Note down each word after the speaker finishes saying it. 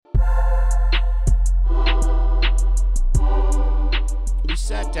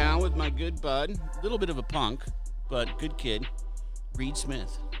my good bud, a little bit of a punk, but good kid, Reid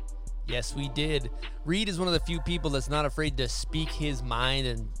Smith. Yes, we did. Reid is one of the few people that's not afraid to speak his mind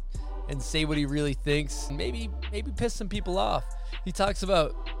and say what he really thinks. Maybe piss some people off. He talks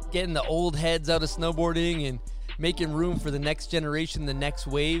about getting the old heads out of snowboarding and making room for the next generation, the next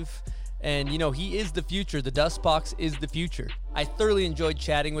wave. And, you know, he is the future. The Dust Box is the future. I thoroughly enjoyed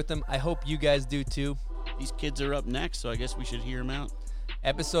chatting with him. I hope you guys do too. These kids are up next, so I guess we should hear them out.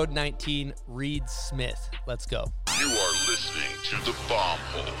 Episode 19, Reid Smith. Let's go. You are listening to The Bomb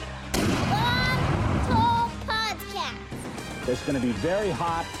Hole. Bomb Hole Podcast. It's going to be very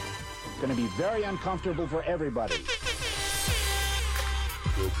hot. It's going to be very uncomfortable for everybody.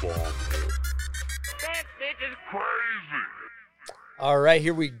 The Bomb Hole. That bitch is Crazy. All right,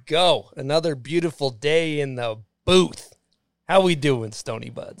 here we go. Another beautiful day in the booth. How we doing,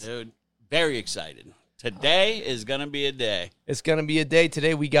 Stony Buds? Dude, very excited. Today is going to be a day. It's going to be a day.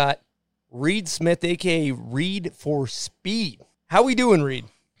 Today we got Reid Smith, a.k.a. Reid for Speed. How we doing, Reid?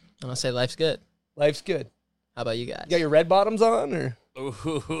 I'm going to say life's good. Life's good. How about you guys? You got your red bottoms on? Or?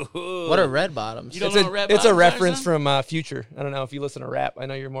 What are red bottoms? You don't know what red It's a bottoms reference are, from Future. I don't know if you listen to rap. I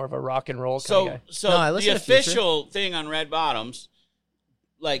know you're more of a rock and roll kind of guy. So No, I the listen to Future. official thing on red bottoms,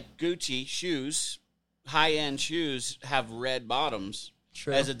 like Gucci shoes, high-end shoes have red bottoms.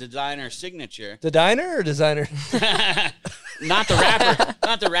 True. As a designer signature. The diner or designer? Not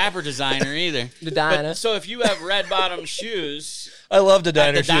the rapper designer either. The diner. But, so if you have red bottom shoes I love the at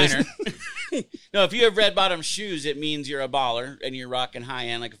diner the shoes. diner. No, if you have red bottom shoes, it means you're a baller and you're rocking high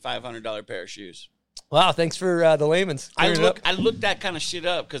end like a $500 pair of shoes. Wow, thanks for the layman's. I Clearing it up. look that kind of shit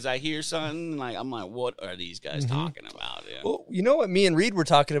up because I hear something like I'm like, what are these guys talking about? Yeah. Well, you know what me and Reid were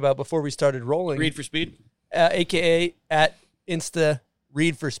talking about before we started rolling? Reid for Speed. A.k.a. at Insta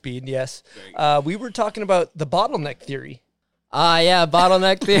Reid for Speed, yes. We were talking about the bottleneck theory. Yeah,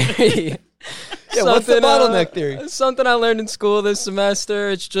 bottleneck theory. Yeah, what's the bottleneck theory? Something I learned in school this semester.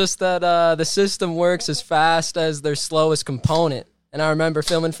 It's just that the system works as fast as their slowest component. And I remember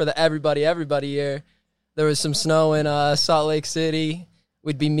filming for the Everybody year. There was some snow in Salt Lake City.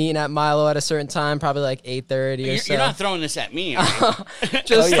 We'd be meeting at Milo at a certain time, probably like 8:30 or so. You're not throwing this at me, are you?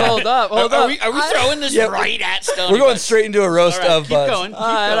 Just hold up. Are we throwing this right at Stony We're going Buds? straight into a roast All right, of keep Buds. going.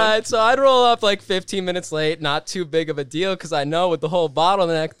 All right. So I'd roll up like 15 minutes late. Not too big of a deal because I know with the whole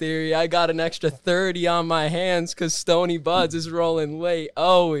bottleneck theory, I got an extra 30 on my hands because Stony Buds is rolling late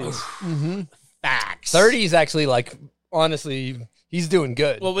always. Facts. 30 is actually like, honestly, he's doing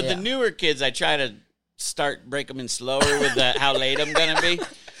good. Well, with Yeah. the newer kids, I try to break them in slower with how late I'm going to be.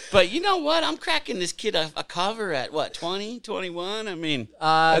 But you know what? I'm cracking this kid a cover at, what, 20, 21? I mean,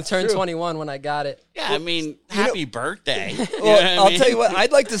 I turned true. 21 when I got it. yeah, I mean, happy birthday. You know Well, what I I'll mean? tell you what,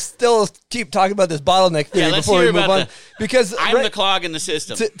 I'd like to still keep talking about this bottleneck theory let's before we hear move about on. Because I'm the clog in the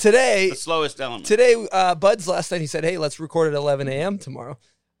system. today, the slowest element. Bud's last night, he said, hey, let's record at 11 a.m. tomorrow.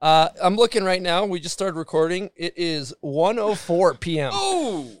 I'm looking right now. We just started recording. It is 1:04 p.m.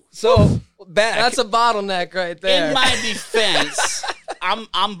 Ooh. So, back. That's a bottleneck right there. In my defense,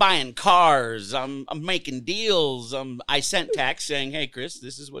 I'm buying cars. I'm making deals. I sent text saying, "Hey, Chris,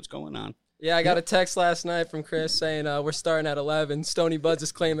 this is what's going on." Yeah, I got a text last night from Chris saying we're starting at 11. Stony Buds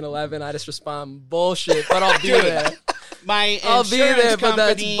is claiming 11. I just respond, bullshit, but I'll be there. I'll be there, but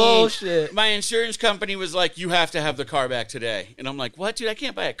that's bullshit. My insurance company was like, "You have to have the car back today," and I'm like, "What, dude? I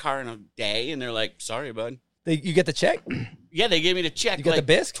can't buy a car in a day." And they're like, "Sorry, bud." You get the check? Yeah, they gave me the check. You got like the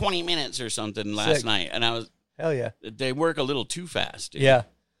bisque? 20 minutes or something last Sick. night, and I was. Hell yeah. They work a little too fast. Dude. Yeah.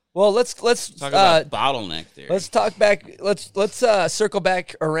 Well, let's Talk about bottleneck there. let's talk back. Let's circle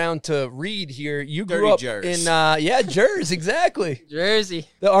back around to Reid here. You grew Dirty up Jers. in Jers, exactly. Jersey.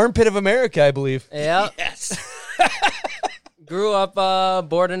 The armpit of America, I believe. Yep. Yes. Grew up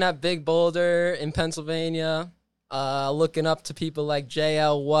bordering at Big Boulder in Pennsylvania. Looking up to people like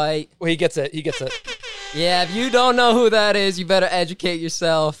J.L. White. Well, he gets it. Yeah, if you don't know who that is, you better educate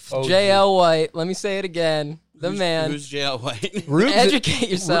yourself. Oh, J.L. White. Let me say it again. The man. Who's J.L. White? Rubes, Educate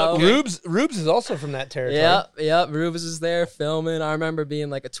yourself. Rubes is also from that territory. Yep. Rubes is there filming. I remember being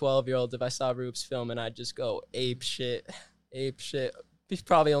like a 12-year-old. If I saw Rubes filming, I'd just go ape shit. He's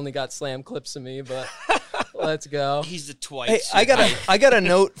probably only got slam clips of me, but let's go. He's the twice. Hey, I got a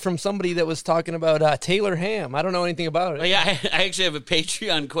note from somebody that was talking about Taylor Ham. I don't know anything about it. Oh, yeah, I actually have a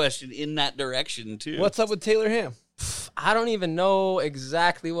Patreon question in that direction, too. What's up with Taylor Ham? I don't even know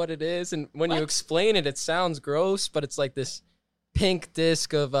exactly what it is, and when you explain it, it sounds gross, but it's like this pink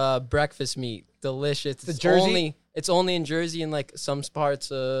disc of breakfast meat. Delicious. The Jersey? It's only in Jersey and like some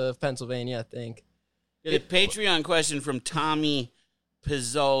parts of Pennsylvania, I think. The Patreon question from Tommy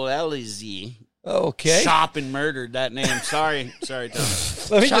Pizzolelli Okay. Chop and murdered that name. Sorry, Tom.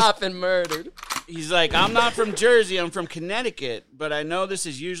 Let me Chop and murdered. He's like, I'm not from Jersey, I'm from Connecticut, but I know this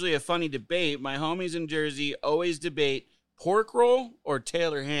is usually a funny debate. My homies in Jersey always debate pork roll or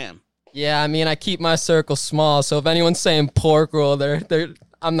Taylor ham. Yeah, I mean, I keep my circle small, so if anyone's saying pork roll,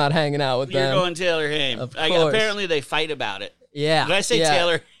 I'm not hanging out with You're them. going Taylor ham. Of Like, course. apparently they fight about it. Yeah. Did I say yeah.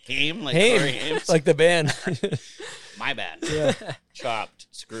 Taylor ham? Like Corey Ham, Haim? like the band. My bad. Chopped,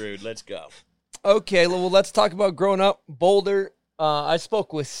 screwed. Let's go. Okay, well, let's talk about growing up. Boulder, I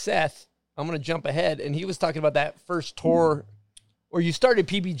spoke with Seth. I'm going to jump ahead, and he was talking about that first tour where you started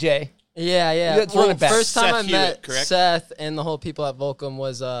PBJ. Yeah. Let's run it back. First time Seth I met Hewitt, correct? Seth and the whole people at Volcom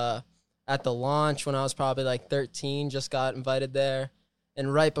was at the launch when I was probably like 13, just got invited there.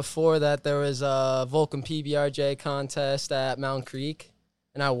 And right before that, there was a Volcom PBRJ contest at Mountain Creek,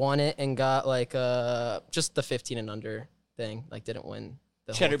 and I won it and got like just the 15 and under thing. Like, didn't win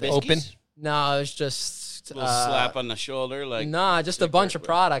the Cheddar whole thing. biscuits. Open? No, it was just A little slap on the shoulder. Like, nah, just a Dick bunch of Rick.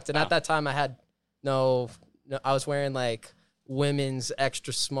 product. And Oh. at that time, I had no, I was wearing like women's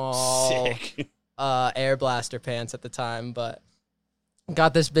extra small sick. Air Blaster pants at the time, but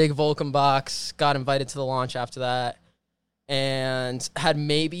got this big Volcom box, got invited to the launch after that, and had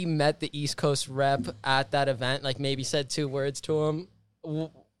maybe met the East Coast rep at that event, like maybe said 2 words to him,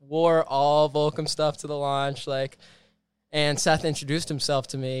 wore all Volcom stuff to the launch, like, and Seth introduced himself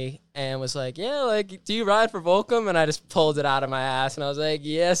to me and was like, yeah, like, do you ride for Volcom? And I just pulled it out of my ass, and I was like,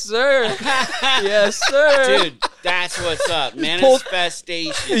 yes, sir. Yes, sir. Dude, that's what's up. pulled-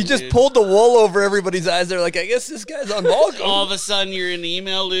 Manifestation. He just dude. pulled the wool over everybody's eyes. They're like, I guess this guy's on Volcom. All of a sudden, you're in the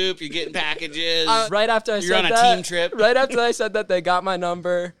email loop. You're getting packages. Right after I You're said on a that, team trip. Right after I said that, they got my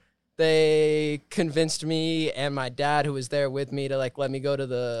number. They convinced me and my dad, who was there with me, to like let me go to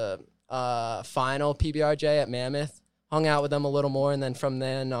the final PBRJ at Mammoth. Hung out with them a little more, and then from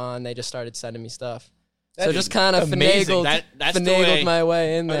then on, they just started sending me stuff. So That just is kind of amazing. That's the finagled way- my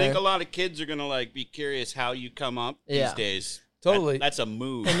way in I there. think a lot of kids are gonna like be curious how you come up Yeah. these days. Totally. That's a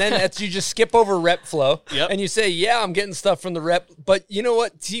move. And then you just skip over rep flow. Yep. And you say, yeah, I'm getting stuff from the rep. But you know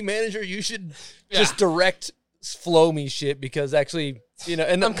what, team manager, you should just direct flow me shit, because actually, and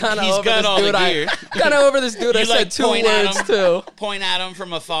I'm kind of He's over got this all the dude. gear. Kind of over this dude. I You, said like, 2 point at words him. too. Point at him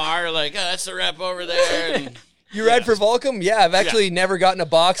from afar, like, oh, that's the rep over there. And You ride for Volcom? Yeah, I've actually never gotten a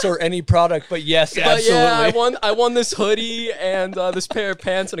box or any product, but yes, But absolutely. yeah, I won this hoodie and this pair of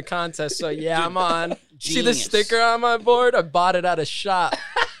pants in a contest. So yeah, I'm on. See the Genius. sticker on my board? I bought it at a shop.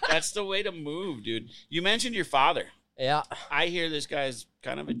 that's the way to move, dude. You mentioned your father. Yeah, I hear this guy's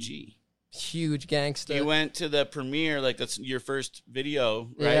kind of a G. huge gangster. You went to the premiere, like that's your first video,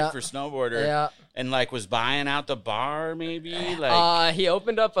 right, Yeah. for Snowboarder. Yeah. And like was buying out the bar, maybe. Like He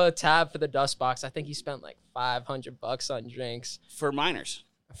opened up a tab for the dust box. I think he spent like $500 on drinks for minors.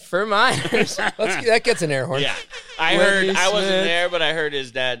 for minors. That gets an air horn. Yeah, I Whitney heard. I wasn't Smith. there, but I heard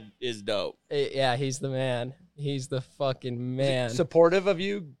his dad is dope. Yeah, he's the man. He's the fucking man. Supportive of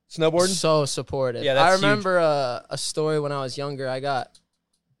you snowboarding? So supportive. Yeah, that's I huge. remember a story when I was younger. I got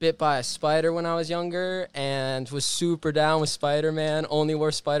bit by a spider when I was younger and was super down with Spider-Man. Only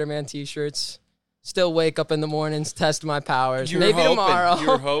wore Spider-Man t-shirts. Still wake up in the mornings, test my powers. You were Maybe hoping. tomorrow. You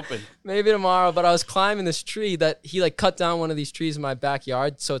were hoping. Maybe tomorrow. But I was climbing this tree that he like cut down one of these trees in my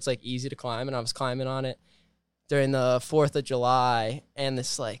backyard, so it's like easy to climb. And I was climbing on it during the 4th of July, and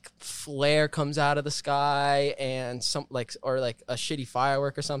this like flare comes out of the sky, and some like a shitty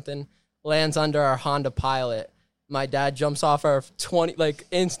firework or something lands under our Honda Pilot. My dad jumps off our 20 like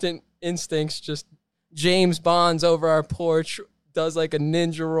instant instincts, just James Bonds over our porch, does like a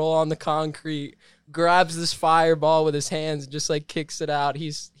ninja roll on the concrete, grabs this fireball with his hands, and just like kicks it out.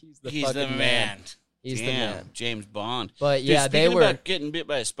 He's the He's fucking the man. He's the Damn, man. James Bond. But Dude, yeah, they speaking were. about getting bit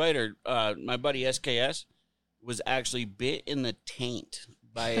by a spider. My buddy SKS was actually bit in the taint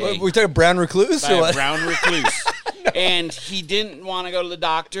by a We're talking brown recluse? by or a what? brown recluse. And he didn't want to go to the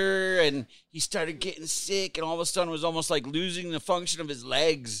doctor, and he started getting sick, and all of a sudden was almost like losing the function of his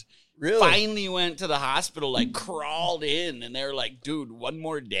legs. Really? Finally went to the hospital, like crawled in, and they were like, dude, one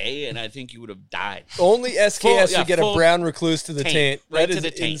more day, and I think you would have died. Only SKS Full- yeah, would get a full brown recluse to the taint, taint. right That to is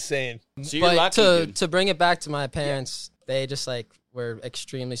the taint. insane. So you're But lucky, dude. to bring it back to my parents, they just like were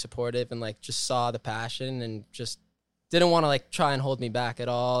extremely supportive and like just saw the passion and just didn't want to like try and hold me back at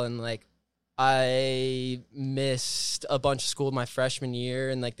all. And like I missed a bunch of school my freshman year,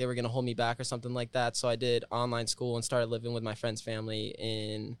 and like they were gonna hold me back or something like that. So I did online school and started living with my friend's family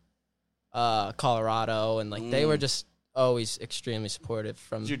in Colorado, and like they were just always extremely supportive.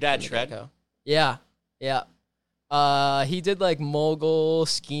 From Is your dad from the shred? get-go. Yeah. He did like mogul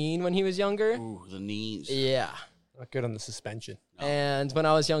skiing when he was younger. Ooh, the knees. Yeah. Not good on the suspension. And when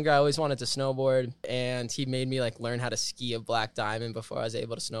I was younger, I always wanted to snowboard, and he made me like learn how to ski a black diamond before I was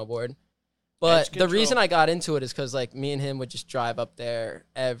able to snowboard. But the reason I got into it is because like me and him would just drive up there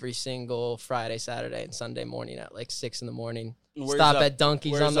every single Friday, Saturday, and Sunday morning at like 6 a.m. Stop at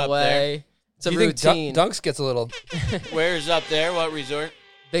Dunkies on the way. There? It's a routine. Dunks gets a little. Where's up there? What resort?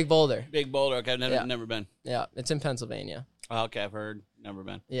 Big Boulder. Big Boulder. Okay, I've never been. Yeah, it's in Pennsylvania. Oh, okay, I've heard. Never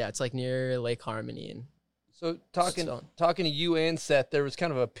been. Yeah, it's like near Lake Harmony. And so talking to you and Seth, there was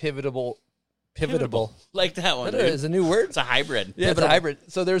kind of a pivotable. Like that one. That is a new word. It's a hybrid. Yeah, it's a hybrid.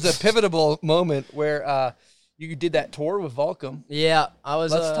 So there's a pivotable moment where you did that tour with Volcom. Yeah, I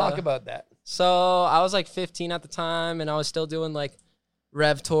was. Let's talk about that. So I was like 15 at the time, and I was still doing like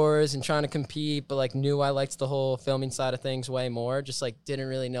rev tours and trying to compete, but like knew I liked the whole filming side of things way more. Just like didn't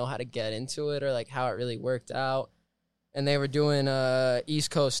really know how to get into it or like how it really worked out. And they were doing a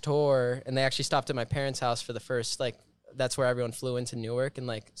East Coast tour, and they actually stopped at my parents' house for the first, like, that's where everyone flew into Newark and,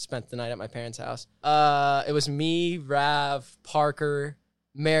 like, spent the night at my parents' house. It was me, Rav, Parker,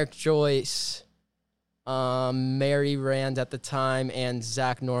 Merrick Joyce, Mary Rand at the time, and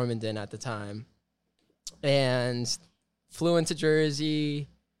Zach Normandin at the time. And flew into Jersey,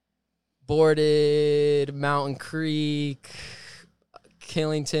 boarded Mountain Creek,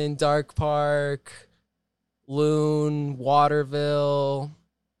 Killington, Dark Park, Loon, Waterville,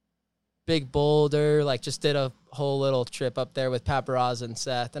 Big Boulder, like just did a whole little trip up there with Paparazzi and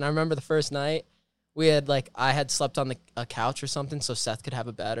Seth. And I remember the first night we had like, I had slept on a couch or something so Seth could have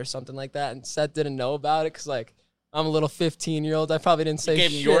a bed or something like that. And Seth didn't know about it because like I'm a little 15-year-old. I probably didn't say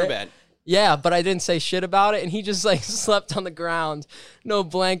shit. You gave him your bed. Yeah, but I didn't say shit about it, and he just, like, slept on the ground. No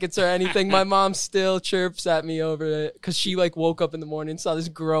blankets or anything. My mom still chirps at me over it, because she, like, woke up in the morning and saw this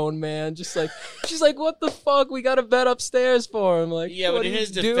grown man just, like, she's like, what the fuck? We got a bed upstairs for him. Like, yeah, but in his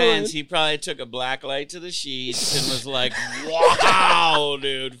defense, he probably took a black light to the sheets and was like, wow,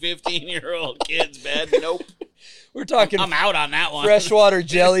 dude, 15-year-old kid's bed? Nope. We're talking I'm out on that one. Freshwater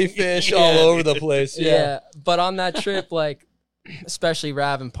jellyfish all over the place. Yeah, but on that trip, like, especially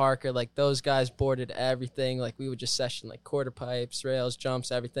Rav and Parker, like those guys boarded everything. Like we would just session like quarter pipes, rails,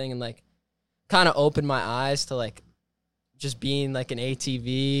 jumps, everything, and like kind of opened my eyes to like just being like an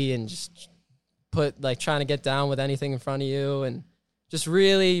ATV and just trying to get down with anything in front of you, and just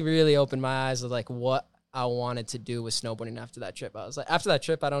really, really opened my eyes to like what I wanted to do with snowboarding after that trip. I was like, after that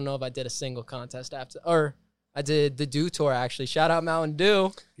trip, I don't know if I did a single contest after, or I did the Dew Tour actually. Shout out Mountain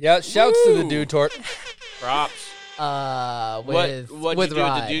Dew. Yeah, shouts to the Dew Tour. Props. What With you do with Reid.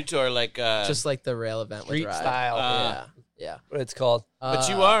 the Dew Tour? Like just like the rail event street with Reid. style. Yeah. What it's called. But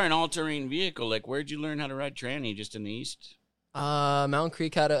you are an all-terrain vehicle. Like, where'd you learn how to ride tranny? Just in the East? Mountain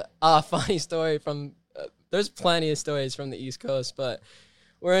Creek had a funny story from. There's plenty of stories from the East Coast, but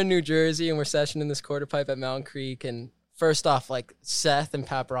we're in New Jersey and we're sessioning this quarter pipe at Mountain Creek, and first off, like Seth and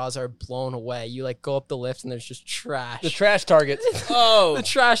Paparazzi are blown away. You like go up the lift and there's just trash. The trash targets. The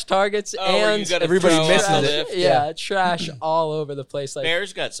trash targets and everybody misses it. Yeah, trash all over the place. Like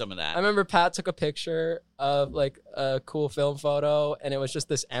Bear's got some of that. I remember Pat took a picture of like a cool film photo, and it was just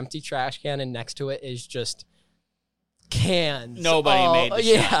this empty trash can, and next to it is just cans. Nobody made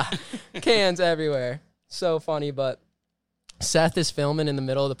the shot. Cans everywhere. So funny, but Seth is filming in the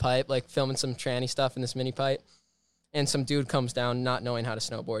middle of the pipe, like filming some tranny stuff in this mini pipe. And some dude comes down not knowing how to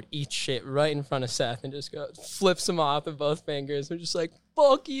snowboard, eats shit right in front of Seth, and just flips him off with both fingers. We're just like,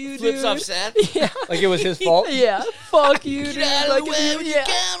 fuck you, dude. Flips off Seth? Yeah. Like it was his fault? Yeah. Fuck you, dude. Get out of like, the way with your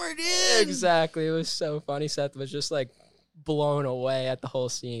camera, dude. Exactly. It was so funny. Seth was just like blown away at the whole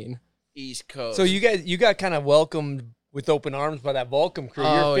scene. East Coast. So you got kind of welcomed with open arms by that Volcom crew.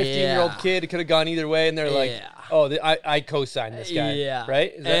 Oh, You're a 15-year-old kid. It could have gone either way, and they're like, I co-signed this guy. Yeah.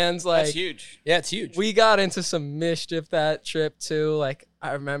 Right? And like, that's huge. Yeah, it's huge. We got into some mischief that trip too. Like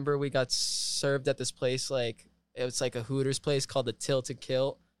I remember we got served at this place, like it was like a Hooters place called the Tilted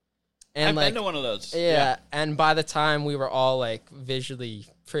Kilt. And I've like, been to one of those. Yeah. And by the time we were all like visually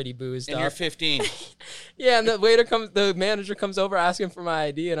pretty boozed and up. you're 15. Yeah, and the manager comes over asking for my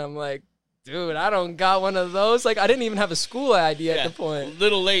ID, and I'm like, dude, I don't got one of those. Like I didn't even have a school ID at the point. A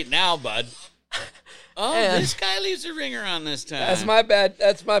little late now, bud. Oh, And- this guy leaves a ringer on this time. That's my bad. Keep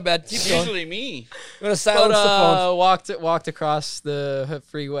It's going. usually me. I'm going to silence the phone. Walked across the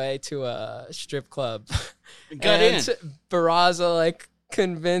freeway to a strip club. Got and in. Barraza like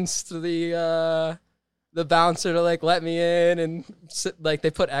convinced the bouncer to like let me in, and like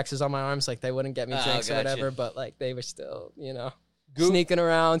they put X's on my arms like they wouldn't get me drinks or gotcha. whatever, but like they were still, sneaking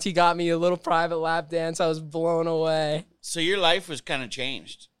around. He got me a little private lap dance. I was blown away. So your life was kind of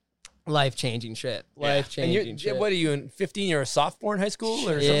changed. Life-changing shit. Life-changing shit. What are you in 15? You're a sophomore in high school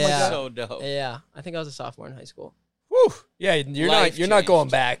or something like Yeah. that? So dope. Yeah, I think I was a sophomore in high school. Whew. Yeah, you're Life not going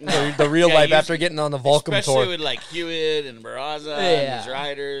changed. back. No. The real Yeah, life you- after getting on the Volcom Especially tour. with like Hewitt and Barraza Yeah. and his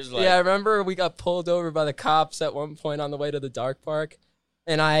riders. Like, Yeah, I remember we got pulled over by the cops at one point on the way to the dark park.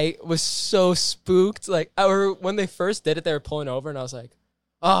 And I was so spooked. Like, when they first did it, they were pulling over, and I was like,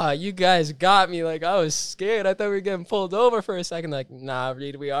 "Oh, you guys got me!" Like, I was scared. I thought we were getting pulled over for a second. Like, nah,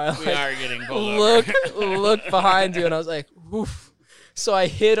 Reid, we are. we Like, are getting pulled over. look behind you, and I was like, "Oof!" So I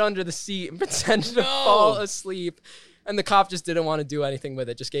hid under the seat and pretended to fall asleep. And the cop just didn't want to do anything with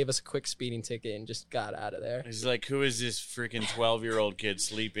it. Just gave us a quick speeding ticket and just got out of there. He's like, who is this freaking 12-year-old kid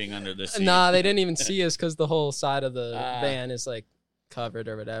sleeping under the seat? Nah, they didn't even see us because the whole side of the van is like covered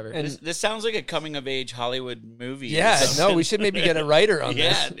or whatever. And- This sounds like a coming-of-age Hollywood movie. or Yeah, something. no, we should maybe get a writer on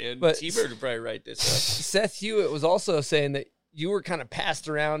Yeah, this. dude. But T-Bird would probably write this up. Seth Hewitt was also saying that you were kind of passed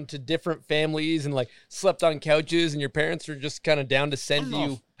around to different families and like slept on couches, and your parents were just kind of down to send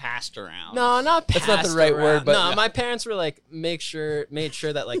you. Passed around. No, not That's not the passed right around. word, but- no, my parents were like made sure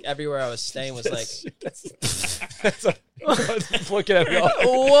that like everywhere I was staying was like, That's just looking at me. all-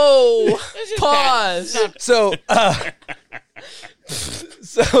 whoa, pause. So,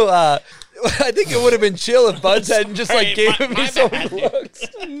 I think it would have been chill if Buds hadn't just like Hey, gave my me so bad, many dude. looks.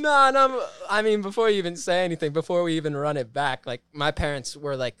 No. I mean, before you even say anything, before we even run it back, like my parents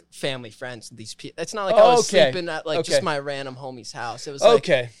were like family friends. These people. It's not like I was Okay. sleeping at like Okay. just my random homie's house. It was like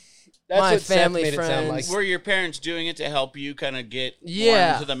Okay, that's my what Seth family made it sound like. friends. Were your parents doing it to help you kind of get Yeah.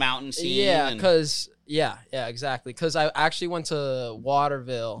 more into the mountain scene? yeah, and- because yeah, exactly. Because I actually went to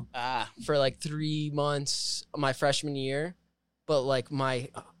Waterville for like 3 months my freshman year, but like my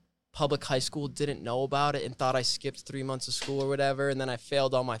public high school didn't know about it and thought I skipped 3 months of school or whatever, and then I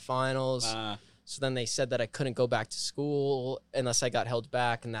failed all my finals. So then they said that I couldn't go back to school unless I got held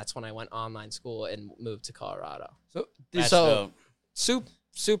back, and that's when I went online school and moved to Colorado. that's so dope.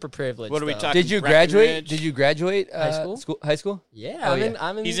 super privileged. What are we though. talking? Did you Breckenridge? graduate? Did you graduate High school? High school? Yeah, Oh,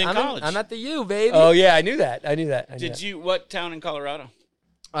 I'm in. He's in I'm college. I'm at the U, baby. Oh yeah, I knew that. Did you? What town in Colorado?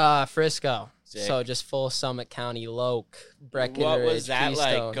 Frisco. Sick. So just full Summit County, Loke, Breckenridge, What was that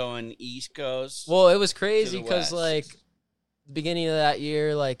Keystone. like going East Coast? Well, it was crazy the because west? like the beginning of that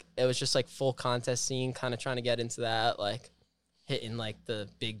year, like it was just like full contest scene, kind of trying to get into that, like hitting like the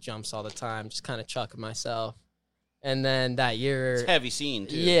big jumps all the time, just kind of chucking myself. And then that year, It's a heavy scene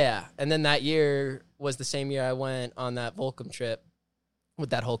too. yeah. And then that year was the same year I went on that Volcom trip with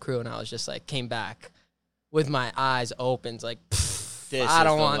that whole crew, and I was just like came back with my eyes open, like This I is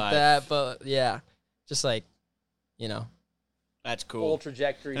don't the want life. that, but yeah, just like That's Full cool.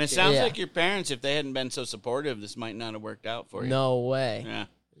 trajectory. And it sounds Yeah. like your parents, if they hadn't been so supportive, this might not have worked out for you. no way, Yeah.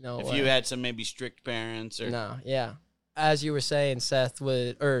 no If way. you had some maybe strict parents or No, yeah. As you were saying, Seth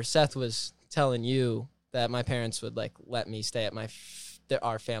was telling you that my parents would like let me stay at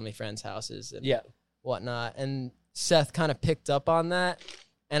our family friends' houses and Yeah. whatnot. And Seth kind of picked up on that,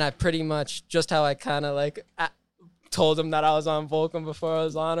 and I pretty much just how I kind of like told him that I was on Volcom before I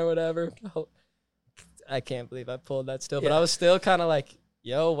was on or whatever. I can't believe I pulled that still, but Yeah. I was still kind of like,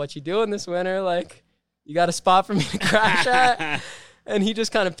 "Yo, what you doing this winter? Like, you got a spot for me to crash at?" And he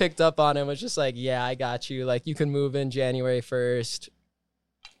just kind of picked up on it and was just like, "Yeah, I got you. Like, you can move in January 1st."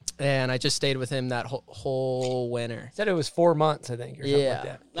 And I just stayed with him that whole winter. Said it was 4 months, I think, or something like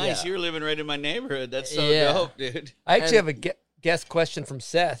that. Nice, Yeah. you were living right in my neighborhood. That's so Yeah. dope, dude. I actually And- have a guest question from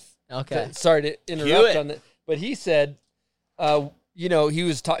Seth. Okay. Sorry to Cue interrupt it. on that, but he said,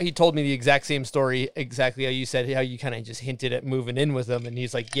 he told me the exact same story, exactly how you said, how you kind of just hinted at moving in with him, and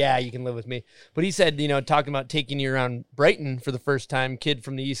he's like, "Yeah, you can live with me." But he said, talking about taking you around Brighton for the first time, kid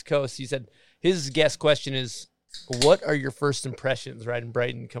from the East Coast. He said his guest question is, "What are your first impressions riding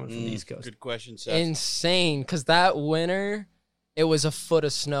Brighton coming from the East Coast?" Good question, Seth. Insane, because that winter, it was a foot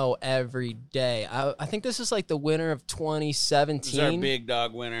of snow every day. I think this is like the winter of This is 2017. our big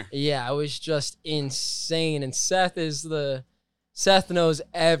dog winner. Yeah, it was just insane. And Seth knows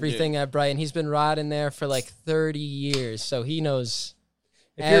everything at Brighton. He's been riding there for like 30 years, so he knows.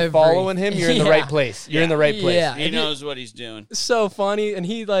 If you're following him, you're in the right Yeah. place. You're in the right place. Yeah. He And knows what he's doing. So funny, and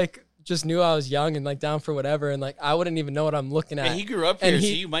he like just knew I was young and like down for whatever, and like I wouldn't even know what I'm looking at. And he grew up And here, so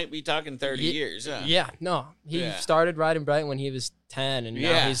he- you might be talking 30 years. Huh? Yeah, no, he Yeah. started riding Brighton when he was 10, and now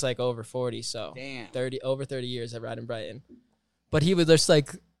Yeah. he's like over 40. So Damn. over 30 years I ride in Brighton. But he would just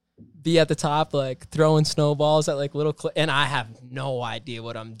like be at the top, like throwing snowballs at like little, and I have no idea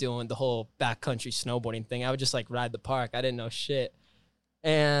what I'm doing. The whole backcountry snowboarding thing, I would just like ride the park. I didn't know shit,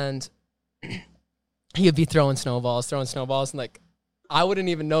 and he would be throwing snowballs, and like I wouldn't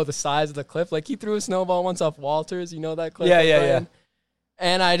even know the size of the cliff. Like he threw a snowball once off Walters, you know that cliff? Yeah, at yeah, Brighton?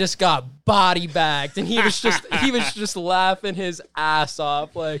 And I just got body bagged, and he was just laughing his ass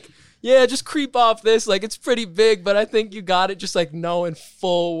off, like yeah, just creep off this. Like, it's pretty big, but I think you got it. Just like knowing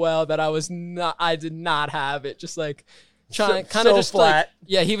full well that I did not have it. Just like trying, kind of so just flat. like,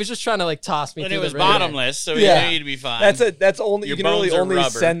 yeah, he was just trying to like toss me. But through it was the ringer. bottomless, so Yeah. you'd be fine. That's only Your you can really bones are only rubber.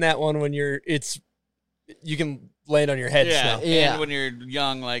 send that one when you can land on your head. yeah. Snow. Yeah. And when you're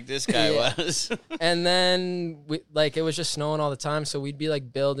young like this guy Yeah. was. And then it was just snowing all the time, so we'd be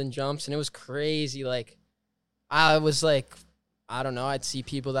like building jumps, and it was crazy. Like, I was like, I don't know, I'd see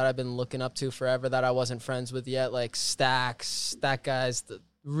people that I've been looking up to forever that I wasn't friends with yet, like Stacks, that guy's the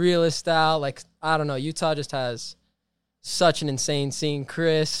realest style. Like, I don't know, Utah just has such an insane scene.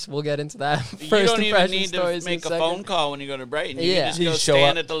 Chris, we'll get into that. You First don't even impression need to stories make a in second. phone call when you go to Brighton. You Yeah. can just You go just show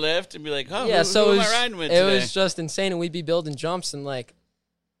stand up. at the lift and be like, oh, Yeah, who, so who it am was, I riding with it today? was just insane, and we'd be building jumps, and like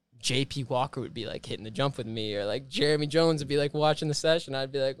JP Walker would be like hitting the jump with me, or like Jeremy Jones would be like watching the session.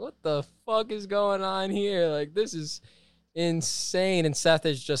 I'd be like, what the fuck is going on here? Like, this is insane. And Seth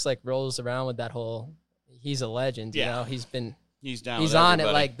is just like rolls around with that whole, he's a legend, you Yeah. know, he's down on with it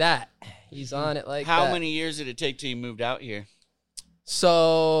everybody. like that. He's on it like How that. many years did it take till you moved out here?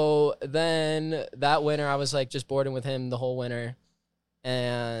 So then that winter, I was like just boarding with him the whole winter.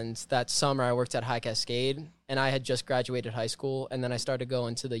 And that summer, I worked at High Cascade, and I had just graduated high school. And then I started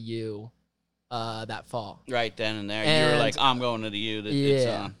going to the U that fall. Right then and there. you And- were like, I'm going to the U. It's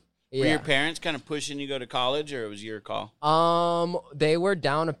Yeah. on. Were Yeah. your parents kind of pushing you to go to college, or it was your call? They were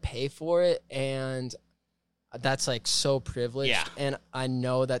down to pay for it, and that's like so privileged. Yeah. And I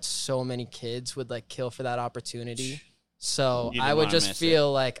know that so many kids would like kill for that opportunity. So You didn't I would wanna just miss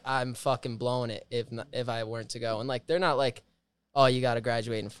feel like I'm fucking blowing it if I weren't to go. And like, they're not like, oh, you got to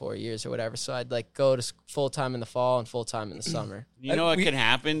graduate in 4 years or whatever. So I'd like go to full time in the fall and full time in the summer. You know what can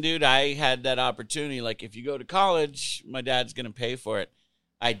happen, dude? I had that opportunity. Like, if you go to college, my dad's going to pay for it.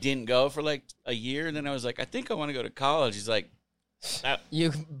 I didn't go for like a year, and then I was like, I think I want to go to college. He's like,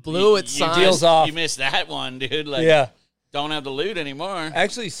 You blew it, you son. deals off. You missed that one, dude. Like, Yeah. don't have the loot anymore. I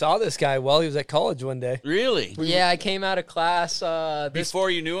actually saw this guy while he was at college one day. Really? Yeah, I came out of class. Before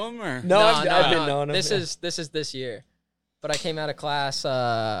you knew him, or No, I've been knowing him. This yeah. is this year, but I came out of class.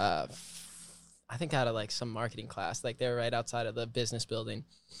 I think out of like some marketing class. Like, they were right outside of the business building,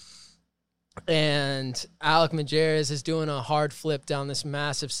 and Alec Majerus is doing a hard flip down this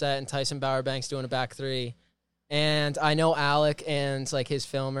massive set, and Tyson Bowerbank's doing a back three. And I know Alec and like his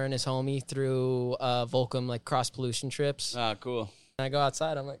filmer and his homie through Volcom, like cross pollution trips. Ah, cool. And I go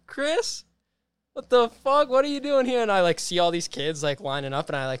outside. I'm like, Chris, what the fuck? What are you doing here? And I like see all these kids like lining up,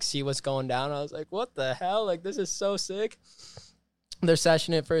 and I like see what's going down. I was like, what the hell? Like, this is so sick. They're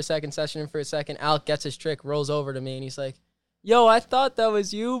sessioning it for a second, sessioning for a second. Alec gets his trick, rolls over to me, and he's like, yo, I thought that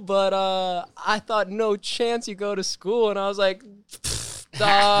was you, but I thought no chance you go to school. And I was like,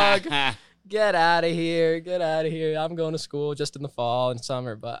 dog, get out of here. Get out of here. I'm going to school just in the fall and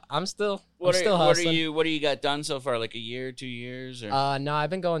summer, but I'm still hustling. What do you got done so far? Like a year, 2 years, or No, I've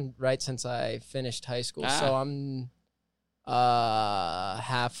been going right since I finished high school. Ah. So I'm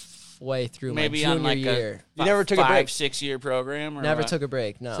halfway through maybe my on junior like year. You never took a break? 5-6 year program, or Never what? took a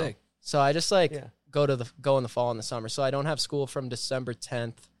break, no. Sick. So I just like Yeah. go in the fall and the summer. So I don't have school from December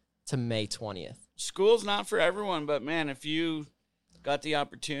 10th to May 20th. School's not for everyone, but man, if you got the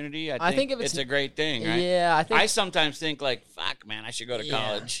opportunity, I think if it's it's- a great thing, right? Yeah, I think I sometimes think like, fuck, man, I should go to Yeah.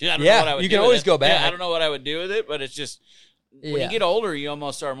 college. I don't Yeah, know what I would you do can with always it. go back. Yeah, I don't know what I would do with it, but it's just when Yeah. you get older, you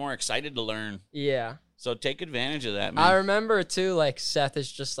almost are more excited to learn. yeah. So take advantage of that, man. I remember too, like Seth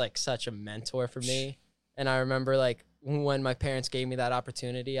is just like such a mentor for me. And I remember like when my parents gave me that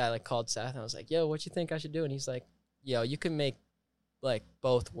opportunity, I like called Seth and I was like, yo, what you think I should do? And he's like, yo, you can make like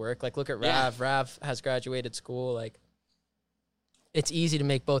both work. Like, look at Rav. Yeah. Rav has graduated school. Like, it's easy to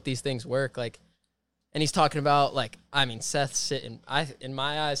make both these things work. Like, and he's talking about like, I mean, Seth's sitting, in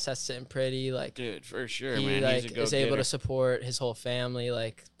my eyes, Seth's sitting pretty. Like, Dude, for sure, he man. like He's a is able to go-getter. support his whole family.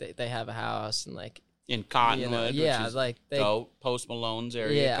 Like, they have a house and like, In Cottonwood, yeah, which is like they, dope. Post Malone's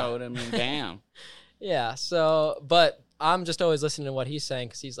area Yeah. code. I mean, damn. yeah. So, but I'm just always listening to what he's saying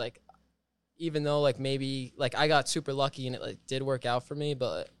because he's like, even though like maybe like I got super lucky and it like did work out for me,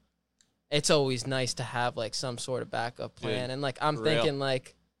 but it's always nice to have like some sort of backup plan. Dude, and like I'm for real. thinking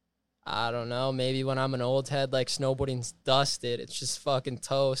like, I don't know, maybe when I'm an old head, like snowboarding's dusted, it's just fucking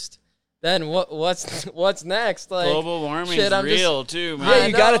toast. Then what's next? Like Global warming's shit, I'm just- real too, man. I Yeah,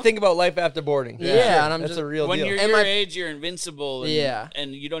 you got to know. think about life after boarding. Yeah, and I'm that's just- a real when deal. you're And your my- age, you're invincible. And, Yeah.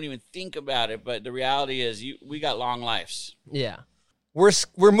 and you don't even think about it. But the reality is, we got long lives. Yeah.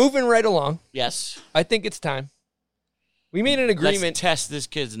 We're moving right along. Yes. I think it's time. We made an Let's agreement. test this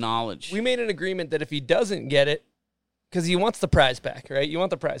kid's knowledge. We made an agreement that if he doesn't get it, because he wants the prize back, right? You want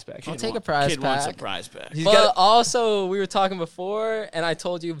the prize back. I'll take a prize Kid wants a pack. prize pack. He's But got also, we were talking before, and I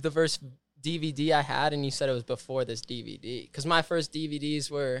told you the first DVD I had, and you said it was before this DVD. Because my first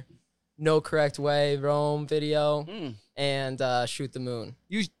DVDs were No Correct Way, Rome video, and Shoot the Moon.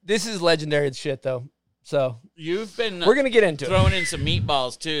 this is legendary shit, though. So You've been we're gonna get into it. throwing in some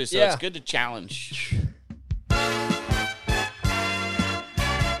meatballs too, so Yeah. it's good to challenge.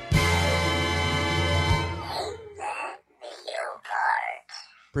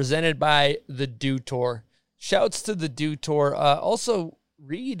 Presented by the Do Tour. Shouts to the Do Tour. Also,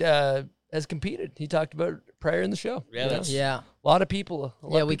 Reid has competed. He talked about it prior in the show. Yeah, You know? that's- Yeah. A lot of people.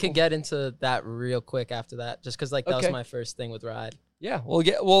 Yeah, we could get into that real quick after that, just because like that Okay. was my first thing with Ride. Yeah, we'll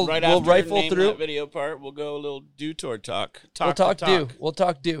Right we'll after rifle name through. that video part, we'll go a little do tour talk. We'll talk do. We'll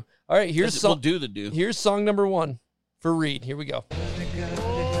talk do. All right, here's We'll song. do the do. Here's song number 1 for Reid. Here we go.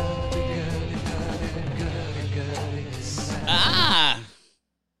 Ah,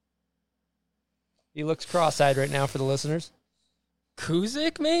 He looks cross-eyed right now for the listeners.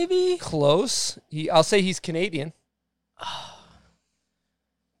 Kuzik, maybe? Close. I'll say he's Canadian.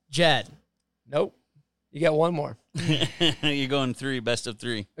 Jed. Nope. You got one more. you're going 3, best of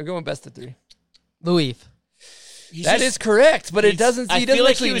 3. They're going best of 3. Louis. That is correct, but it doesn't. I He doesn't feel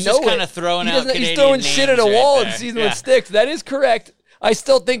like actually he was know just it. kind of throwing He out doesn't- He's Canadian throwing shit at a names wall right and there. seeing Yeah. what sticks. That is correct. I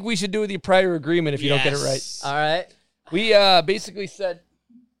still think we should do the prior agreement if you don't get it right. Yes. All right. We basically said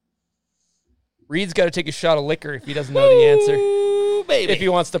Reid's got to take a shot of liquor if he doesn't know the answer. Ooh, baby. If he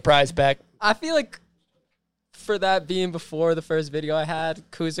wants the prize back. I feel like for that being before the first video I had,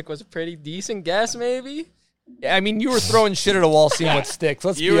 Kuzik was a pretty decent guess, maybe. Yeah, I mean, you were throwing shit at a wall, seeing what sticks.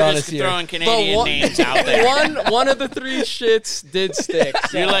 Let's You be were honest just here. throwing Canadian one- names out there. One of the 3 shits did stick.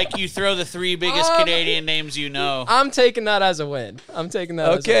 so You're like, you throw the 3 biggest Canadian names you know. I'm taking that as a win. I'm taking that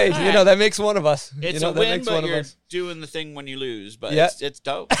Okay, as a win. you know that makes one of us. It's you know, a that win, makes but one of you're us. doing the thing when you lose. But Yeah. it's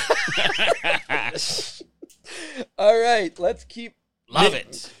dope. All right, let's keep. Love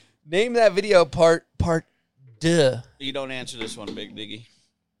it. Name that video part duh You don't answer this one, Big Diggy.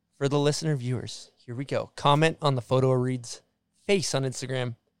 for the listener viewers. Here we go. Comment on the photo of Reid's face on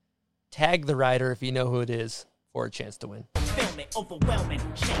Instagram. Tag the rider if you know who it is for a chance to win. Filming, overwhelming,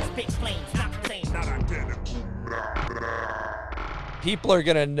 shakes, big flames, not the same. People are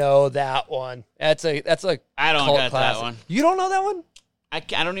gonna know that one. That's a I don't cult got that classic. one. You don't know that one? I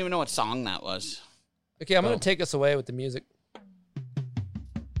don't even know what song that was. Okay, I'm Oh. gonna take us away with the music.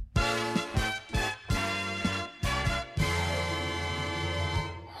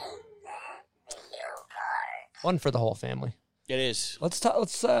 One for the whole family. It is. Let's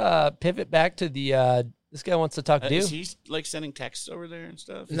pivot back to the this guy wants to talk to. Is he like sending texts over there and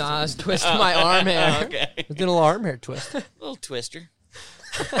stuff? Nah, I was twisting my arm hair. Okay. He's doing a little arm hair twist. Little twister.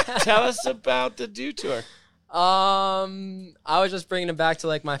 Tell us about the Do Tour. I was just bringing it back to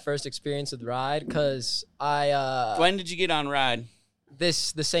like my first experience with Ride, because I When did you get on Ride? the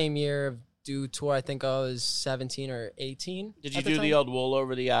same year of Do Tour, I think I was 17 or 18. Did you at do time. the old wool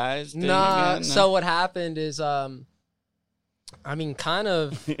over the eyes thing Nah. again? So what happened is, I mean, kind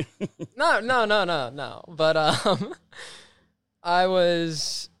of. No. But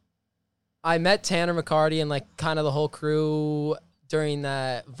I met Tanner McCarty and like kind of the whole crew during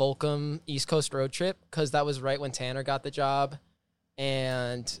that Volcom East Coast road trip, because that was right when Tanner got the job,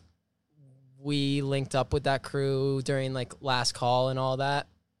 and we linked up with that crew during like last call and all that,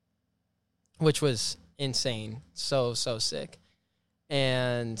 which was insane. So sick.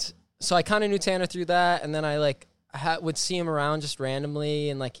 And so I kind of knew Tanner through that, and then I like would see him around just randomly,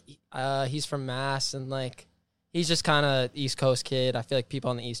 and like he's from Mass, and like he's just kind of East Coast kid. I feel like people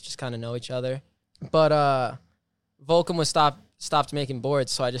on the East just kind of know each other. But Volcom was stopped making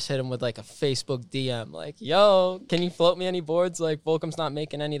boards, so I just hit him with like a Facebook DM, like, "Yo, can you float me any boards? Like Volcom's not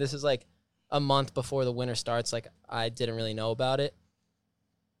making any." This is like a month before the winter starts. Like I didn't really know about it,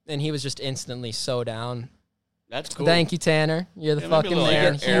 and he was just instantly so down. That's cool. Thank you, Tanner. You're the Yeah, maybe a fucking little man.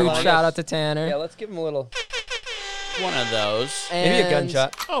 air Huge horn. shout out to Tanner. Yeah, let's give him a little. One of those. Maybe a And-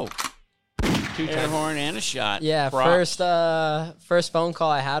 gunshot. Oh. Air horn and a shot. Yeah, Props. first phone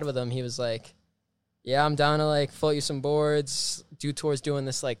call I had with him, he was like, "Yeah, I'm down to like float you some boards. Do Tour's doing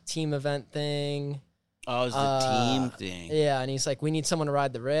this like team event thing." Oh, it's the team thing. Yeah, and he's like, "We need someone to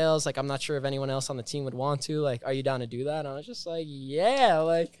ride the rails. Like, I'm not sure if anyone else on the team would want to. Like, are you down to do that?" And I was just like, "Yeah,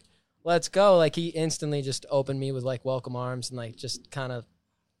 like, let's go." Like, he instantly just opened me with like welcome arms and like just kind of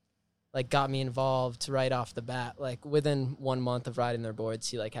like got me involved right off the bat. Like within 1 month of riding their boards,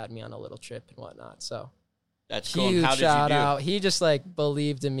 he like had me on a little trip and whatnot. So That's cool. huge How did shout you do? out. He just like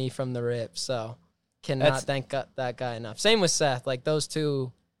believed in me from the rip. So cannot thank that guy enough. Same with Seth. Like those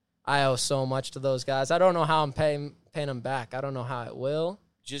two I owe so much to those guys. I don't know how I'm paying them back. I don't know how it will.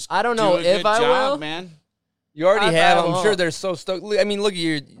 Just I don't know do a if good I job, will. man. You already I have. I'm won't. sure they're so stoked. I mean, look at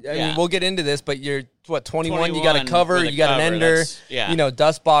your. I Yeah. mean, we'll get into this, but you're what 21. You got a 21 cover. with a You got cover, an ender. that's- yeah. You know,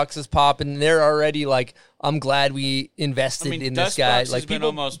 dust boxes popping. They're already like, I'm glad we invested I mean, in this Dust guy. Box Like has been people.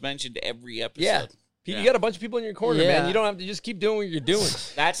 almost mentioned every episode. Yeah. Yeah. You got a bunch of people in your corner, Yeah. man. You don't have to just keep doing what you're doing.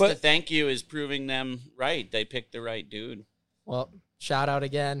 That's But- the thank you is proving them right. They picked the right dude. Well, shout out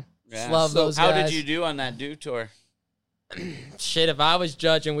again. Yeah. Love So those how guys. did you do on that dude tour? Shit, if I was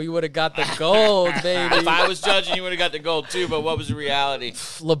judging, we would have got the gold, baby. If I was judging, you would have got the gold too. But what was the reality?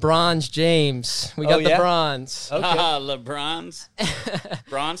 LeBron's James. We Oh, got yeah? the bronze. LeBron's,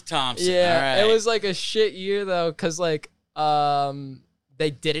 Bronze Thompson. Yeah, All right. it was like a shit year though, cause like they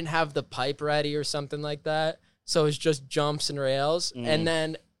didn't have the pipe ready or something like that, so it was just jumps and rails, and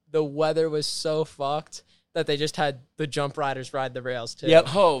then the weather was so fucked that they just had the jump riders ride the rails too.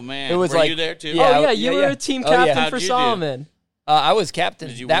 Yep. Oh man, It was were like- you there too? Yeah, Oh yeah, you were yeah. a team Oh, yeah. captain How'd for you do? Solomon. I was captain.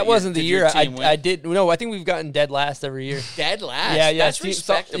 Did you That win? wasn't the Did year. your team win? I did. No, I think we've gotten dead last every year. Dead last. Yeah, yeah. That's Team-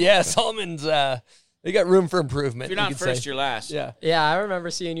 respectable. yeah, Solomon's. They got room for improvement. If you're not you could first, say. you're last. Yeah. Yeah, I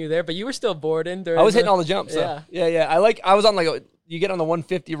remember seeing you there, but you were still boarding. During I was hitting all the jumps. Yeah. Yeah, yeah. I was on like you get on the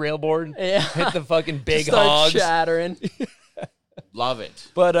 150 rail board, Yeah. hit the fucking big Start hogs. chattering. Love it.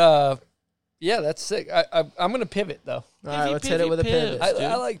 But yeah, that's sick. I'm gonna pivot though. All right, let's hit it with a pivot. pivot.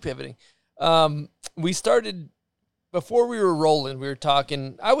 I like pivoting. We started before we were rolling. We were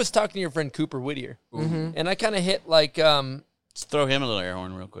talking. I was talking to your friend Cooper Whittier, and I kind of hit like. Let's throw him a little air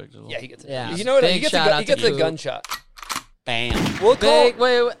horn real quick. Yeah, he gets it. Yeah. You know what? Big He gets, shout out he gets to a Coop. gunshot. Bam. We'll call.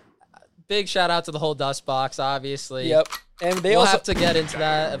 Big big shout out to the whole dust box, obviously. Yep. And they We'll also have to get into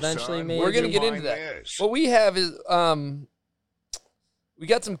that eventually, maybe. we're gonna get into that. What we have is we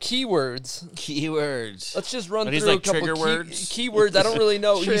got some keywords. Keywords. Let's just run Are these through like a couple trigger words? keywords. I don't really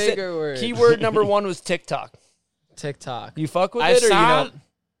know. You said Trigger words. keyword number 1 was TikTok. TikTok. You fuck with I it or you saw. don't?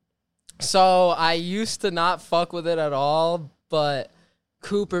 So I used to not fuck with it at all, but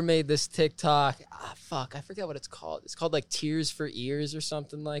Cooper made this TikTok. Fuck, I forget what it's called. It's called like Tears for Ears or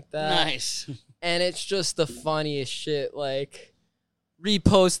something like that. Nice. And it's just the funniest shit. Like,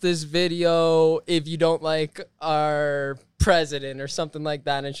 repost this video if you don't like our president or something like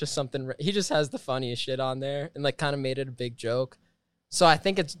that. And it's just something, he just has the funniest shit on there and like kind of made it a big joke. So I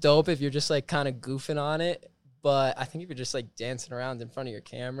think it's dope if you're just like kind of goofing on it. But I think if you're just like dancing around in front of your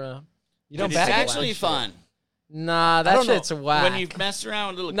camera, You don't It's back it. actually fun. nah, I that don't know. shit's whack. When you mess around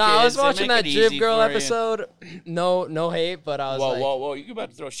with little No, I was kids, they watching make that it Jib easy Girl for you. episode. No hate, but I was Whoa, like, whoa, whoa! You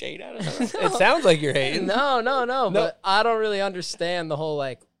about to throw shade at us? It sounds like you're hating. no. But I don't really understand the whole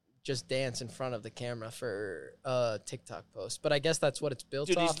like just dance in front of the camera for a TikTok post. But I guess that's what it's built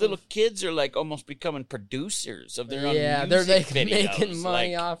Dude, off these little of. kids are like almost becoming producers of their own Yeah, they're music making videos.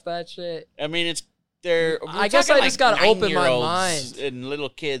 money Like, off that shit. I mean, it's they're. I guess I just gotta open my 9-year-olds mind. And little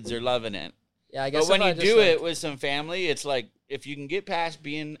kids are loving it. Yeah, I guess. But when if I you just, do like- it with some family, it's like if you can get past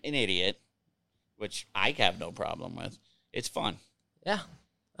being an idiot, which I have no problem with, it's fun. yeah.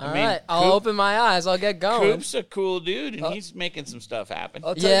 I All mean, right, I'll Coop- open my eyes. I'll get going. Coop's a cool dude, and he's making some stuff happen.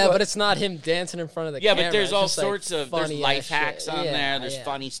 I'll tell you Yeah, what. but it's not him dancing in front of the Yeah, camera. but there's It's all just, like, sorts of there's funny life ass hacks shit. on Yeah, there. There's yeah.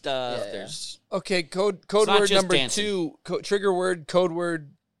 funny stuff. Yeah. There's Okay, code not word just number dancing. 2, trigger word, code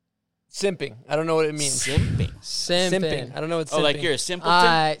word, simping. I don't know what it means. simping. Simping. I don't know what simping. Oh, like you're a simpleton. All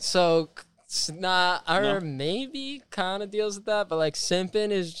right, so or No. maybe kind of deals with that, but like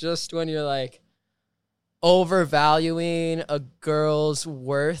simping is just when you're like overvaluing a girl's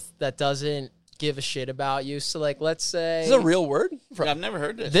worth that doesn't give a shit about you. So like, let's say Is this a real word? I've never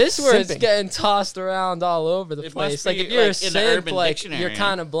heard this. this word's Simping. getting tossed around all over the It place. must be, Like if you're a like, in the simp, Urban like Dictionary, you're yeah.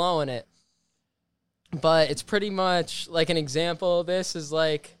 kind of blowing it. But it's pretty much like an example of this is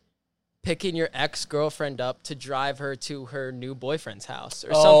like picking your ex-girlfriend up to drive her to her new boyfriend's house or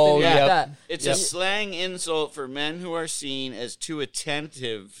Oh, something like yep. that. It's Yep. a slang insult for men who are seen as too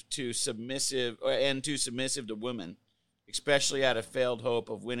attentive to submissive to women, especially out of failed hope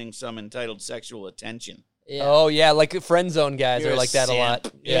of winning some entitled sexual attention. Yeah. Oh yeah, like friend zone guys You're are a like that a lot.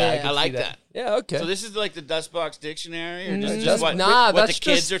 simp. Yeah, Yeah, can I see like that. Yeah, okay. So this is like the Dustbox Dictionary, or just, Just- what, nah, what that's the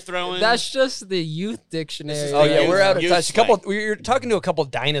kids just, are throwing? That's just the youth dictionary. oh yeah, Youth- we're out of youth touch. A couple. slang. We're talking to a couple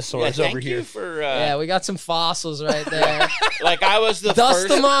dinosaurs yeah, over thank here. you for Yeah, we got some fossils right there. like I was the Dust first.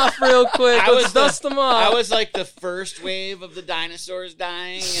 them off real quick. Let's dust them off. I was like the first wave of the dinosaurs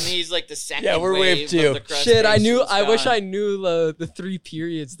dying, and he's like the second. Yeah, we're wave wave two. Of the Shit, I crustaceans wish gone. I knew the 3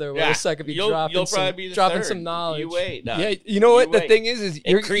 periods there were, Yeah, so I could be you'll dropping probably be the dropping third. some knowledge. You wait. No. Yeah, you know what? You The wait. thing is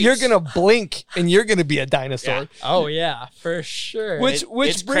you're creeps. gonna blink and you're gonna be a dinosaur. Yeah. Oh yeah, for sure. Which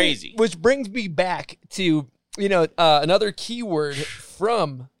it's crazy. Which brings me back to another keyword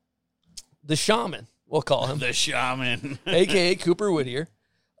from the shaman, we'll call him, The shaman. a.k.a. Cooper Whittier,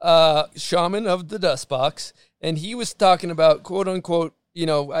 shaman of the Dust Box. And he was talking about, quote unquote,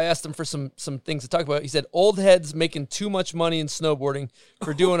 I asked him for some things to talk about. He said, old heads making too much money in snowboarding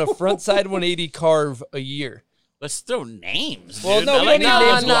for doing a frontside 180 carve a year. Let's throw names. Well, dude. no, I we like don't need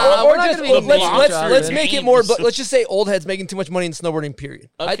names. names. we're not gonna be Let's names. make it more. But let's just say old heads making too much money in snowboarding. Period.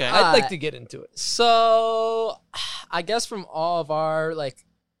 Okay. I'd like to get into it. So, I guess from all of our like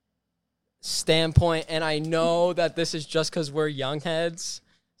standpoint, and I know that this is just because we're young heads.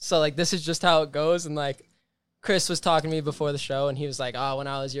 So like this is just how it goes, and like Chris was talking to me before the show, and he was like, "Oh, when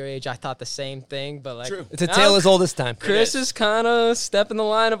I was your age, I thought the same thing." But like, True. It's a tale as old as time. Chris is kind of stepping the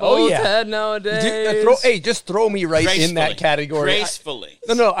line of Oh, old yeah. head nowadays. Just throw me right in that Gracefully. category. Gracefully.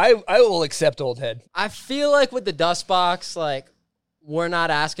 No, I will accept old head. I feel like with the Dust Box, like we're not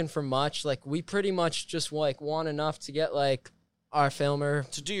asking for much. Like we pretty much just like want enough to get like our filmer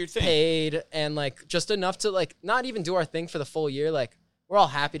To do your thing. paid, and like just enough to like not even do our thing for the full year. Like we're all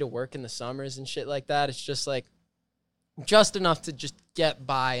happy to work in the summers and shit like that. It's just like just enough to just get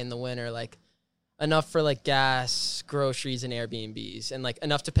by in the winter, like enough for like gas, groceries, and Airbnbs, and like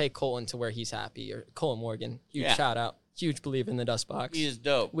enough to pay Colton to where he's happy. Or Colton Morgan, huge Yeah. shout out, huge believer in the Dust Box. He is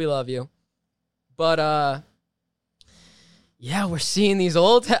dope. We love you. But yeah, we're seeing these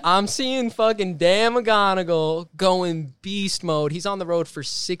I'm seeing fucking Dan McGonigal going beast mode. He's on the road for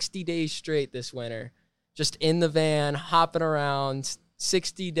 60 days straight this winter, just in the van, hopping around,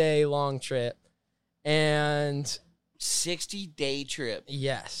 60-day long trip, and 60-day trip.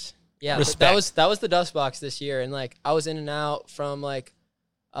 yes, yeah, Respect. that was the Dust Box this year, and like I was in and out from like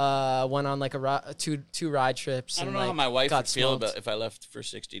went on like two ride trips. I don't and, know like, how my wife got would feel smoked. about if I left for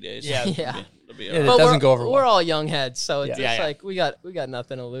 60 days. Yeah. Yeah. It'll be Yeah, all right. it But doesn't we're, go over well. we're all young heads, so it's Yeah. just Yeah. like we got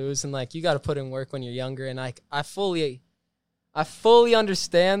nothing to lose, and like you got to put in work when you're younger, and like I fully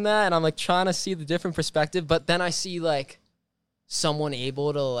understand that, and I'm like trying to see the different perspective, but then I see like someone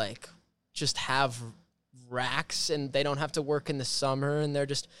able to like just have racks, and they don't have to work in the summer, and they're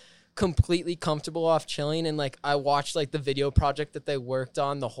just completely comfortable off chilling, and like I watched like the video project that they worked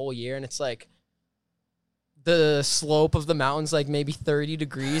on the whole year, and it's like the slope of the mountain's like maybe 30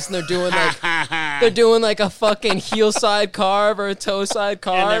 degrees, and they're doing like a fucking heel side carve or a toe side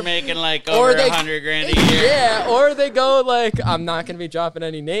carve. And they're making like Or over they- $100 grand a year. Yeah, or they go like, I'm not gonna be dropping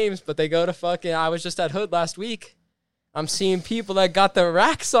any names, but they go to fucking. I was just at Hood last week. I'm seeing people that got the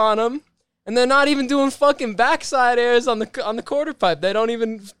racks on them, and they're not even doing fucking backside airs on the quarter pipe. They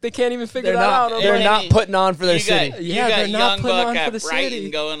can't even figure They're that out. not. I'm They're like, not putting on for their You got, city. you Yeah, got they're not young putting buck on for at the Brighton city.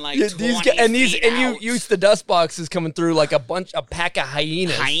 going like Yeah, 20 feet and out. you used the dust boxes coming through like a pack of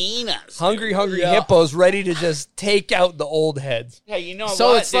hyenas. Hyenas. Hungry Yeah. hippos ready to just take out the old heads. Yeah, you know so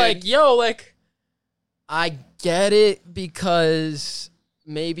what, it's dude? like, yo, like, I get it because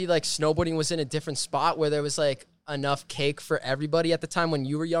maybe like snowboarding was in a different spot where there was like enough cake for everybody at the time when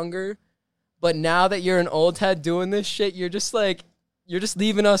you were younger. But now that you're an old head doing this shit, you're just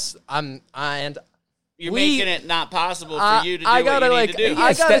leaving us. You're we- making it not possible for you to do I what gotta you like, need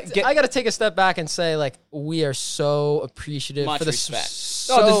to do. I gotta take a step back and say like we are so appreciative Much for the respect.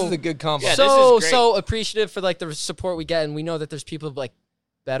 so, This is a good combo. Yeah, so this is great. so appreciative for like the support we get, and we know that there's people like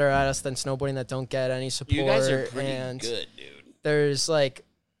better at us than snowboarding that don't get any support. You guys are pretty and good, dude. there's like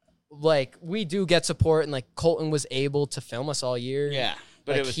we do get support, and like Colton was able to film us all year. Yeah,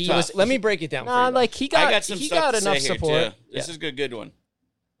 but Like, it was he tough. was- Let me break it down. for Nah, you, like he got I got some he stuff got to enough say here, support. too. This is a good one.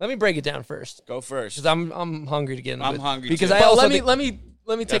 Let me break it down first Go first. because I'm hungry to get into I'm it. hungry, because too. I But also let me think-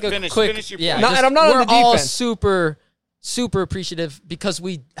 let me take a finish quick your yeah. point. No, just- and I'm not on we're the all defense. super appreciative because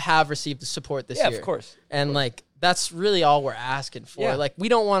we have received the support this Yeah, year. of course. And like that's really all we're asking for. Yeah. Like we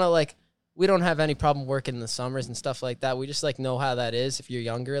don't want to like we don't have any problem working in the summers and stuff like that. We just like know how that is. If you're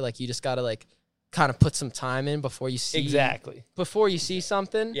younger, like you just gotta like kind of put some time in before you see before you see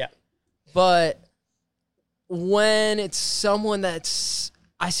something. Yeah. But when it's someone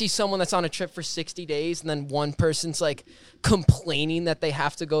I see someone that's on a trip for 60 days and then one person's like complaining that they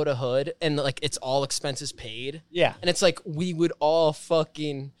have to go to Hood and like it's all expenses paid. Yeah. And it's like we would all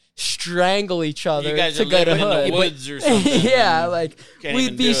fucking strangle each other You guys to are go to living in Hood. the woods or something. Yeah, like Can't we'd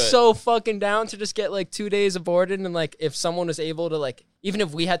even be do it. so fucking down to just get like 2 days of boarding, and like if someone was able to like even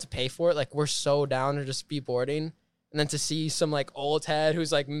if we had to pay for it, like we're so down to just be boarding. And then to see some like old head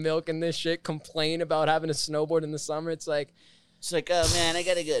who's like milking this shit complain about having to snowboard in the summer, it's like It's like, oh man, I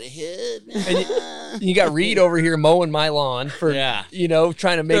gotta go to Hood. And you got Reid over here mowing my lawn for Yeah.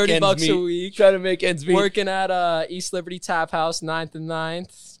 trying to make $30 ends bucks meet. a week. Trying to make ends meet. working at East Liberty Tap House, 9th and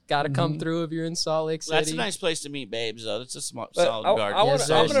 9th. got to come through if you're in Salt Lake City. Well, that's a nice place to meet babes, though. It's a solid garden. I'm Yes,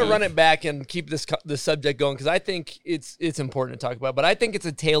 going to sir. run it back and keep the subject going because I think it's important to talk about. But I think it's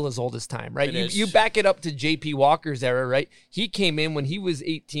a tale as old as time, right? It is. You back it up to J.P. Walker's era, right? He came in when he was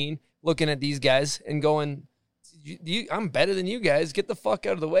 18, looking at these guys and going, I'm better than you guys. Get the fuck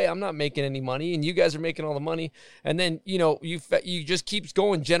out of the way. I'm not making any money, and you guys are making all the money. And then, you just keeps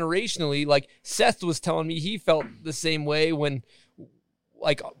going generationally. Like Seth was telling me he felt the same way when,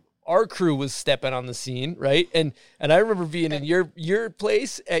 like, our crew was stepping on the scene, right? And I remember being in your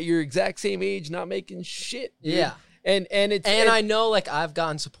place at your exact same age, not making shit. Dude. Yeah. And I know, like, I've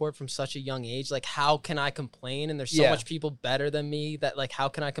gotten support from such a young age. Like, how can I complain? And there's so much people better than me that, like, how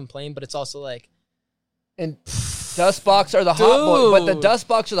can I complain? But it's also like, and Dust Box are the hot boys, but the Dust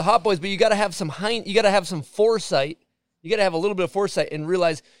Box are the hot boys. But you got to have some foresight. You got to have a little bit of foresight and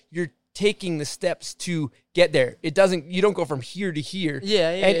realize you're taking the steps to get there. You don't go from here to here.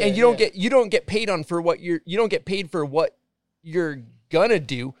 And you don't get paid for what you're gonna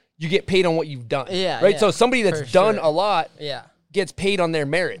do. You get paid on what you've done. Right. So somebody that's done a lot gets paid on their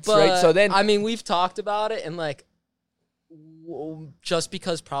merits. But, right. So then, I mean, we've talked about it, and like, just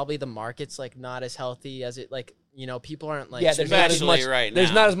because probably the market's like not as healthy as it, like, people aren't like, there's not as much right now.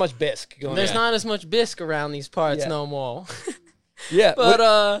 There's not as much bisque going. There's not as much bisque around these parts no more. But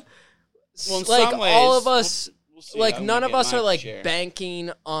well, in like, some ways, all of us, we'll see. like, I'm none gonna of get us my are like share.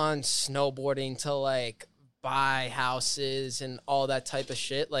 banking on snowboarding to like buy houses and all that type of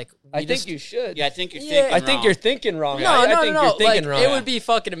shit. Like, I think you should. Yeah, I think you're thinking I think wrong. you're thinking wrong. No, I no, think no. you're thinking like, wrong. it would be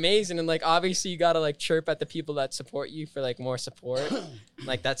fucking amazing, and like, obviously, you gotta like chirp at the people that support you for like more support.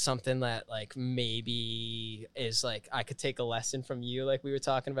 Like, that's something that like maybe is like, I could take a lesson from you. Like we were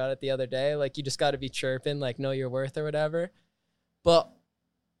talking about it the other day. Like, you just got to be chirping, like, know your worth or whatever. But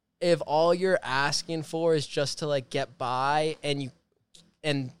if all you're asking for is just to like get by,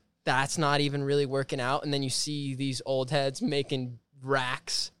 and that's not even really working out, and then you see these old heads making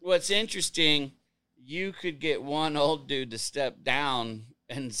racks. What's interesting, you could get one old dude to step down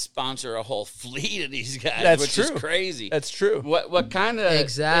and sponsor a whole fleet of these guys, which is crazy. That's true. What kind of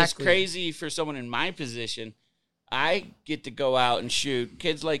Exactly. is crazy for someone in my position, I get to go out and shoot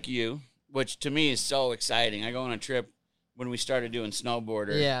kids like you, which to me is so exciting. I go on a trip when we started doing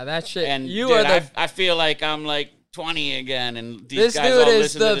Snowboarder. Yeah, that shit. And you dude, are the I feel like I'm like 20 again, and these This guys dude all is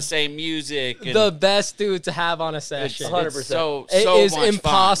listen to the same music. And the best dude to have on a it's, session. 100%. it's so It so is much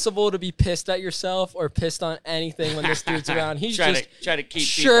impossible to be pissed at yourself or pissed on anything when this dude's around. He's try just to keep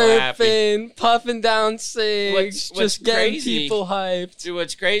people happy. chirping, puffing down cigs, What's just getting crazy- people hyped. Dude,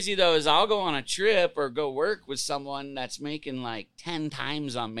 what's crazy though is I'll go on a trip or go work with someone that's making like 10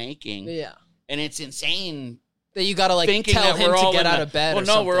 times I'm making, Yeah. and it's insane. That you gotta like Thinking tell that him we're all to get in out the- of bed. Well, or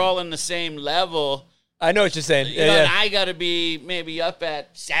no, something. we're all in the same level. I know what you're saying. You know, and Yeah. I got to be maybe up at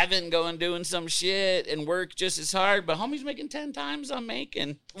 7 going doing some shit and work just as hard, but homie's making 10 times I'm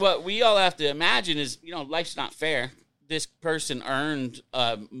making. What we all have to imagine is, life's not fair. This person earned,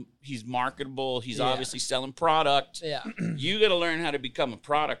 he's marketable, he's obviously selling product. Yeah. You got to learn how to become a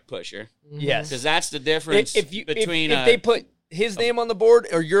product pusher. Yes. Because that's the difference between... if they put his name on the board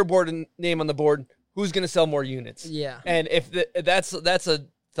or your name on the board, who's going to sell more units? Yeah. And if that's a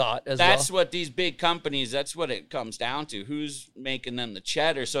thought as well. That's what these big companies, that's what it comes down to. Who's making them the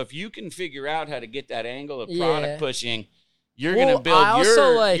cheddar? So if you can figure out how to get that angle of product pushing, you're going to build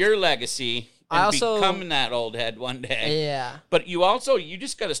your legacy and become that old head one day. Yeah. But you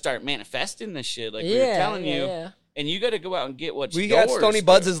just got to start manifesting this shit like we were telling you. Yeah. And you got to go out and get what's yours. We got Stony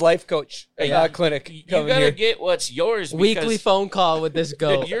Buds' life coach clinic You coming got here. to get what's yours. Weekly phone call with this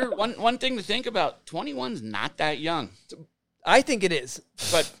goat. Dude, you're one thing to think about, 21's not that young. I think it is.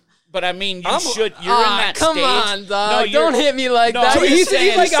 But I mean, you're in that come stage. on, dog. No, Don't hit me like no, that. I'm He's just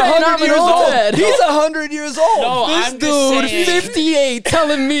saying- like saying 100 I'm an years old old. head. He's 100 years old. No, This I'm just dude, saying. 58,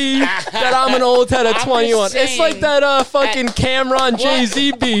 telling me that I'm an old head at I'm 21. just It's like saying- that fucking Cameron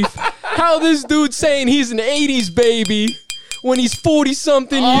Jay-Z beef. How this dude saying he's an 80s baby when he's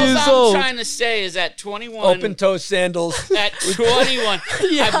 40-something years All I'm old. trying to say is at 21, Open-toe sandals. at 21,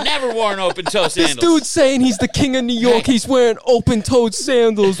 I've never worn open-toe This sandals. dude's saying he's the king of New York. He's wearing open-toed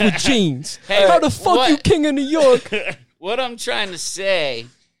sandals with jeans. Hey, How the fuck what- you king of New York? What I'm trying to say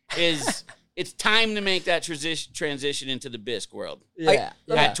is it's time to make that transition into the bisque world. Yeah.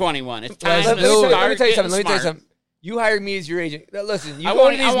 At 21. It's time Let to me tell start you getting something. smart. You hired me as your agent. Now, listen, you I go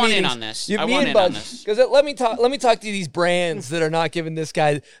want- to these I want in meetings, on this. You, I me want and in on Bud, this. because let me talk to these brands that are not giving this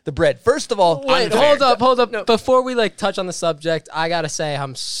guy the bread. First of all, Wait, Unfair. hold up. Before we touch on the subject, I gotta say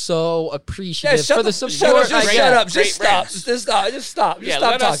I'm so appreciative for the support. Shut up! Great Just stop! brands. Just stop! Just stop! Yeah, Just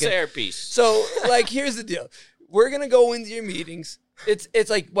stop let us talking. say our piece. So, here's the deal. We're gonna go into your meetings. it's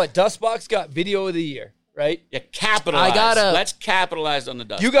like what Dustbox got video of the year, right? Yeah, capitalize. Let's capitalize on the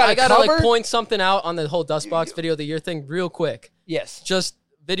dust. You got I gotta cover? like point something out on the whole Dustbox video of the year thing real quick. Yes. Just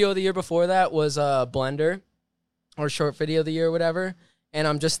video of the year before that was Blender or short video of the year or whatever. And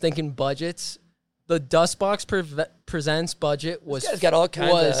I'm just thinking budgets. The Dustbox presents budget was This guy's got all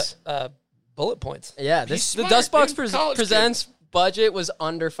kinds of bullet points. yeah. He's The smart, Dustbox dude. College presents budget was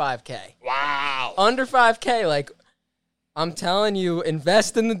under 5K. Wow. Under 5K, like I'm telling you,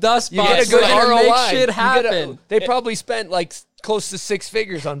 invest in the Dustbox. You get a good and ROI. make shit happen. They probably spent like close to 6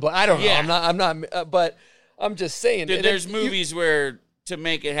 figures on. I don't know. Yeah. I'm not. But I'm just saying. Dude, And there's you- movies where to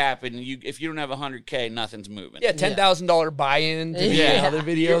make it happen, if you don't have $100K, nothing's moving. Yeah, $10,000 buy-in to Yeah. other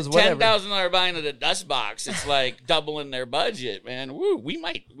videos, whatever. $10,000 buying at a Dustbox, it's like doubling their budget, man. Woo,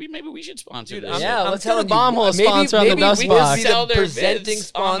 maybe we should sponsor Dude, this. I'm- Yeah, I'm let's get a telling you, bomb hole maybe- sponsor on the maybe we Dustbox. will be Sell the their presenting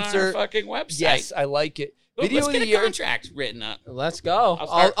vids on sponsor. our fucking website. Yes, I like it. Look, Video let's of get the a year. contract written up. Let's go.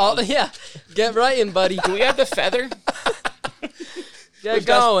 I'll- Yeah, get writing, buddy. Do we have the feather? Get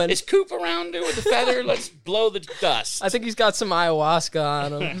going. Is Coop around with the feather? Let's blow the dust. I think he's got some ayahuasca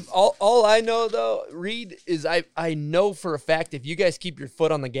on him. All I know though, Reid, is I know for a fact if you guys keep your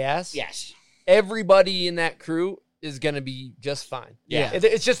foot on the gas, Yes. everybody in that crew is gonna be just fine. Yeah.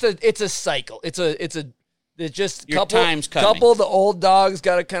 It's just a cycle. It's just Your time's coming. couple of the old dogs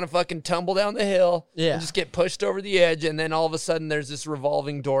got to kind of fucking tumble down the hill, Yeah. and just get pushed over the edge, and then all of a sudden there's this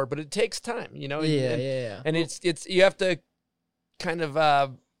revolving door. But it takes time, you know. Yeah. And it's you have to kind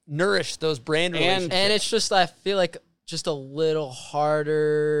of nourish those brand relationships. And it's just, I feel like, just a little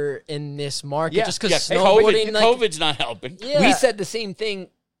harder in this market. Yeah. Just because Yeah, snowboarding, like, COVID's not helping. yeah. we said the same thing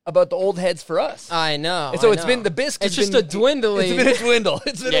about the old heads for us. I know. And so I it's know. been the biscuit. It's just a dwindling. It's been a dwindle.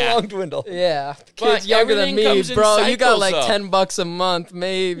 It's been Yeah. a long dwindle. Yeah. But Kids younger than everything me, comes in bro. You got cycles, like though. $10 a month,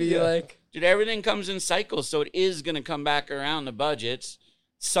 maybe. Yeah. Like, Dude, everything comes in cycles, so it is going to come back around the budgets.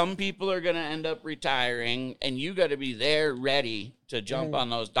 Some people are going to end up retiring, and you got to be there ready to jump on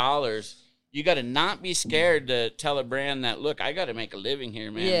those dollars. You got to not be scared to tell a brand that, look, I got to make a living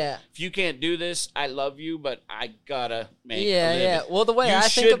here, man. Yeah. If you can't do this, I love you, but I got to make a yeah, living. yeah. Well, the way you I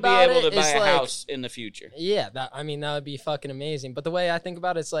should think about be able it to buy is a like, house in the future. yeah, that would be fucking amazing. But the way I think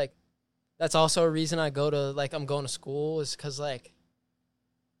about it, it's like, that's also a reason I go to, like, I'm going to school is because, like,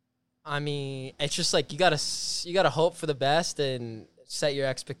 I mean, it's just like you gotta hope for the best and set your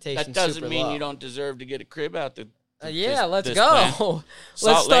expectations. That doesn't super mean low. you don't deserve to get a crib out the. Yeah, let's this go. plan. Let's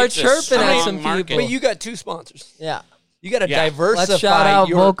Salt start Lake's a chirping at strong some market. people. But you got 2 sponsors. Yeah. You got to Yeah. diversify. Let's shout out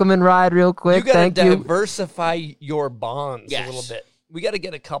your, Volcom and Ride real You quick. got to Thank you. diversify your bonds Yes. a little bit. We got to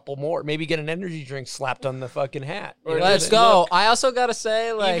get a couple more. Maybe get an energy drink slapped on the fucking hat. Or Let's just go. look. I also gotta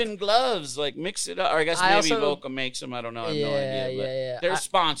say, like, Even gloves, like mix it up. Or I guess I maybe also- Volcom makes them. I don't know. I have no Yeah, idea. But yeah. There's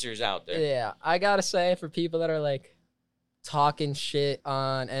sponsors out there. yeah, I gotta say for people that are like talking shit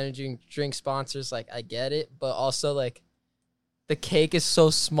on energy drink sponsors, like I get it, but also like the cake is so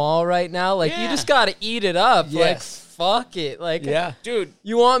small right now. Like you Yeah. just gotta eat it up. Yes. Like fuck it. Like Yeah. Dude,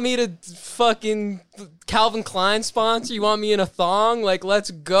 you want me to fucking Calvin Klein sponsor? You want me in a thong? Like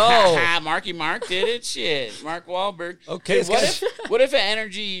let's go. Marky Mark did it. Shit, Mark Wahlberg. Okay, Dude, what if an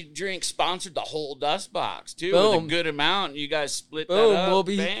energy drink sponsored the whole dust box too, with a Boom. good amount? And you guys split Boom. that up. We'll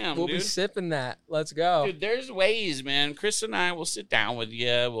be Bam, we'll dude. be sipping that. Let's go. Dude, there's ways, man. Chris and I will sit down with you.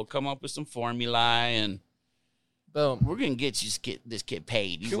 We'll come up with some formulae, and Boom. we're gonna get this kid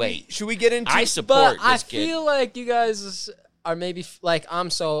paid. You wait. Should we get into I support But I this kid. feel like you guys are maybe like I'm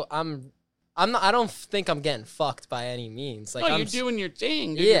not. I don't think I'm getting fucked by any means. Like No, I'm you're doing your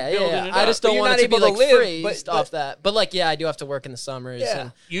thing. Dude. Yeah, You're building yeah. it I up. just But don't you're want not it to be able to like live, phrased but- off that. But like, yeah, I do have to work in the summers. Yeah.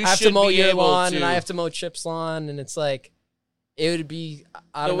 And You I have to should mow be your able lawn, to. and I have to mow Chip's lawn, and it's like it would be.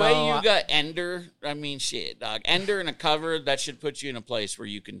 I The don't way know. you got Ender, I mean, shit, dog. Ender and a cover, that should put you in a place where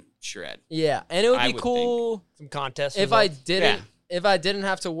you can shred. Yeah, and it would I be would cool some contests? if I results? didn't. If I didn't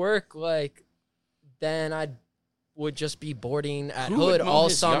have to work, like then I would just be boarding at Who would Hood mow all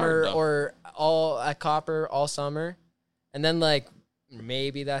his summer yard, though? or all at Copper all summer, and then like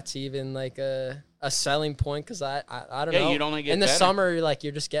maybe that's even like a selling point because I don't Yeah, know. you'd only get in the better. summer, like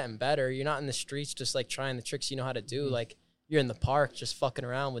you're just getting better. You're not in the streets just like trying the tricks you know how to do. Like you're in the park just fucking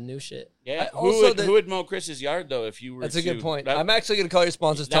around with new shit. Yeah. I- also Who would mow Chris's yard though if you were? That's a good to- point. That, I'm actually going to call your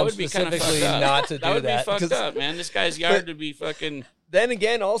sponsors. that Tell would them be kind of specifically fucked up. not to do that would that. be fucked 'cause up, man. This guy's yard would be fucking. Then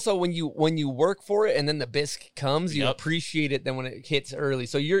again, also when you work for it and then the bisque comes, you Yep. appreciate it. Then when it hits early,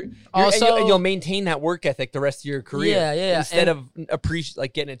 so you're Also- and you'll maintain that work ethic the rest of your career. Yeah, yeah, Instead and- of appreciate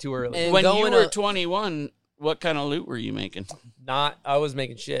like getting it too early. And When you going were to- 21, what kind of loot were you making? I was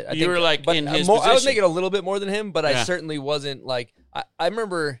making shit. I You think, were, like, but in his I was position. making a little bit more than him, but I Yeah. certainly wasn't like I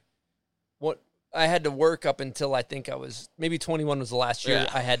remember what I had to work up until I think I was maybe 21 was the last year.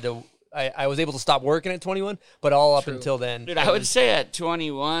 Yeah. I was able to stop working at 21, but all up until then. Dude, I would say at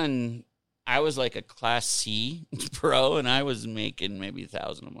 21, I was like a Class C pro, and I was making maybe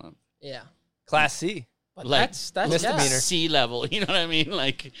 $1,000 a month. Yeah. Class C. But Like, that's misdemeanor. C level, you know what I mean?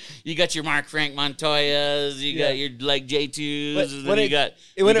 Like, you got your Mark Frank Montoyas, you got your like J2s, But and when then it- you got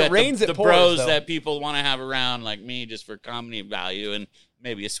when you it got rains, the it pours, bros though. that people want to have around, like me, just for comedy value, and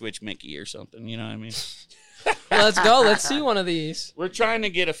maybe a Switch Mickey or something. You know what I mean? Let's go. Let's see one of these. We're trying to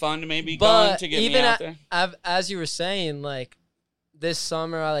get a fund maybe going But to get me even out there. as you were saying, like this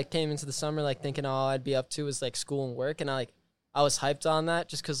summer, I like came into the summer like thinking all I'd be up to was like school and work, and I was hyped on that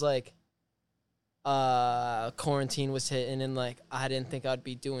just because like quarantine was hitting, and like I didn't think I'd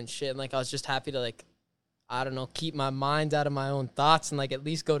be doing shit, and like I was just happy to like I don't know keep my mind out of my own thoughts and like at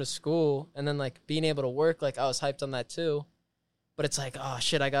least go to school, and then like being able to work, like I was hyped on that too. But it's like, oh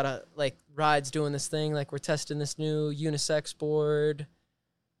shit, I gotta like Ride's doing this thing, like we're testing this new unisex board,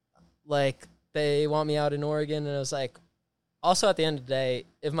 like they want me out in Oregon, and it was like, also at the end of the day,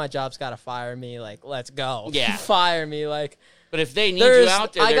 if my job's gotta fire me, like let's go, Yeah. fire me, like. But if they need you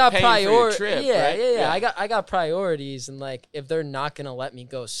out there, I they're got paying for your trip, yeah, right? yeah. I got priorities, and like if they're not gonna let me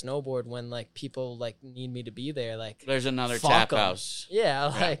go snowboard when like people like need me to be there, like There's another fuck tap 'em. house. Yeah,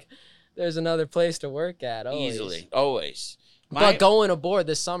 like there's another place to work at always. Easily, always. But going aboard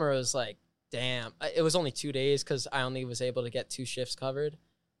this summer was like, damn. It was only 2 days because I only was able to get 2 shifts covered.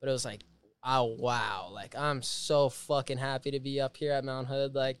 But it was like, oh, wow. Like, I'm so fucking happy to be up here at Mount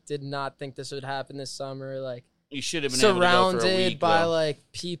Hood. Like, did not think this would happen this summer. Like, you should have been able to go for a surrounded week, by, though.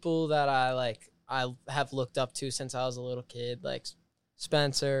 like, people that I have looked up to since I was a little kid. Like,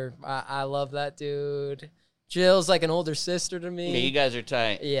 Spencer. I love that dude. Jill's like an older sister to me. Yeah, you guys are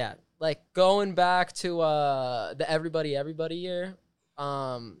tight. Yeah, like going back to the Everybody year,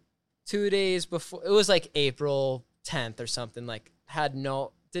 2 days before, it was like April 10th or something, like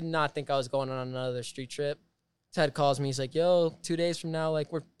did not think I was going on another street trip. Ted calls me, he's like, yo, 2 days from now,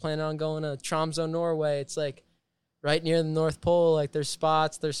 like we're planning on going to Tromsø, Norway. It's like right near the North Pole, like there's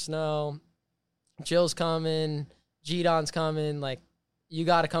spots, there's snow. Jill's coming, G-Don's coming, like you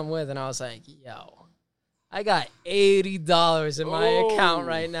got to come with. And I was like, yo, I got $80 in my account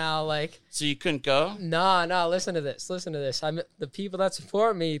right now. Like, so you couldn't go? No, listen to this. The people that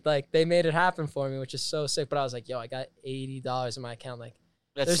support me, like, they made it happen for me, which is so sick. But I was like, yo, I got $80 in my account. Like,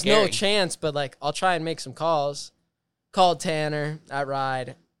 That's there's scary. no chance, but like, I'll try and make some calls. Called Tanner at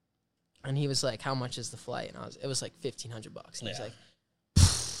Ride, and he was like, how much is the flight? And it was like $1,500. And he's like,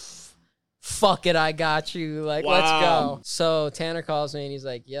 fuck it, I got you. Like, let's Wow. go. So Tanner calls me and he's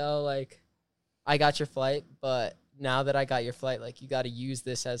like, yo, like, I got your flight, but now that I got your flight, like, you got to use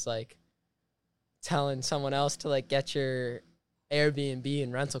this as like telling someone else to like get your Airbnb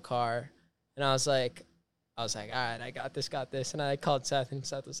and rental car. And I was like, all right, I got this. And I called Seth, and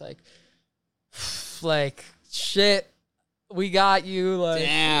Seth was like, shit, we got you. Like,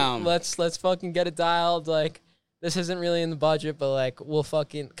 Damn. let's fucking get it dialed. Like, this isn't really in the budget, but like, we'll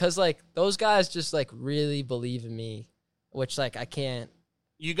fucking, cause like those guys just like really believe in me, which like I can't.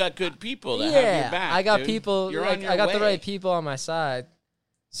 You got good people that have your back. I got dude. people. You're Like, on your I got the way. right people on my side.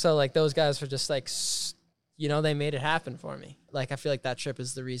 So like those guys were just like, they made it happen for me. Like I feel like that trip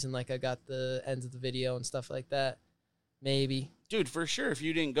is the reason like I got the end of the video and stuff like that. Maybe. Dude, for sure. If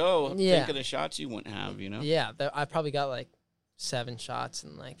you didn't go, Yeah. think of the shots you wouldn't have. You know. Yeah, I probably got like 7 shots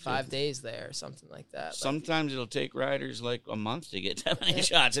in like 5 days there or something like that. Like, Sometimes it'll take riders like a month to get that many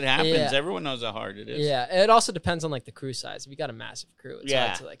shots. It happens. Yeah. Everyone knows how hard it is. yeah, it also depends on like the crew size. If you got a massive crew, it's Yeah.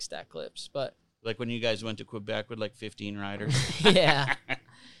 hard to like stack clips. But Like when you guys went to Quebec with like 15 riders. yeah.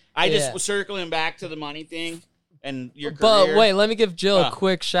 I just Yeah. was circling back to the money thing and your But career. wait, let me give Jill a Oh,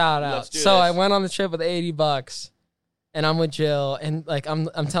 quick shout out. let's do So this. I went on the trip with $80, and I'm with Jill, and like I'm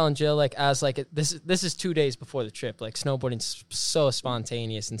telling Jill like as like this is 2 days before the trip. Like snowboarding's so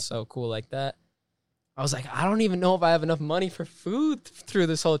spontaneous and so cool like that. I was like, I don't even know if I have enough money for food through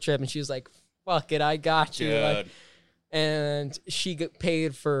this whole trip, and she was like, "Fuck it, I got you." Dude. Like, and she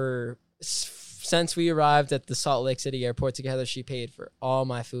paid for. Since we arrived at the Salt Lake City airport together, she paid for all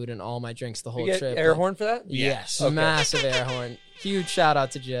my food and all my drinks the whole You get trip. air Like, horn for that? Yes, Okay. massive air horn. Huge shout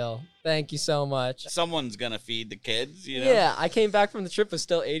out to Jill. Thank you so much. Someone's going to feed the kids, you know? Yeah, I came back from the trip with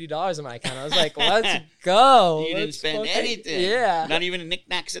still $80 in my account. I was like, let's go. You didn't Let's spend fucking- anything. Yeah. Not even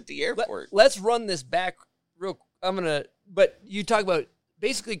knickknacks at the airport. Let's run this back real. But you talk about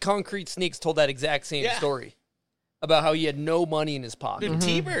basically Concrete Sneaks told that exact same Yeah. story about how he had no money in his pocket. Dude,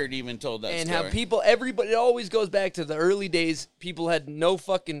 T-Bird even told that And story. how everybody, it always goes back to the early days. People had no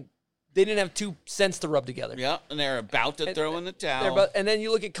fucking they didn't have 2 cents to rub together. Yeah, and they're about to throw in the towel. And then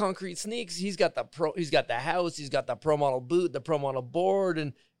you look at Concrete Sneaks. He's got the house. He's got the pro model boot, the pro model board,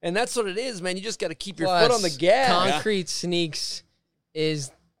 and that's what it is, man. You just got to keep your foot on the gas. Concrete Sneaks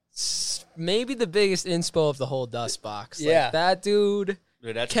is maybe the biggest inspo of the whole dust box. Yeah. Like, that dude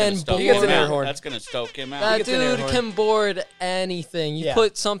Dude, that's can gonna stoke board. him out. horn. That's gonna stoke him out. That gets an air dude horn. can board anything. You Yeah.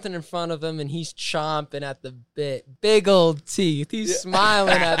 put something in front of him and he's chomping at the bit. Big old teeth. He's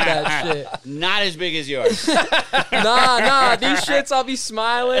smiling at that shit. Not as big as yours. Nah. These shits, I'll be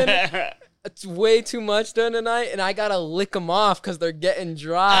smiling. It's way too much during the night, and I gotta lick them off because they're getting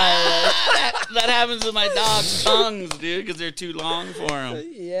dry. that happens with my dog's tongues, dude, because they're too long for him.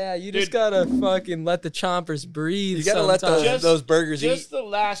 Yeah, you just gotta fucking let the chompers breathe. You got to let sometimes. those burgers Just eat. the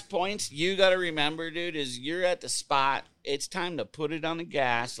last points you got to remember, dude, is you're at the spot. It's time to put it on the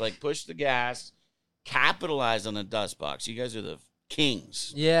gas, like push the gas, capitalize on the dust box. You guys are the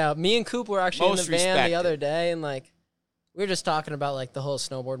kings. Yeah, me and Coop were actually Most in the van respected. the other day, and like we were just talking about like the whole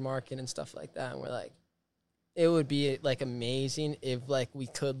snowboard market and stuff like that, and we're like, it would be like amazing if like we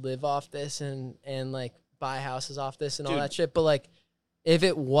could live off this and like buy houses off this and all Dude. that shit. But like, if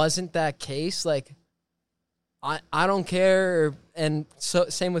it wasn't that case, like I don't care. And so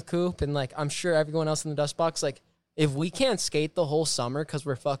same with Coop, and like I'm sure everyone else in the dust box. Like, if we can't skate the whole summer because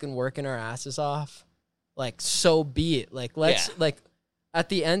we're fucking working our asses off, like so be it. Like let's Yeah. like. At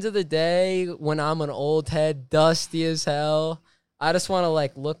the end of the day, when I'm an old head, dusty as hell, I just want to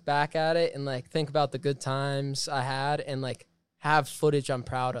like look back at it and like think about the good times I had and like have footage I'm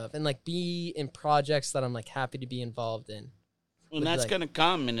proud of and like be in projects that I'm like happy to be involved in. And that's like- going to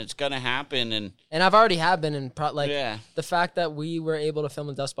come and it's going to happen. And And I've already have been in yeah, the fact that we were able to film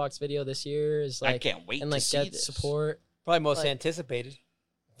a Dustbox video this year is like I can't wait and to like see get this. support. Probably most like- anticipated.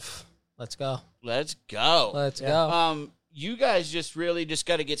 Let's go. Let's go. Let's go. You guys just really just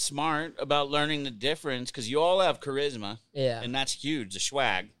got to get smart about learning the difference because you all have charisma. Yeah. And that's huge, the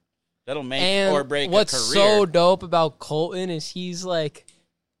swag. That'll make And or break what's a so career. dope about Colton is he's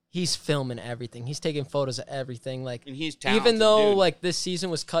filming everything. He's taking photos of everything. Like And he's talented, even though dude. like this season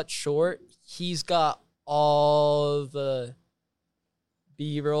was cut short, he's got all the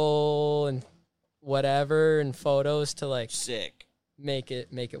B-roll and whatever and photos to like Sick. make it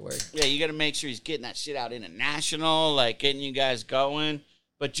work. Yeah, you got to make sure he's getting that shit out international, like getting you guys going.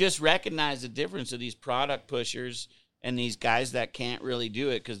 But just recognize the difference of these product pushers and these guys that can't really do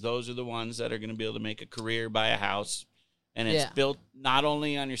it because those are the ones that are going to be able to make a career, buy a house. And it's Yeah. built not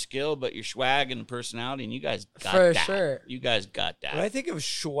only on your skill, but your swag and personality. And you guys got For that. sure. You guys got that. When I think of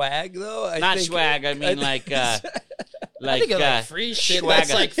swag, though, Not swag. I mean, like I think of like free shit. swagger.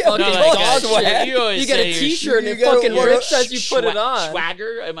 That's like No, fucking like, dog swag. shit. You always You get say a your T-shirt and you it gotta fucking wear rips as you put it on.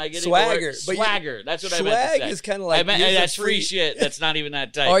 Swagger? Am I getting Swagger, the word? but you- Swagger. That's what I meant to swag say. is kinda like I meant, use a that's free free- shit. That's not even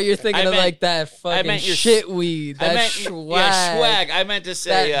that type. Or you're thinking I of meant- like that fucking meant your shit weed. I That meant swag. Yeah, swag. I meant to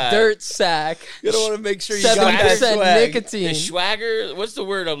say That dirt sack. You don't want to make sure you got that 7% swag. nicotine. the swagger. What's the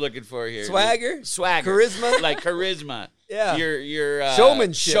word I'm looking for here? Swagger? Swagger. Charisma? Like charisma. Yeah. Your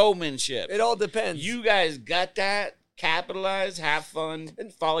Showmanship. Showmanship. It all depends. You guys got that. Capitalize. Have fun.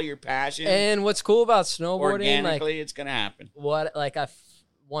 And follow your passion. And what's cool about snowboarding, organically, like it's gonna happen. what, like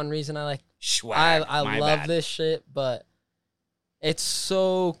one reason I like Swag. I my love bad. this shit, but it's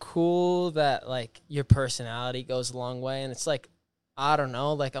so cool that like your personality goes a long way, and it's like I don't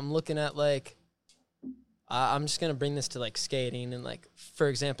know, like I'm looking at like I'm just gonna bring this to like skating and like for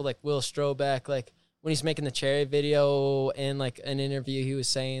example like Will Strobeck, like when he's making the cherry video in like an interview he was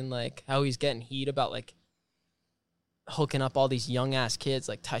saying like how he's getting heat about like hooking up all these young ass kids,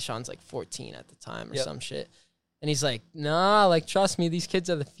 like Tyshawn's like 14 at the time or Yep. some shit. And he's like, nah, like, trust me, these kids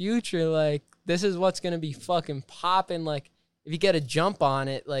are the future. Like, this is what's going to be fucking popping. Like, if you get a jump on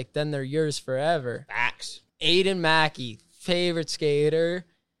it, like, then they're yours forever. Facts. Aiden Mackey, favorite skater.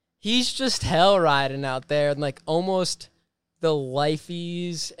 He's just hell riding out there and, like, almost the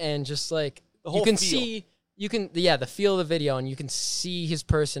lifeies and just, like, The whole you can feel. see, the feel of the video and you can see his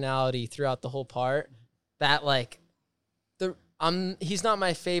personality throughout the whole part. That, like, he's not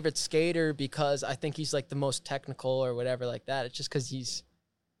my favorite skater because I think he's like the most technical or whatever like that. It's just because he's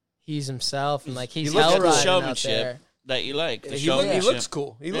himself and like he's You look hell at the riding out showmanship there. that you like. The He showmanship. looks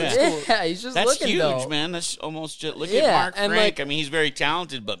cool. He looks Yeah. cool. Yeah, he's just That's looking huge, dope. man. That's almost just look Yeah, at Mark and, Frank. like- I mean, he's very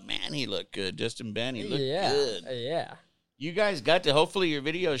talented, but man, he looked good. Justin Ben, he looked good. Yeah, You guys got to. Hopefully, your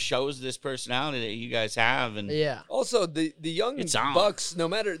video shows this personality that you guys have, and yeah. Also, the young It's on. bucks, no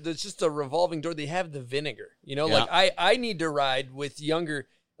matter, there's just a revolving door. They have the vinegar. You know, Yeah. like I need to ride with younger.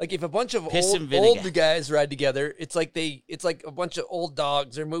 Like if a bunch of Piss and old vinegar. guys ride together, it's like a bunch of old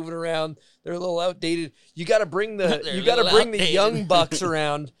dogs. They're moving around. They're a little outdated. You got to bring They're the a little young outdated. bucks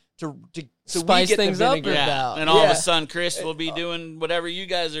around so Spice we get things the up vinegar. or Yeah, about. and all of Yeah. a sudden, Chris will be doing whatever you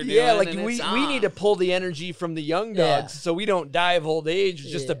guys are doing. Yeah, like and we it's need on. to pull the energy from the young Yeah. dogs so we don't die of old age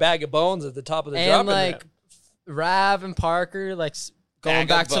with just Yeah. a bag of bones at the top of the And dropping like ramp. Rav and Parker, like going Bag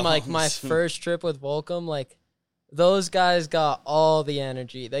back of to like my bones. first trip with Volcom, like those guys got all the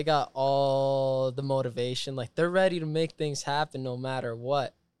energy. They got all the motivation. Like they're ready to make things happen no matter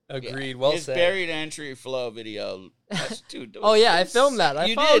what. Agreed. Well His said. buried entry flow video. Dude, Oh yeah, I those- filmed that. I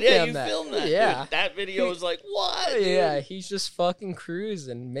you followed did, yeah. him You that. filmed that. Yeah. Dude, that video was like, what? Dude? Yeah, he's just fucking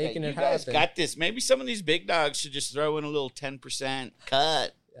cruising, making Hey, it you guys happen. got this. Maybe some of these big dogs should just throw in a little 10%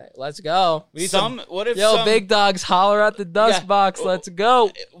 cut. Let's go. We need some- What if Yo, some big dogs, holler at the dust Yeah. box. Let's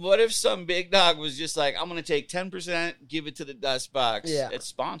go. What if some big dog was just like, I'm gonna take 10%, give it to the dust box. Yeah. It's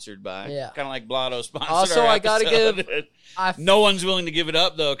sponsored by. Yeah. Kind of like Blotto sponsored. Also, our I gotta episode. I No one's willing to give it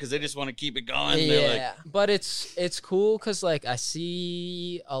up though, because they just want to keep it going. They're Yeah, but it's cool because like I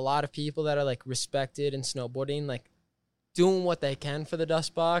see a lot of people that are like respected in snowboarding, like doing what they can for the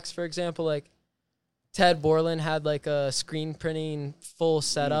dust box. For example, like Ted Borland had like a screen printing full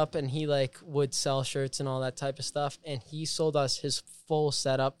setup, and he like would sell shirts and all that type of stuff. And he sold us his full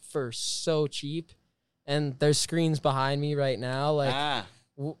setup for so cheap. And there's screens behind me right now, like.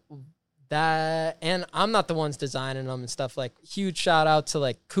 like, That, and I'm not the ones designing them and stuff. Like, huge shout out to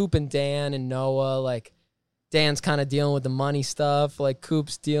like Coop and Dan and Noah. Like, Dan's kind of dealing with the money stuff, like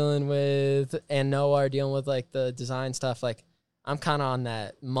Coop's dealing with, and Noah are dealing with like the design stuff. Like, I'm kind of on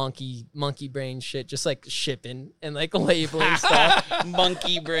that monkey brain shit, just like shipping and like labeling stuff.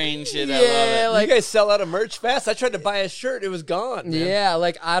 monkey brain shit. I Yeah, love it. like- you guys sell out of merch fast. I tried to buy a shirt, it was gone. Man. Yeah,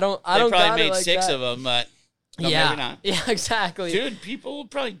 like I don't They probably got it made like 6 that. of them, but no, yeah, maybe not. yeah, exactly. Dude, people will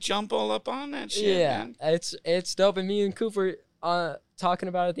probably jump all up on that shit, Yeah, man. it's dope. And me and Cooper talking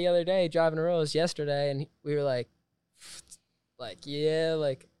about it the other day, driving to Rose yesterday, and we were like yeah,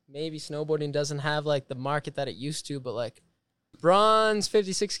 like maybe snowboarding doesn't have like the market that it used to, but like Bronze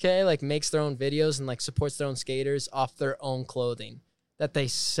 56K like makes their own videos and like supports their own skaters off their own clothing that they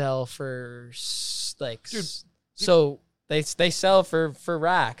sell for so they sell for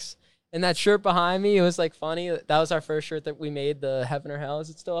racks. And that shirt behind me, it was like funny. That was our first shirt that we made, the Heaven or Hell. Is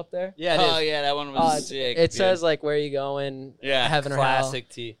it still up there? Yeah, it Oh, is. yeah, that one was sick. It dude. says like where you going, Yeah, Heaven or Hell. Classic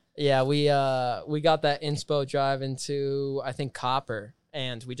tee. Yeah, we got that inspo drive into I think Copper,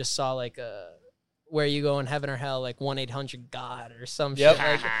 and we just saw like where you go in Heaven or Hell, like 1-800-GOD or some Yep.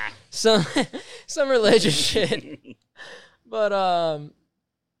 shit, like, some religious shit. But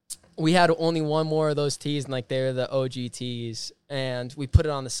we had only one more of those tees, and like they're the OG tees, and we put it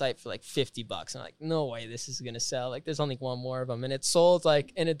on the site for like $50. I'm like, no way, this is gonna sell. Like, there's only one more of them, and it sold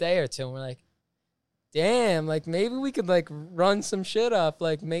like in a day or two. And we're like, damn, like maybe we could like run some shit up,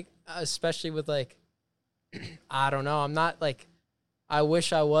 like make, especially with like, I don't know. I'm not like, I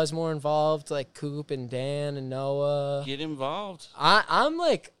wish I was more involved, like Coop and Dan and Noah. Get involved.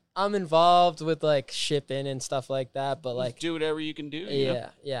 I'm involved with like shipping and stuff like that, but like, do whatever you can do. you know?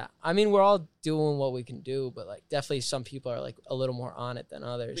 yeah. I mean, we're all doing what we can do, but like definitely some people are like a little more on it than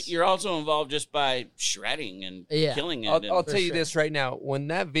others. But you're also involved just by shredding and Yeah. killing it. I'll and- tell you sure. this right now. When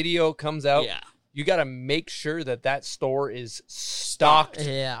that video comes out, yeah. you got to make sure that store is stocked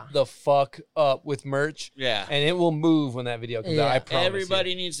Yeah. the fuck up with merch, Yeah. and it will move when that video comes out. Yeah. I promise.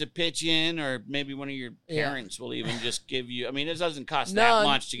 Everybody needs to pitch in, or maybe one of your Yeah. parents will even just give you. I mean, it doesn't cost No, that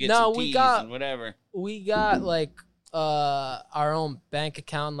much to get no, some we teas got- and whatever. We got like our own bank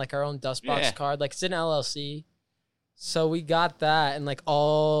account, like our own Dustbox Yeah. card, like it's an LLC. So we got that, and like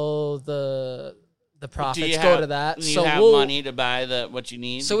all the profits go to that. You So have we'll, money to buy what you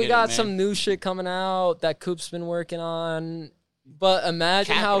need. So to we get got it made. some new shit coming out that Coop's been working on. But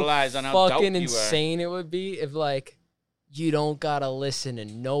imagine how Capitalize on how dope fucking you are. insane it would be if like you don't gotta listen to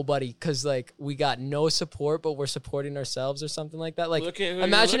nobody, because like we got no support, but we're supporting ourselves or something like that. Like Look at who you're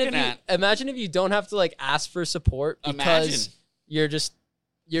imagine if looking you at. imagine if you don't have to like ask for support because Imagine.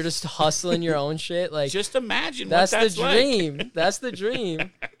 you're just hustling your own shit. Like Just imagine that's, what that's the like. dream. That's the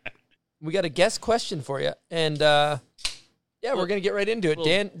dream. We got a guest question for you, and yeah, we're gonna get right into it. well,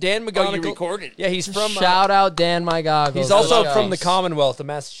 Dan Oh, you McGonigal. recorded. Yeah, he's from. Shout out Dan My Goggles. he's also Let's from go. the Commonwealth of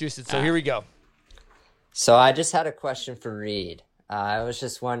Massachusetts. So here we go. So I just had a question for Reid. I was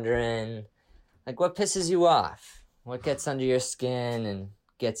just wondering, like, what pisses you off? What gets under your skin and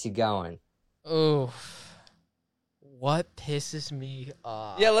gets you going? Ooh. What pisses me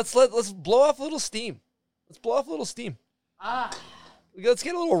off? Yeah, let's blow off a little steam. Let's blow off a little steam. Let's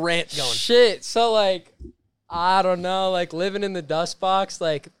get a little rant going. Shit. So like, I don't know, like living in the dust box,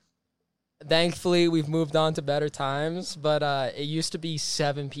 like thankfully we've moved on to better times, but it used to be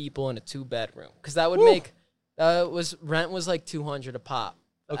 7 people in a 2-bedroom. Cause that would make rent was like $200 a pop.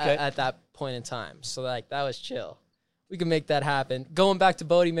 Okay. at that point in time. So like that was chill. We can make that happen. Going back to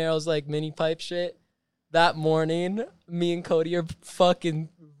Bodie Merrill's like mini pipe shit. That morning, me and Cody are fucking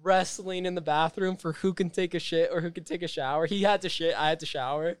wrestling in the bathroom for who can take a shit or who can take a shower. He had to shit, I had to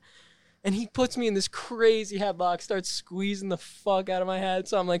shower. And he puts me in this crazy headlock, starts squeezing the fuck out of my head.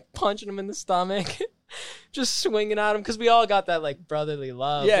 So I'm like punching him in the stomach, just swinging at him because we all got that like brotherly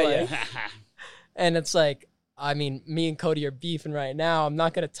love. Yeah, like, yeah. And it's like, I mean, me and Cody are beefing right now. I'm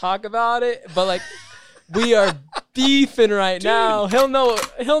not going to talk about it, but like we are beefing right now. He'll know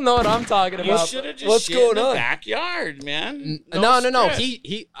what I'm talking You about. should have just What's shit going in the on? backyard, man. No.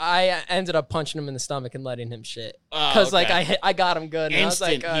 stress. I ended up punching him in the stomach and letting him shit Oh, because like okay. I got him good. And I was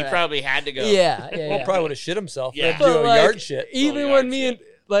Instant. like, He all right. probably had to go. Yeah. Well, probably would have shit himself. Yeah. Yeah. Do a But, like, yard shit. Even yard when me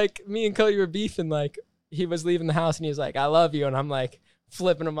shit. and Cody were beefing, like he was leaving the house and he was like, "I love you," and I'm like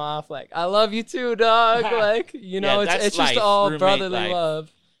flipping him off, like, "I love you too, dog." Like Yeah, that's it's just life, all roommate brotherly life.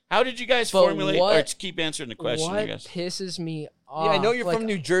 love. How did you guys But formulate? what- Or just keep answering the question, what I guess. pisses me off? Yeah, I know you're like, from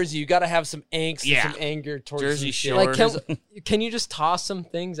New Jersey. You got to have some angst Yeah. and some anger towards Jersey some shit. Shore. Like, can you just toss some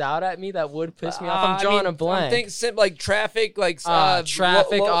things out at me that would piss me off? I'm drawing a blank. I think like traffic, like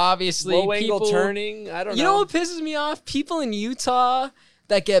traffic, obviously. low angle people- turning. I don't know. You know what pisses me off? People in Utah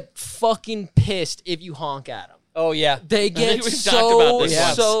that get fucking pissed if you honk at them. Oh yeah. They think get we've talked about this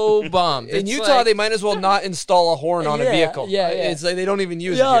once. so bummed. In It's Utah, like- they might as well not install a horn on a Yeah, vehicle. yeah. It's like they don't even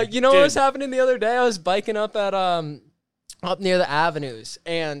use Yeah, it. Here. you know what Dude. was happening the other day? I was biking up at up near the avenues,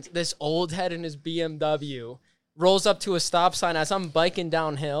 and this old head in his BMW rolls up to a stop sign as I'm biking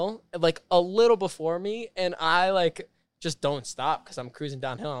downhill, like a little before me, and I like just don't stop because I'm cruising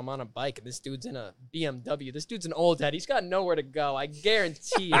downhill. I'm on a bike, and this dude's in a BMW. This dude's an old head. He's got nowhere to go. I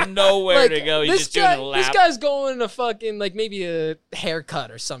guarantee you. Nowhere Like, to go. He's this just guy, doing a this lap. guy's going to fucking like maybe a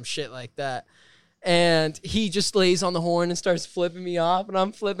haircut or some shit like that. And he just lays on the horn and starts flipping me off, and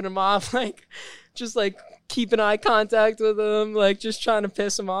I'm flipping him off, like just like keeping eye contact with him, like just trying to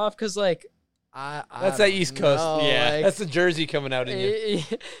piss him off because like I That's that East Coast. know, Yeah. like, That's the Jersey coming out in you.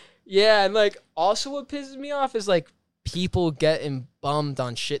 yeah, and like also what pisses me off is like people getting bummed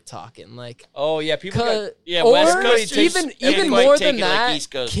on shit talking, like Oh yeah, people. Got, Yeah, or West Coast even takes- can't quite more take than it like that,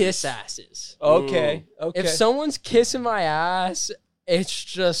 East Coast kiss does. asses. okay. Okay. If someone's kissing my ass, it's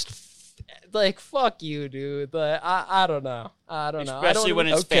just like fuck you, dude. But I don't know. I don't know. I Especially don't when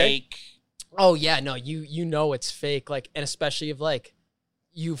it's Okay. fake. Oh yeah, no, you know it's fake. Like, and especially if like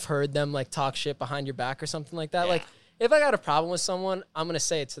you've heard them like talk shit behind your back or something like that. Yeah. Like, if I got a problem with someone, I'm gonna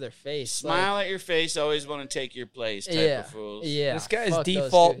say it to their face. Smile at your face. Always want to take your place. Type yeah, of fools. yeah. this guy is fuck those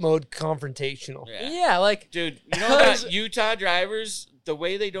default dudes. mode confrontational. Yeah. Yeah, like Dude, you know about Utah drivers? The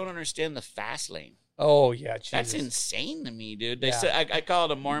way they don't understand the fast lane. Oh yeah, Jesus. That's insane to me, dude. They Yeah. say I call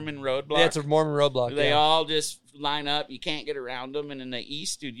it a Mormon roadblock. Yeah, it's a Mormon roadblock. They yeah. all just line up. You can't get around them. And in the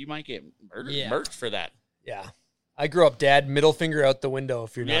East, dude, you might get murdered, Yeah. murked for that. Yeah. I grew up, Dad, middle finger out the window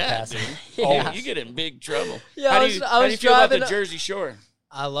if you're not Yeah, passing. dude. Yeah. Oh, you get in big trouble. Yeah, how I do was- you, I how do was you feel about the driving- Jersey Shore?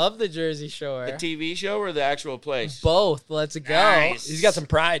 I love the Jersey Shore. The TV show or the actual place? Both. Let's go. Nice. He's got some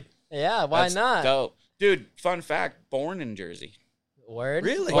pride. Yeah, why That's not? Dope. Dude, fun fact, born in Jersey. Word.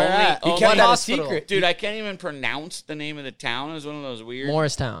 Really? Where Only- at? he What kept that a hospital? secret. Dude, I can't even pronounce the name of the town. It was one of those weird.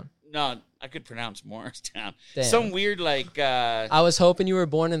 Morristown. No, I could pronounce Morristown. Damn. Some weird like. I was hoping you were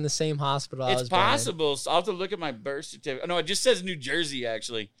born in the same hospital I It's was born in. possible. So I'll have to look at my birth certificate. No, it just says New Jersey.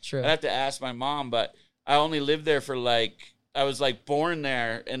 Actually, True. I'd have to ask my mom. But I only lived there for like I was like born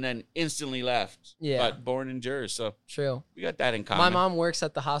there and then instantly left. Yeah. But born in Jersey, so True. we got that in common. My mom works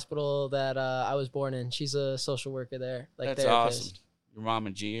at the hospital that I was born in. She's a social worker there, like That's therapist. awesome. Your mom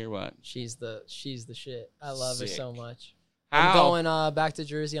and G or what? She's the shit. I love her so Sick. much. How, I'm going back to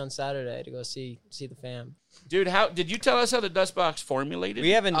Jersey on Saturday to go see the fam. dude? How did you tell us how the dust box formulated? We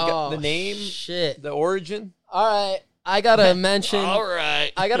haven't got Oh, the name, shit. the origin. All right, I gotta mention. All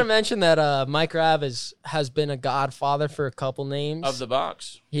right. I gotta mention that Mike Rav has been a godfather for a couple names. Of the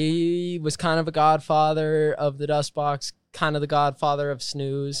box. He was kind of a godfather of the Dust Box, kind of the godfather of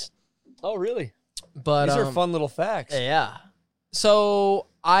Snooze. Oh, really? But These are fun little facts. Yeah. So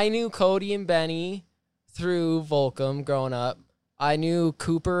I knew Cody and Benny through Volcom growing up. I knew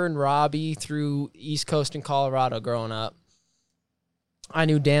Cooper and Robbie through East Coast and Colorado growing up. I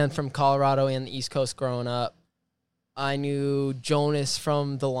knew Dan from Colorado and the East Coast growing up. I knew Jonas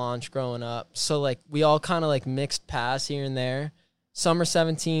from the launch growing up. So like we all kind of like mixed paths here and there. Summer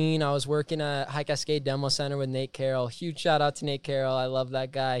 17, I was working at High Cascade Demo Center with Nate Carroll. Huge shout out to Nate Carroll. I love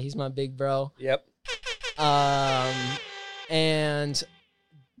that guy. He's my big bro. Yep. And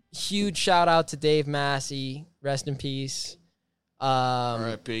huge shout out to Dave Massey. Rest in peace.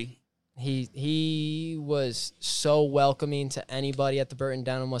 R.I.P. He was so welcoming to anybody at the Burton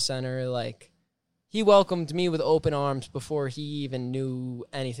Dynamo Center. Like, he welcomed me with open arms before he even knew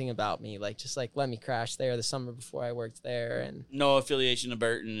anything about me. Like, just like let me crash there the summer before I worked there, and no affiliation to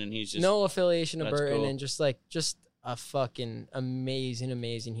Burton, and he's just no affiliation to that's Burton, cool. and just a fucking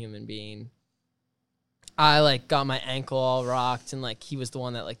amazing human being. I like got my ankle all rocked, and like he was the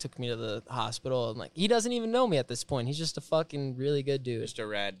one that like took me to the hospital, and like he doesn't even know me at this point. He's just a fucking really good dude. just a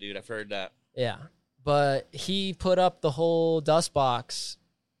rad dude. I've heard that. Yeah, but he put up the whole dust box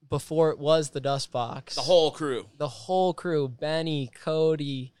before it was the dust box. The whole crew. The whole crew. Benny,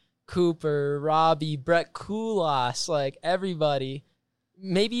 Cody, Cooper, Robbie, Brett Kulas, like everybody.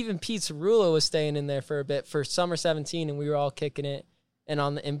 Maybe even Pete Cerullo was staying in there for a bit for summer 17, and we were all kicking it. And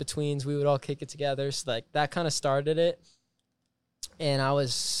on the in-betweens, we would all kick it together. So, like, that kind of started it. And I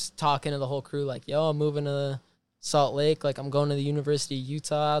was talking to the whole crew, like, yo, I'm moving to Salt Lake. Like, I'm going to the University of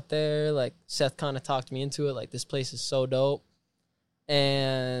Utah out there. Like, Seth kind of talked me into it. Like, this place is so dope.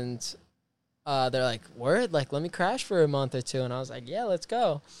 And they're like, word? Like, let me crash for a month or two. And I was like, yeah, let's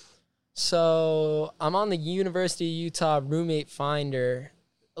go. So I'm on the University of Utah roommate finder,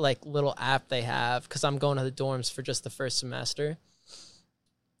 like, little app they have, because I'm going to the dorms for just the first semester.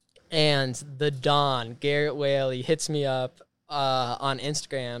 And the Don, Garrett Whaley, hits me up on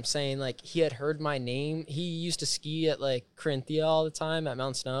Instagram saying, like, he had heard my name. He used to ski at, like, Corinthia all the time at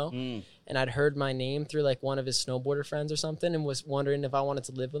Mount Snow. And I'd heard my name through, like, one of his snowboarder friends or something, and was wondering if I wanted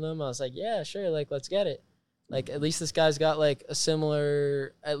to live with him. I was like, yeah, sure, like, let's get it. Like, at least this guy's got, like, a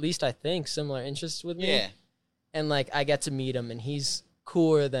similar, at least I think, similar interests with me. Yeah. And, like, I get to meet him, and he's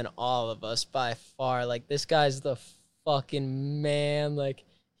cooler than all of us by far. Like, this guy's the fucking man. Like,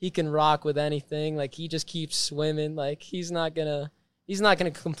 he can rock with anything. Like, he just keeps swimming. Like, he's not gonna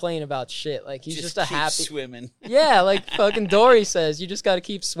complain about shit. Like, he's just a keep happy swimming. Yeah, like fucking Dory says, you just got to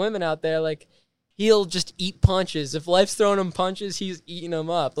keep swimming out there. Like, he'll just eat punches. If life's throwing him punches, he's eating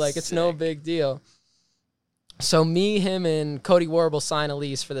them up. Like, it's no big deal. So me, him, and Cody Warble sign a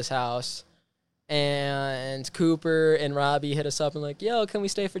lease for this house. And Cooper and Robbie hit us up and like, yo, can we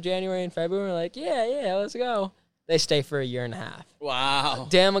stay for January and February? We're like, yeah, let's go. They stay for a year and a half. Wow.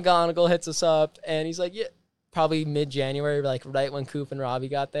 Dan McGonigal hits us up, and he's like, yeah, probably mid-January, like right when Coop and Robbie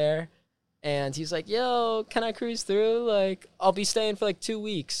got there. And he's like, yo, can I cruise through? Like, I'll be staying for like 2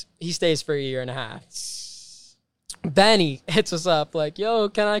 weeks. He stays for a year and a half. Benny hits us up like, yo,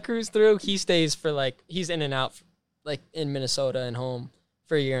 can I cruise through? He stays for like, he's in and out like in Minnesota and home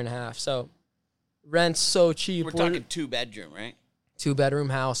for a year and a half. So rent's so cheap. We're talking 2-bedroom, right? 2-bedroom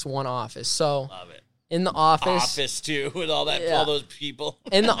house, 1 office. So Love it. in the office. Office, too, with all that, Yeah. all those people.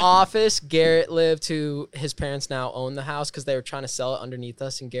 In the office, Garrett lived who his parents now own the house because they were trying to sell it underneath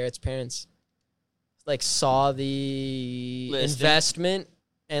us, and Garrett's parents like saw the Listing. investment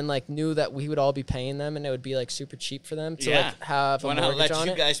and like knew that we would all be paying them, and it would be like super cheap for them to like have a Why not mortgage let on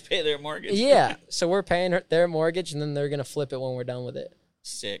you it. guys pay their mortgage? Yeah, so we're paying their mortgage, and then they're gonna flip it when we're done with it.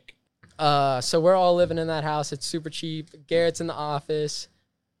 Sick. So we're all living in that house. It's super cheap. Garrett's in the office.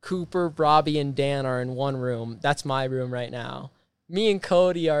 Cooper, Robbie, and Dan are in one room. That's my room right now. Me and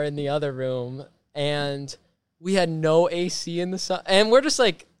Cody are in the other room, and we had no AC in the sun. And we're just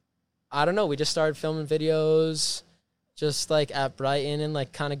like, I don't know. We just started filming videos just like at Brighton, and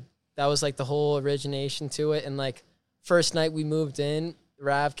like kind of that was like the whole origination to it. And like first night we moved in,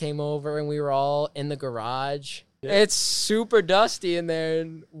 Rav came over, and we were all in the garage. Yeah. It's super dusty in there,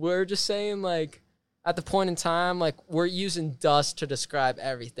 and we're just saying like, at the point in time, like, we're using dust to describe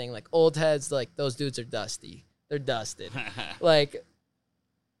everything. Like, old heads, like, those dudes are dusty. They're dusted. Like,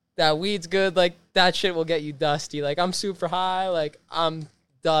 that weed's good. Like, that shit will get you dusty. Like, I'm super high. Like, I'm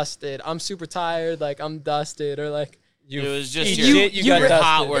dusted. I'm super tired. Like, I'm dusted. Or, like... It was just you got dusted.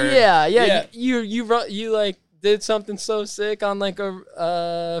 hot word. Yeah. You like, did something so sick on, like,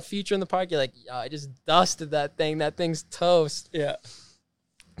 a feature in the park. You're like, yo, I just dusted that thing. That thing's toast. Yeah.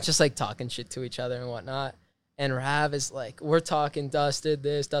 Just like talking shit to each other and whatnot. And Rav is like, we're talking dusted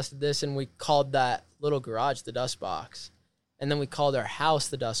this, and we called that little garage the dust box. And then we called our house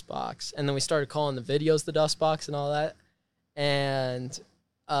the dust box. And then we started calling the videos the dust box and all that. And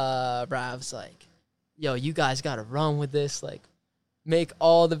Rav's like, yo, you guys gotta run with this, like, make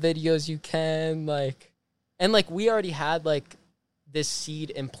all the videos you can, like, and like we already had like this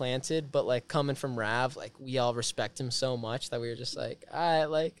seed implanted, but like coming from Rav, like we all respect him so much that we were just like, all right,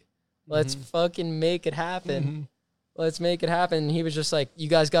 like, let's fucking make it happen. Let's make it happen. And he was just like, you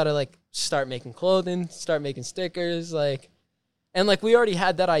guys got to like start making clothing, start making stickers. Like, and like, we already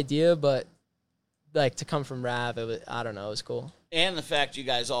had that idea, but like to come from Rav, it was, I don't know, it was cool. And the fact you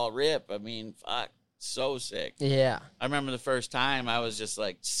guys all rip. I mean, fuck. So sick. Yeah. I remember the first time I was just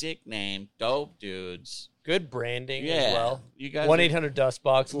like, sick name, dope dudes. Good branding Yeah. as well. You guys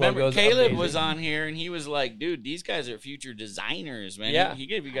 1-800-DustBox remember logos. Caleb amazing. was on here and he was like, dude, these guys are future designers, man. Yeah. He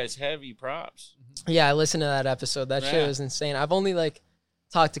gave you guys heavy props. Yeah, I listened to that episode. That shit Yeah. was insane. I've only like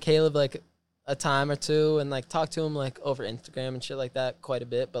talked to Caleb like a time or two and like talked to him like over Instagram and shit like that quite a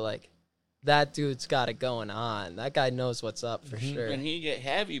bit, but like that dude's got it going on. That guy knows what's up for sure. And he get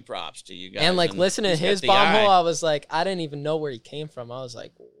heavy props to you guys. And like listening to he's got his the bomb eye. hole, I was like, I didn't even know where he came from. I was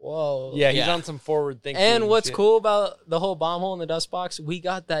like, whoa. Yeah, he's Yeah. on some forward thinking. And what's shit. cool about the whole bomb hole in the dust box, we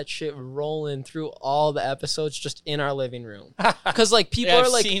got that shit rolling through all the episodes just in our living room. Because like people Yeah, are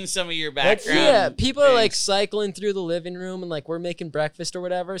I've like, seen some of your That's- background. yeah, people are like things. cycling through the living room and like we're making breakfast or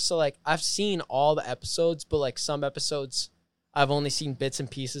whatever. So like I've seen all the episodes, but like some episodes I've only seen bits and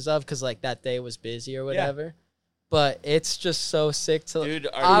pieces of because like that day was busy or whatever. But it's just so sick to. Dude,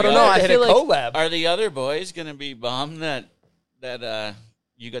 are I we don't know. all- I They had feel a like collab. Are the other boys gonna be bummed that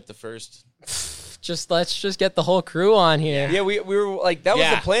you got the first? let's just get the whole crew on here. Yeah, we were like that was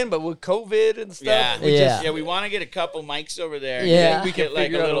Yeah. the plan, but with COVID and stuff, Yeah, we Yeah. we want to get a couple mics over there. Yeah. We can get like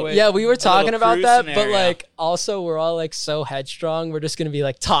figure a out a little. way. Yeah, we were talking little about cruise that, but scenario. like also we're all like so headstrong. We're just gonna be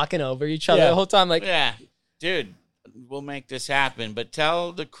like talking over each other Yeah. the whole time. Like, Yeah, dude, we'll make this happen. But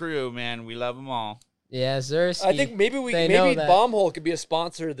tell the crew, man, we love them all, yeah, Zersky. I think maybe They know maybe that. Bombhole could be a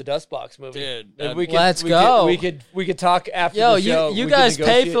sponsor of the Dustbox movie. dude. And we could, Let's we go. we could talk after Yo, the show. you We could guys pay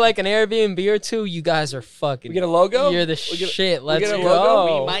negotiate. for like an Airbnb or two. You guys are fucking. We get a logo? You're the We get- shit. Let's get a go.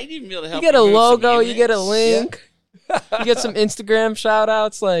 logo? we might even be able to You help. get a move some logo. You get a units. link. You get some Instagram shout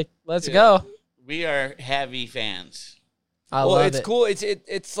outs. Like, let's Dude. go. We are heavy fans. I well, love it's it. cool.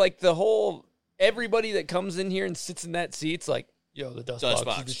 It's like the whole everybody that comes in here and sits in that seat's like, yo, the Dustbox is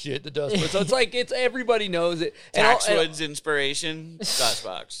Dustbox. the shit. The Dustbox. So it's like it's everybody knows it. And all- and- Taxwood's inspiration,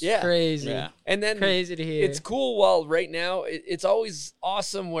 Dustbox. yeah, Crazy. Yeah. and then Crazy to hear. it's cool. While right now it's always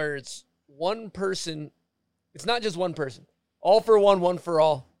awesome where it's one person. It's not just one person. All for one for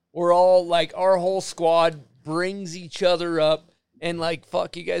all. We're all like our whole squad brings each other up and like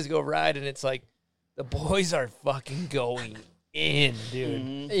fuck you guys go ride and it's like the boys are fucking going in, dude.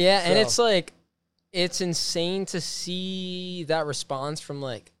 Mhm. Yeah, and So- it's like it's insane to see that response from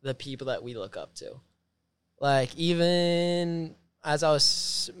like the people that we look up to. Like even as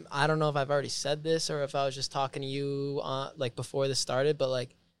I don't know if I've already said this or if I was just talking to you like before this started, but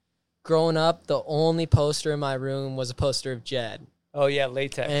like growing up, the only poster in my room was a poster of Jed. Oh yeah,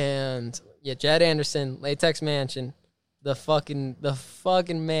 latex. And yeah, Jed Anderson, Latex Mansion, the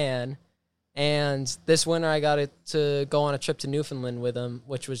fucking man. And this winter I got to go on a trip to Newfoundland with him,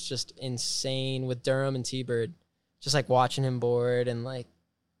 which was just insane with Durham and T-Bird. Just like watching him board and like,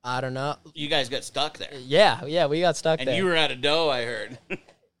 I don't know. You guys got stuck there, Yeah, we got stuck and there. you were out of dough. I heard.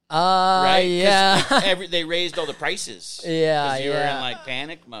 Right? 'Cause Yeah. they raised all the prices. Yeah, 'Cause you were yeah. in like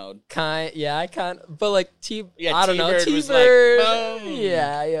panic mode. I kind but like Yeah, I don't know, T-Bird was like, T-Bird. boom.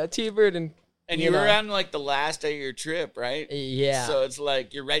 Yeah, T-Bird and And you you were know. on like the last day of your trip, right? yeah. So it's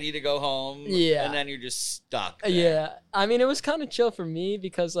like you're ready to go home. Yeah. And then you're just stuck. There. Yeah. I mean, it was kind of chill for me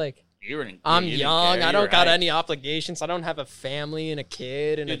because like You were in, I'm you didn't young. care. I You don't were got hyped. any obligations. I don't have a family and a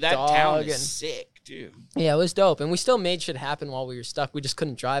kid and Dude, a that dog. town is and sick, too. yeah, it was dope. And we still made shit happen while we were stuck. We just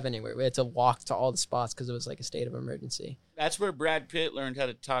couldn't drive anywhere. We had to walk to all the spots because it was like a state of emergency. That's where Brad Pitt learned how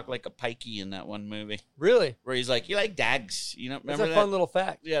to talk like a pikey in that one movie, Really? where he's like, "You like dags?" You know, That's remember a that? fun little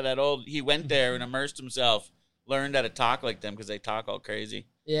fact. Yeah, that old. He went there and immersed himself, learned how to talk like them because they talk all crazy.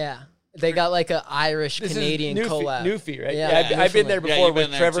 Yeah. They got like a Irish This Canadian is collab. Newfie, right? Yeah, I've been there Yeah, before you've with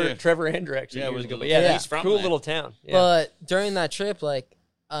been there too. Trevor Hendricks Yeah, years with ago. the- But yeah, yeah. that's He's from cool there. little town. Yeah. But during that trip, like,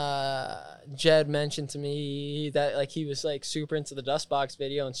 Jed mentioned to me that like he was like super into the Dustbox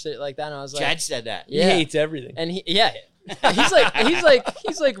video and shit like that. And I was like, Chad said that. He yeah. hates everything. And he's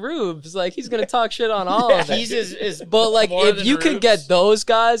like Rubes. Like he's gonna talk shit on all of it. He's is But like, more if than you can Rubes. get those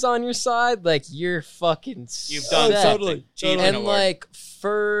guys on your side, like you're fucking. You've set. done Oh, something. totally. Achievement And award. like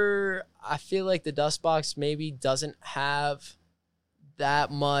I feel like the Dustbox maybe doesn't have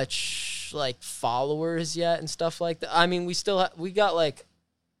that much like followers yet and stuff like that. I mean, we got like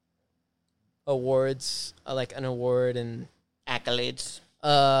awards, like an award, and accolades.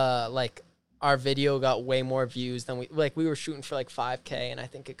 like our video got way more views than we were shooting for like 5K, and I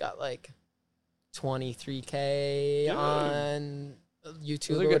think it got like 23K Dude. on Those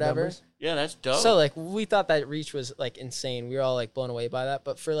YouTube are or good whatever. numbers. Yeah, that's dope. So like we thought that reach was like insane. We were all like blown away by that.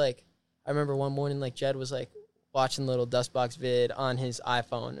 But for like, I remember one morning like Jed was like watching the little Dustbox vid on his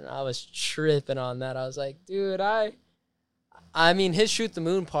iPhone, and I was tripping on that. I was like, dude, I mean his shoot the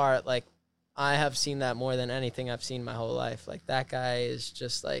moon part, like I have seen that more than anything I've seen my whole life. Like that guy is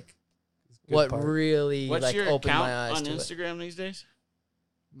just like what part. really What's like your opened account my eyes on to it. Instagram these days?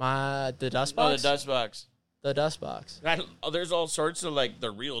 The dust Oh, the box. Dust Box. The dust box. There's all sorts of like the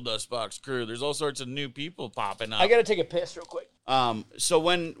real Dust Box crew. There's all sorts of new people popping up. I gotta take a piss real quick. So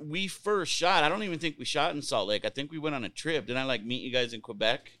when we first shot, I don't even think we shot in Salt Lake. I think we went on a trip. Didn't I like meet you guys in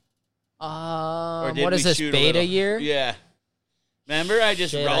Quebec? Or did What is we this, shoot a beta little? year? Yeah. Remember, I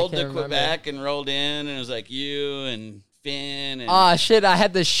just Shit, I rolled to can't remember. Quebec and rolled in, and it was like you and Finn and Oh shit! I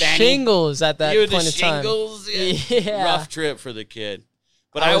had the shingles at that you point the in time. shingles. Yeah. Yeah. Rough trip for the kid.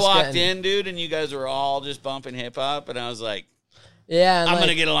 But I I was walked getting- in, dude, and you guys were all just bumping hip hop, and I was like, Yeah, and I'm like,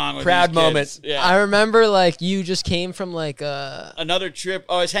 gonna get along with proud these kids. moment. Yeah. I remember like you just came from like Another trip.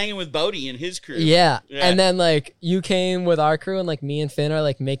 Oh, I was hanging with Bodie and his crew. yeah. Yeah. And then like you came with our crew and like me and Finn are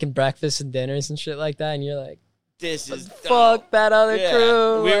like making breakfast and dinners and shit like that, and you're like, This is fuck that other Yeah.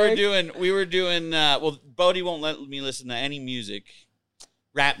 crew. We like- were doing. Well, Bodie won't let me listen to any music,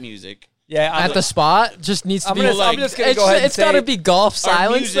 rap music. Yeah, at the spot just needs to I'm be gonna- like I'm just gonna go ahead and it's got to say be golf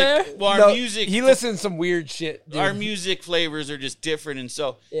silence music, there. Well, our No, music. he listens to some weird shit. Dude. Our music flavors are just different, and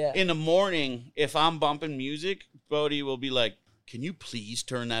so Yeah. in the morning, if I'm bumping music, Bodie will be like, "Can you please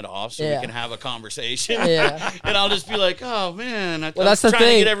turn that off so Yeah. we can have a conversation?" Yeah. And I'll just be like, "Oh man, I'm Well, that's the trying to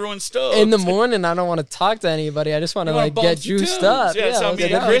thing. get everyone stoked." In the morning, I don't want to talk to anybody. I just want to You wanna like bump get some juiced tunes. up. Yeah, that's how let's me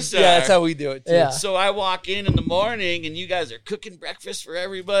and go. Chris Yeah, that's how we do it too. Yeah. So I walk in the morning, and you guys are cooking breakfast for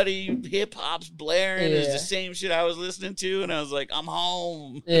everybody. Hip hop's blaring. It's Yeah. the same shit I was listening to, and I was like, "I'm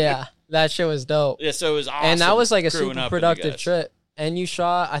home." Yeah, that shit was dope. Yeah, so it was awesome. And that was like a crewing super up with you productive guys. trip. And you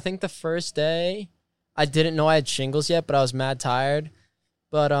shot, I think the first day, I didn't know I had shingles yet, but I was mad tired.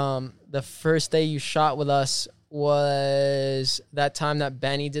 But the first day you shot with us was that time that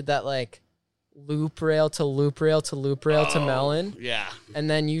Benny did that like loop rail to loop rail to loop rail to Melon. Yeah. And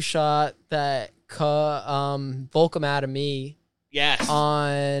then you shot that Volcom out of me Yes.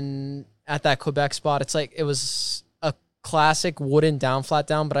 at that Quebec spot. It's like it was a classic wooden down flat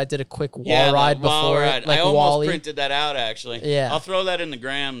down, but I did a quick wall ride the wall before ride. it, like I almost Wally. printed that out actually. Yeah. I'll throw that in the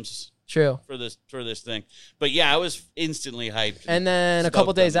grams True. for this thing. But yeah, I was instantly hyped. And then a stoked couple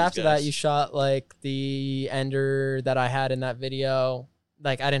on days these after guys. that, you shot like the ender that I had in that video.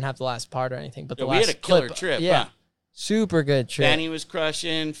 Like I didn't have the last part or anything, but Yeah, the we last had a killer clip, trip. Yeah, Huh? super good trip. Danny was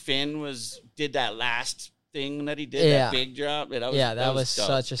crushing. Finn did that last thing that he did. Yeah. That big drop. That was dope.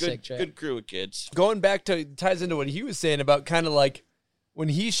 such a good, sick trip. Good crew of kids. Going back to ties into what he was saying about kind of like when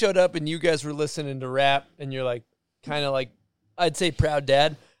he showed up and you guys were listening to rap and you're like kind of like I'd say proud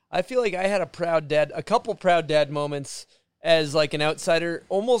dad. I feel like I had a couple proud dad moments as like an outsider,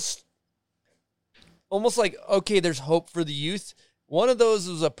 almost like okay, there's hope for the youth. One of those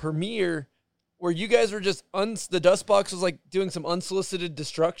was a premiere where you guys were just the dust box was like doing some unsolicited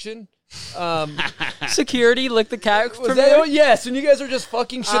destruction. Security lick the cat. Was premiere? that, yes, and you guys were just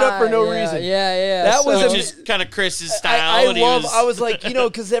fucking shit up for no yeah, reason. Yeah. That was Which is kind of Chris's style. I and he love. was- I was like,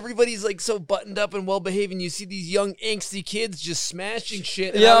 because everybody's like so buttoned up and well behaved, and you see these young angsty kids just smashing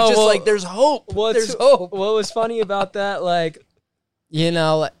shit. And I was just like, "There's hope. There's hope." What was funny about that, like,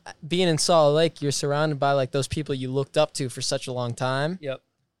 like, being in Salt Lake, you're surrounded by like those people you looked up to for such a long time. Yep.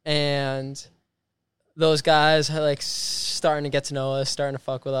 And those guys are like starting to get to know us, starting to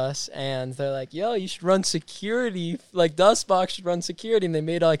fuck with us, and they're like, "Yo, you should run security. Like Dustbox should run security." And they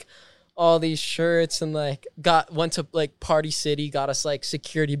made like all these shirts and like went to like Party City, got us like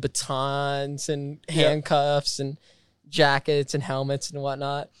security batons and handcuffs and jackets and helmets and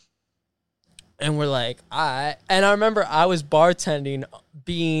whatnot. And we're like, and I remember I was bartending,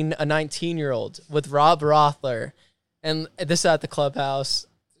 being a 19-year-old with Rob Rothler, and this is at the clubhouse.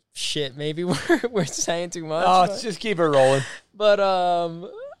 Shit, maybe we're saying too much. Oh, but, just keep it rolling. but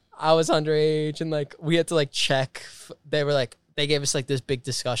I was underage, and like we had to like check. They were like, they gave us like this big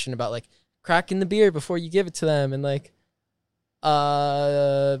discussion about like cracking the beer before you give it to them, and like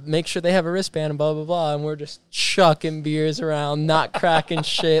make sure they have a wristband and blah blah blah. And we're just chucking beers around, not cracking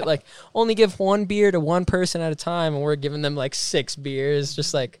shit. Like only give one beer to one person at a time, and we're giving them like 6 beers,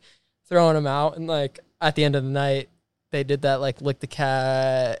 just like throwing them out. And like at the end of the night, they did that like Lick the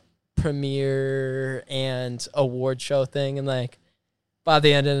Cat premiere and award show thing, and like by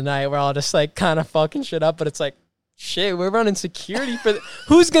the end of the night, we're all just like kind of fucking shit up. But it's like, shit, we're running security for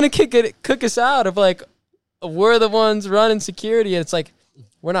who's gonna cook us out if like we're the ones running security? And it's like,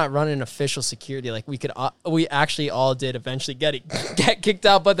 we're not running official security. Like we actually all did eventually get kicked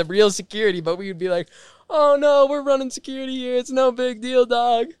out by the real security, but we would be like, oh no, we're running security here. It's no big deal,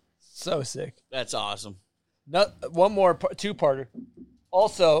 dog. So sick. That's awesome. One more two-parter.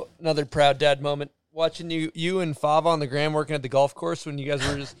 Also, another proud dad moment. Watching you and Fava on the gram working at the golf course when you guys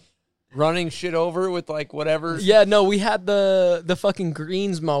were just running shit over with like whatever. Yeah, no, we had the fucking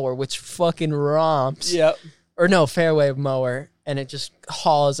greens mower, which fucking romps. Yep. Or no, fairway mower, and it just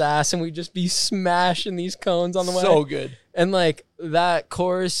hauls ass, and we'd just be smashing these cones on the way. So good. And like that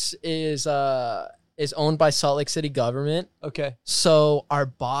course is owned by Salt Lake City government. Okay. So our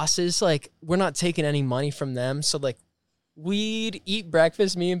bosses, like, we're not taking any money from them. So like we'd eat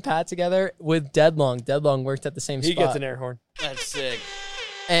breakfast, me and Pat together with Deadlong. Deadlong worked at the same He spot. gets an air horn. That's sick.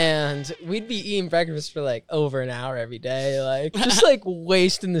 And we'd be eating breakfast for like over an hour every day, like just like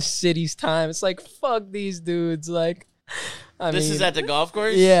wasting the city's time. It's like, fuck these dudes. Like, This is at the golf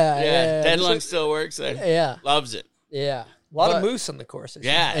course? Yeah. Deadlong still works there. Yeah. Loves it. Yeah. A lot of moose on the course.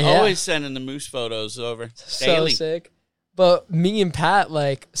 Yeah, Yeah. always sending the moose photos over. So Daily. sick. But me and Pat,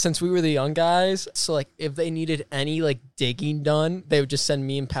 like, since we were the young guys, so like if they needed any like digging done, they would just send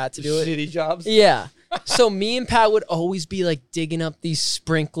me and Pat to do it. Shitty jobs. Yeah. So me and Pat would always be like digging up these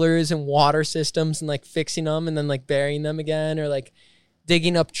sprinklers and water systems and like fixing them and then like burying them again, or like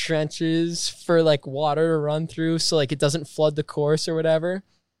digging up trenches for like water to run through so like it doesn't flood the course or whatever.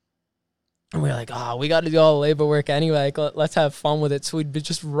 And we were like, oh, we got to do all the labor work anyway. Like, let's have fun with it. So we'd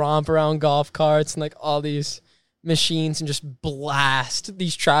just romp around golf carts and like all these machines and just blast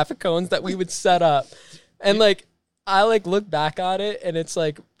these traffic cones that we would set up. And like, I like look back at it and it's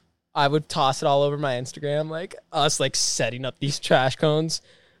like, I would toss it all over my Instagram, like us like setting up these trash cones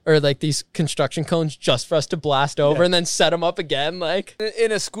or like these construction cones just for us to blast over and then set them up again. Like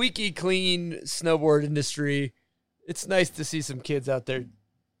In a squeaky clean snowboard industry, it's nice to see some kids out there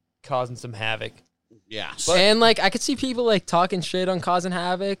causing some havoc. Yeah. and like I could see people like talking shit on causing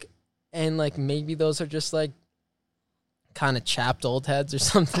havoc, and like maybe those are just like kind of chapped old heads or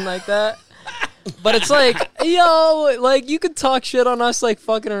something like that. But it's like, yo, like you could talk shit on us like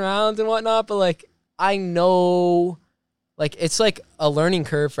fucking around and whatnot, but like I know, like it's like a learning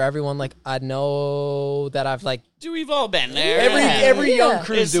curve for everyone. Like I know that I've like We've all been there. Every young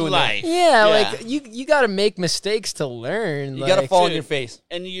crew's It's doing life. yeah, like you got to make mistakes to learn. that. You like, got to fall on Dude. your face.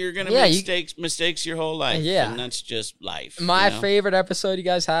 And you're going to Yeah, make mistakes your whole life. Yeah. And that's just life. My you know? favorite episode you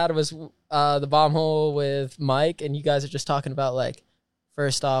guys had was the bomb hole with Mike, and you guys are just talking about like,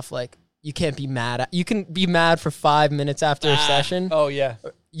 first off, like you can't be mad. You can be mad for 5 minutes after a session. Oh, yeah.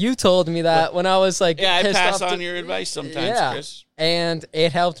 You told me that when I was like, Yeah, I pissed pass off on to- your advice sometimes, Yeah. Chris. and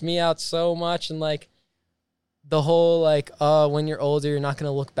it helped me out so much. And like the whole like, when you're older, you're not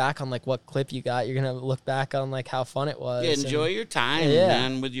gonna look back on like what clip you got. You're gonna look back on like how fun it was. Yeah, enjoy your time, Yeah.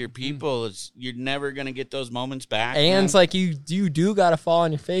 man, with your people. You're never going to get those moments back. And man. it's like you do gotta fall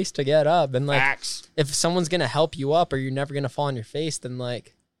on your face to get up. And like Facts. if someone's gonna help you up, or you're never gonna fall on your face, then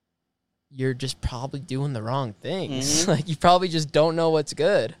like you're just probably doing the wrong things. Like you probably just don't know what's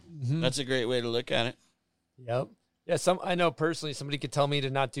good. That's a great way to look at it. Yep. Yeah, I know personally somebody could tell me to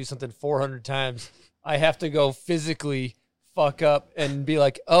not do something 400 times. I have to go physically fuck up and be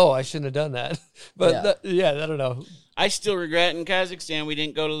like, oh, I shouldn't have done that. But Yeah. I don't know. I still regret in Kazakhstan we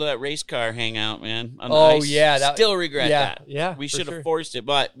didn't go to that race car hangout, man. Oh, yeah, still regret yeah, that. yeah, We for should have sure. forced it,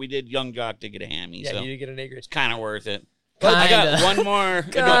 but we did Young Jock to get a hammy, Yeah, so you did get an A grade. it's kind of worth it. I got Kinda. one more. It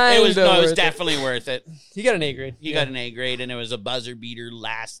was Kinda worth it. definitely worth it. He got an A grade. He got an A grade, and it was a buzzer beater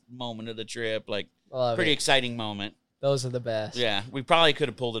last moment of the trip. Like Love pretty it. exciting moment. Those are the best. Yeah, we probably could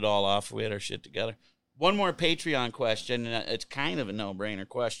have pulled it all off if we had our shit together. One more Patreon question, and it's kind of a no-brainer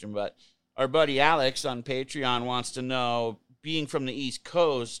question, but our buddy Alex on Patreon wants to know, being from the East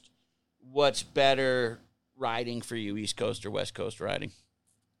Coast, what's better riding for you, East Coast or West Coast riding?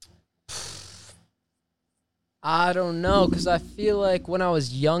 I don't know, because I feel like when I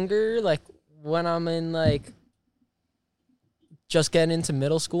was younger, like when I'm in like just getting into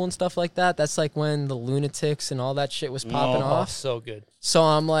middle school and stuff like that, that's like when the Lunatics and all that shit was popping Oh, off. so good. So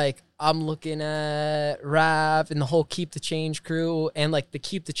I'm like, I'm looking at Rav and the whole Keep the Change crew and like the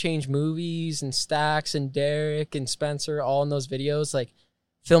Keep the Change movies and Stax and Derek and Spencer all in those videos, like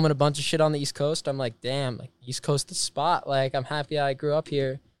filming a bunch of shit on the East Coast. I'm like, damn, like East Coast the spot. Like I'm happy I grew up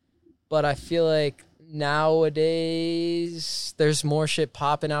here. But I feel like nowadays there's more shit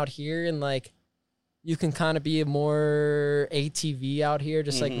popping out here, and like you can kind of be a more ATV out here,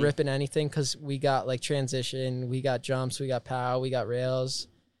 just like ripping anything, because we got like transition, we got jumps, we got pow, we got rails,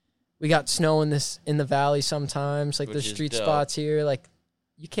 we got snow in the valley sometimes. Like Which there's is street dope. spots here. Like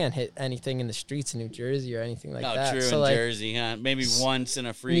you can't hit anything in the streets in New Jersey or anything like No, that. true So in like, Jersey, huh? Maybe once in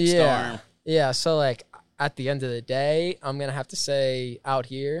a freak yeah, storm. yeah. So like at the end of the day, I'm gonna have to say out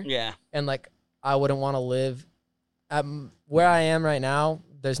here. Yeah. And like I wouldn't want to live at where I am right now.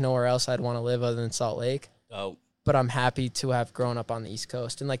 There's nowhere else I'd want to live other than Salt Lake. Oh, But I'm happy to have grown up on the East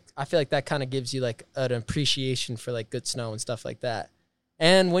Coast, and like I feel like that kind of gives you like an appreciation for like good snow and stuff like that.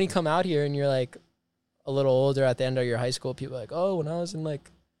 And when you come out here and you're like a little older at the end of your high school, people are like, oh, when I was in like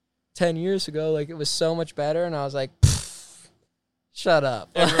 10 years ago, like it was so much better. And I was like, shut up.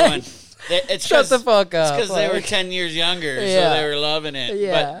 Everyone. It's Shut the fuck up. It's because they were 10 years younger, so they were loving it.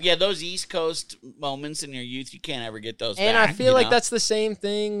 Yeah. But yeah, those East Coast moments in your youth, you can't ever get those and back. I feel like that's the same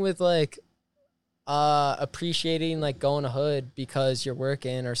thing with like appreciating like going to hood because you're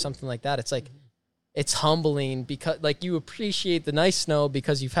working or something like that. It's like it's humbling because like you appreciate the nice snow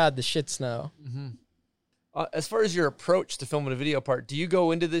because you've had the shit snow. As far as your approach to filming a video part, do you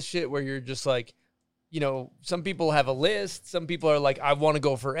go into this shit where you're just like, you know, some people have a list. Some people are like, I want to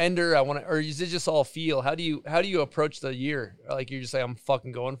go for Ender. Or is it just all feel? How do you approach the year? Like, you're just like, I'm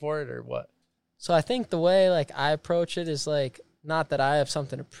fucking going for it, or what? So I think the way like I approach it is like, not that I have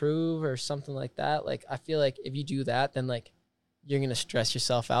something to prove or something like that. Like, I feel like if you do that, then like you're going to stress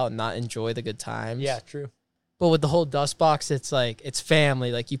yourself out and not enjoy the good times. Yeah, true. But with the whole dust box, it's like, it's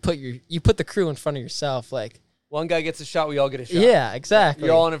family. Like you put the crew in front of yourself. Like one guy gets a shot, we all get a shot. Yeah, exactly.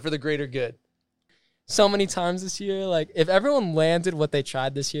 You're all in it for the greater good. So many times this year, like if everyone landed what they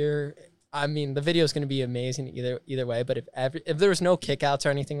tried this year, I mean, the video is going to be amazing either way. But if there was no kickouts or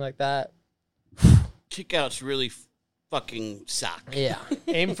anything like that, kickouts really fucking suck. Yeah.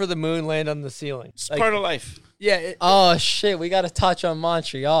 Aim for the moon, land on the ceiling. It's part of life. Yeah. Oh shit, we got to touch on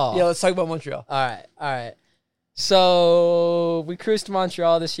Montreal. Yeah, let's talk about Montreal. All right. So we cruised to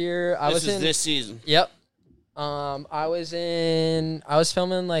Montreal this year. This season. Yep. I was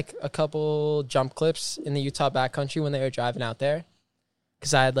filming like a couple jump clips in the Utah backcountry when they were driving out there,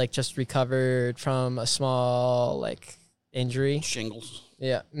 because I had like just recovered from a small like injury. Shingles.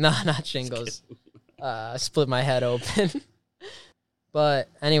 Yeah, no, not shingles. I split my head open. But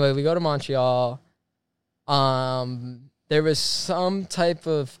anyway, we go to Montreal. There was some type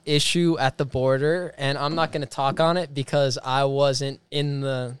of issue at the border, and I'm not going to talk on it because I wasn't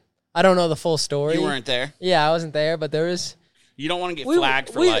I don't know the full story. You weren't there? Yeah, I wasn't there, but there was... You don't want to get flagged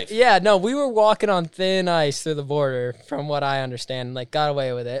for life. Yeah, no, we were walking on thin ice through the border, from what I understand, like, got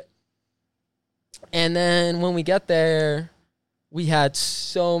away with it. And then when we get there, we had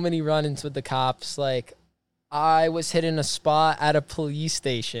so many run-ins with the cops. Like, I was hitting a spot at a police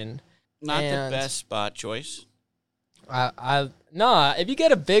station. Not the best spot choice. Nah, if you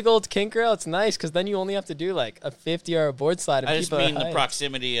get a big old kink rail, it's nice because then you only have to do like a 50 or a board slide. I just mean the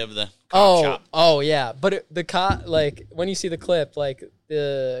proximity of the cop shop. Oh yeah, but the cop, like when you see the clip, like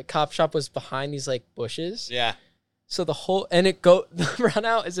the cop shop was behind these like bushes. Yeah. So the run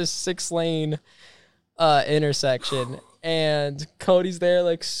out is a 6-lane intersection, and Cody's there.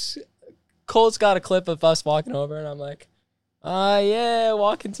 Like Cole's got a clip of us walking over, and I'm like, yeah,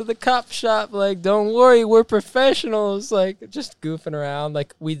 walking to the cop shop. Like, don't worry, we're professionals. Like, just goofing around.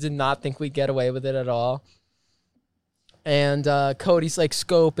 Like, we did not think we'd get away with it at all. And Cody's, like,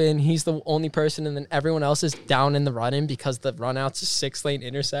 scoping. He's the only person, and then everyone else is down in the run-in because the run-out's a 6-lane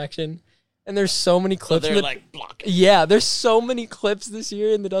intersection. And there's so many clips. So they're, like, blocking. Yeah, there's so many clips this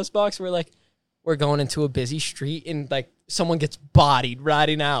year in the dust box where, like, we're going into a busy street, and, like, someone gets bodied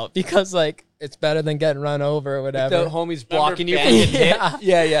riding out because, like, it's better than getting run over or whatever. The homie's blocking you. Yeah.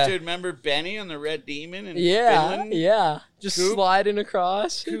 Yeah. Dude, remember Benny on the Red Demon in Finland? Finland? Yeah. Just sliding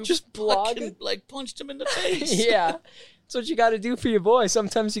across. Just blocking. Like, punched him in the face. Yeah. That's what you got to do for your boy.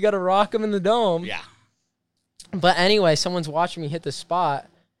 Sometimes you got to rock him in the dome. Yeah. But anyway, someone's watching me hit the spot,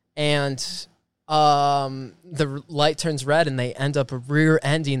 and the light turns red, and they end up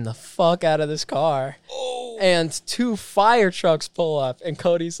rear-ending the fuck out of this car. Oh. And 2 fire trucks pull up, and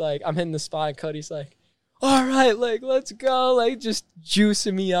Cody's like, I'm hitting the spot, and Cody's like, all right, like, let's go, like, just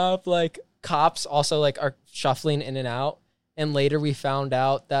juicing me up. Like, cops also, like, are shuffling in and out. And later we found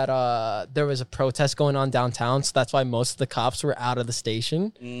out that there was a protest going on downtown, so that's why most of the cops were out of the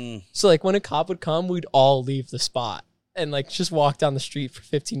station. So, like, when a cop would come, we'd all leave the spot and, like, just walk down the street for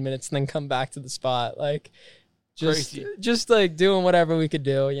 15 minutes and then come back to the spot. Like, just like, doing whatever we could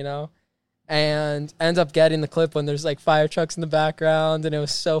do, you know? And end up getting the clip when there's like fire trucks in the background, and it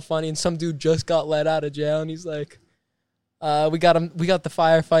was so funny. And some dude just got let out of jail, and he's like, we got the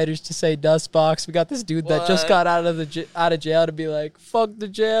firefighters to say dust box. We got this dude that just got out of jail to be like, fuck the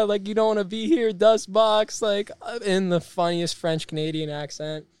jail, like, you don't want to be here, dust box, like, in the funniest French Canadian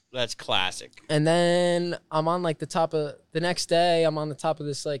accent. That's classic. And then I'm on like the next day I'm on the top of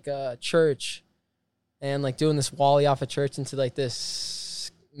this like church, and like doing this wally off a church into like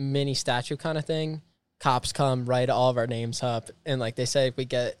this mini statue kind of thing. Cops come, write all of our names up, and like they say if we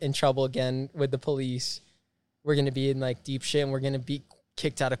get in trouble again with the police, we're gonna be in like deep shit, and we're gonna be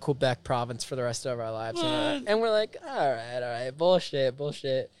kicked out of Quebec province for the rest of our lives. And we're like, all right,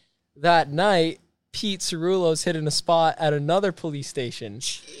 bullshit. That night Pete Cerullo's hitting a spot at another police station.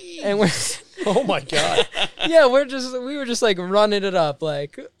 And we're Oh my god. yeah, we were just like running it up,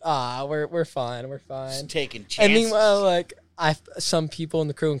 like, we're fine, we're fine. Just taking chances. And meanwhile, like, some people in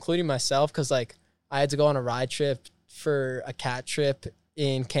the crew, including myself, because like I had to go on a ride trip for a cat trip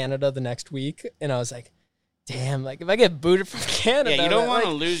in Canada the next week, and I was like, damn, like if I get booted from Canada, Yeah, you don't want to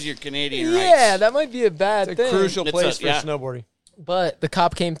like, lose your Canadian rights. yeah, that might be a bad It's a thing. crucial place for yeah. snowboarding. But the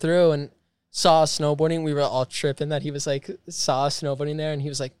cop came through and saw us snowboarding. We were all tripping that he was like, saw us snowboarding there, and he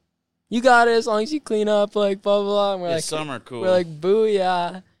was like, you got it as long as you clean up, like blah blah blah. And we're Yeah, like, some are cool. We're like,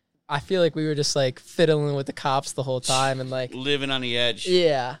 booyah. I feel like we were just like fiddling with the cops the whole time and like living on the edge.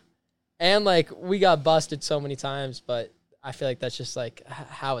 yeah. And like we got busted so many times, but I feel like that's just like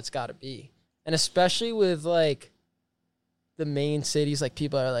how it's got to be. And especially with like the main cities, like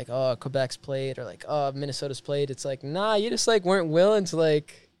people are like, oh, Quebec's played or like, oh, Minnesota's played. It's like, nah, you just like weren't willing to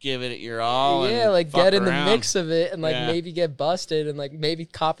like Give it your all. yeah, and like fuck get in around. the mix of it and like Yeah. maybe get busted and like maybe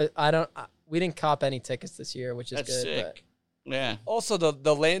cop it. We didn't cop any tickets this year, which is That's good. sick. Yeah. Also,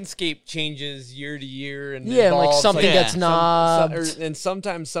 the landscape changes year to year, and Yeah, and, like, evolves. something gets knobbed. and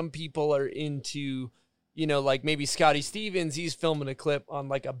sometimes some people are into, you know, like maybe Scotty Stevens, he's filming a clip on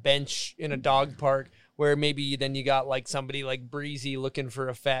like a bench in a dog park, where maybe then you got like somebody like Breezy looking for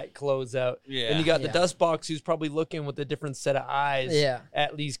a fat closeout, Yeah. and you got Yeah. the Dust Box who's probably looking with a different set of eyes, Yeah.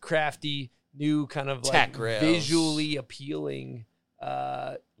 at these crafty new kind of like Tech rails. visually appealing,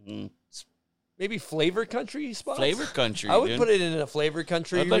 Mhm. maybe flavor country spots. Flavor country. I would dude. put it in a flavor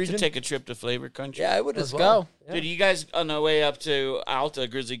country I'd like region. to take a trip to Flavor Country. Yeah, I would Let's as well. go. Yeah. Dude, you guys on the way up to Alta,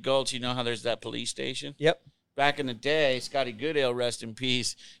 Grizzly Gulch, you know how there's that police station? Yep. Back in the day, Scotty Goodale, rest in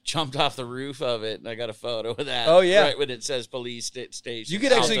peace, jumped off the roof of it, and I got a photo of that. Oh, yeah. Right when it says police station. You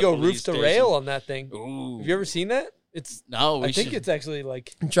could actually Alta go Police roof to Station. rail on that thing. Ooh. Have you ever seen that? It's No, we I think should. it's actually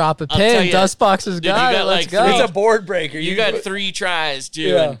like Drop a I'll tell pin. you, Dustbox has dude, you got it. got, Let's like, go. three- it's a board breaker. You got 3 tries, too,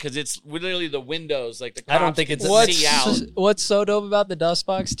 Yeah. because it's literally the windows. Like the I don't cops think can it's- see out. What's so dope about the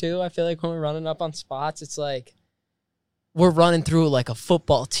Dustbox too? I feel like when we're running up on spots, it's like we're running through like a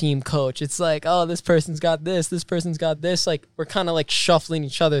football team coach. It's like, oh, this person's got this person's got this. Like we're kind of like shuffling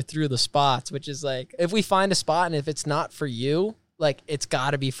each other through the spots, which is like if we find a spot and if it's not for you, like it's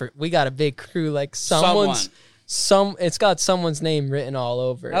got to be for. We got a big crew. Like it's got someone's name written all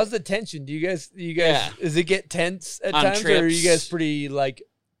over it. How's the tension? Do you guys Yeah. does it get tense at On times, or are you trips. guys pretty like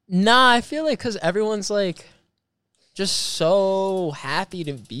Nah, I feel like because everyone's like just so happy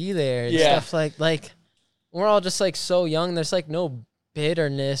to be there and Yeah. stuff like we're all just like so young. There's like no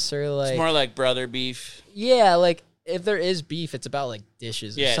bitterness or like It's more like brother beef. yeah, like if there is beef, it's about like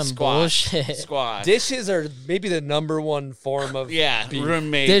dishes or Yeah, some squash. bullshit. Squash. dishes are maybe the number one form of Yeah, beef.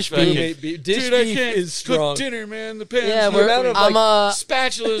 roommate. Dish fucking- beef. Roommate beef. Dish Dude, I beef can't is cook strong. dinner, man. The pan's Yeah, dirty. amount of, I'm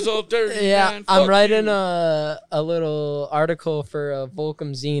spatula's all dirty. yeah, man. I'm Fuck writing you. a little article for a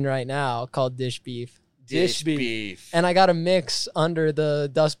Volcom zine right now called Dish Beef. Dish beef. And I got a mix under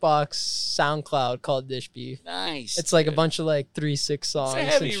the Dustbox SoundCloud called Dish Beef. Nice. It's like a dude. bunch of like 3-6 songs It's a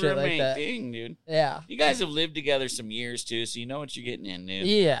heavy and shit like roommate that. thing, dude. Yeah. You guys have lived together some years too, so you know what you're getting in, dude.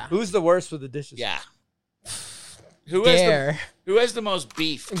 Yeah. Who's the worst with the dishes? Yeah. Who Gare. has the most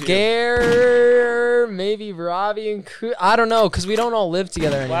beef? Too? Gare, maybe Robbie and I don't know, because we don't all live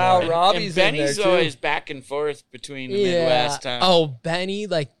together anymore. Wow, And Robbie's in there Benny's too. always back and forth between the Yeah. Midwest. Huh? Oh, Benny,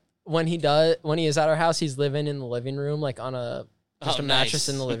 like when he is at our house, he's living in the living room, like on a mattress nice.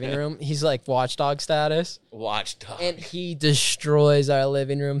 in the living room. He's like watchdog status. Watchdog. And he destroys our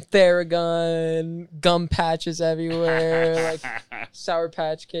living room. Theragun, gum patches everywhere, like Sour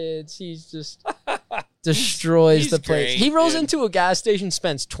Patch Kids. He's just destroys he's the place. great, He rolls dude. into a gas station,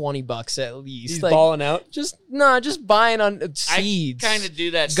 spends $20 at least. He's like, balling out. just buying on seeds. I kind of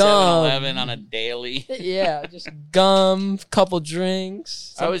do that Gum. 7-Eleven on a daily. Yeah, just gum, couple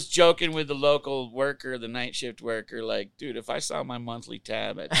drinks. I was joking with the local worker, the night shift worker, like, dude, if I saw my monthly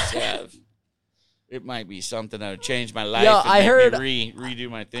tab at the tab, it might be something that would change my life. Yo, and I make heard- me redo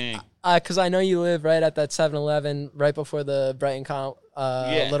my thing. Because I know you live right at that 7-Eleven right before the Brighton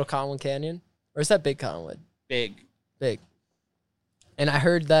Yeah. Little Cottonwood Canyon. Or is that Big Cottonwood? Big. And I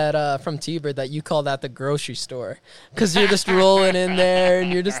heard that from T-Bird that you call that the grocery store because you're just rolling in there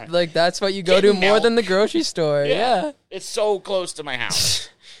and you're just like, that's what you go to Getting more milk. than the grocery store. Yeah. It's so close to my house.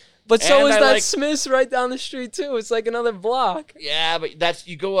 But so And is I that like- Smith's right down the street too. It's like another block. Yeah, but that's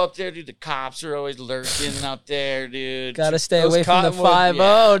you go up there, dude. The cops are always lurking out there, dude. Gotta stay Those away from the Cottonwood- 5-0,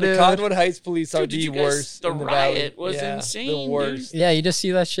 yeah, The dude. Cottonwood Heights police are Dude, did the you guys- worst. the in the riot valley. was Yeah, insane, The dude. worst. Yeah, you just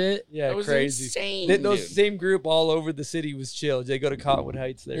see that shit? Yeah, That was crazy. insane, Those dude. same group all over the city was chill. They go to Cottonwood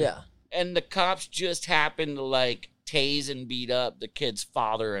Heights there. Yeah. And the cops just happened to like tase and beat up the kid's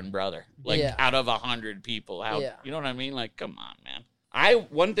father and brother, like out of 100 people. How you know what I mean? Like, come on, man.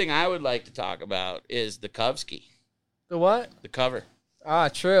 One thing I would like to talk about is the Kovsky. The what? The cover. Ah,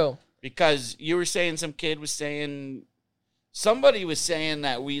 true. Because you were saying somebody was saying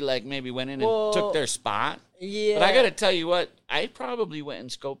that we like maybe went in and took their spot. Yeah. But I got to tell you what, I probably went and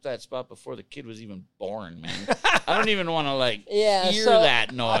scoped that spot before the kid was even born, man. I don't even want to hear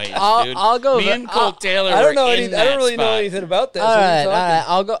that noise, dude. I'll go. Me and Cole Taylor. I don't know were anything. I don't really know anything about this. All right.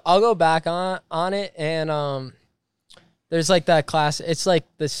 I'll go back on it, and there's like that class. It's like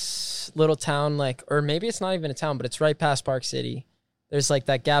this little town, or maybe it's not even a town, but it's right past Park City. There's like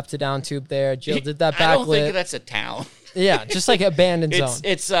that gap to down tube there. Jill did that backflip. I don't think that's a town. Yeah, just like abandoned zone.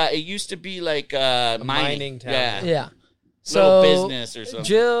 It used to be like a mining town. Yeah. So little business or something.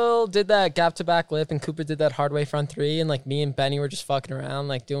 Jill did that gap to back lip, and Cooper did that hard way front 3, and like me and Benny were just fucking around,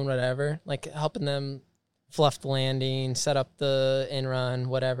 like doing whatever, like helping them fluff the landing, set up the in run,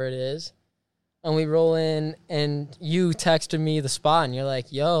 whatever it is. And we roll in, and you texted me the spot, and you're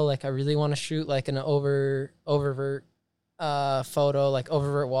like, "Yo, like I really want to shoot like an oververt photo, like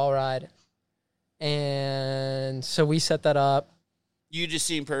oververt wall ride." And so we set that up. You just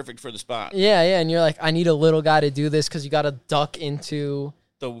seem perfect for the spot. Yeah, and you're like, I need a little guy to do this because you got to duck into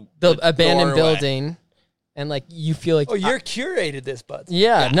the abandoned building, and like you feel like you're curated this, Bud.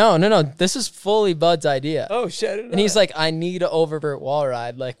 Yeah, no. This is fully Bud's idea. Oh shit! And he's like, I need an oververt wall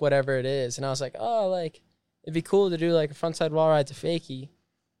ride, like whatever it is. And I was like, oh, like it'd be cool to do like a frontside wall ride to fakie.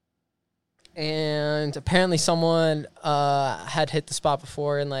 And apparently someone had hit the spot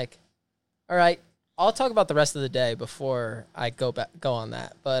before, and like, all right. I'll talk about the rest of the day before I go on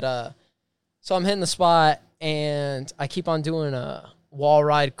that. But so I'm hitting the spot, and I keep on doing a wall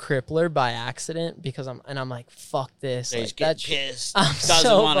ride crippler by accident because I'm like, fuck this. He's like, getting pissed.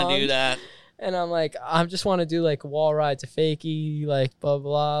 Doesn't want to do that. And I'm like, I just want to do like wall ride to fakie, like blah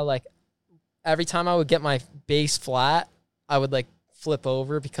blah. Like every time I would get my base flat, I would like flip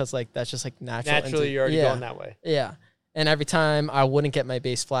over because like that's just like natural. Naturally, you're already going that way. Yeah. And every time I wouldn't get my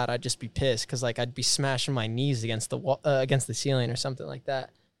base flat, I'd just be pissed because like I'd be smashing my knees against the wall, against the ceiling or something like that.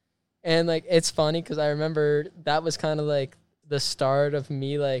 And like it's funny because I remember that was kind of like the start of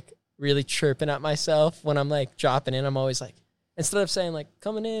me like really chirping at myself when I'm like dropping in. I'm always like, instead of saying like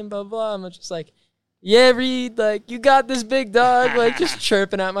coming in, blah blah, I'm just like, yeah, Reid, like you got this, big dog, like just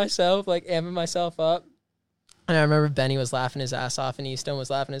chirping at myself, like amping myself up. And I remember Benny was laughing his ass off, and Easton was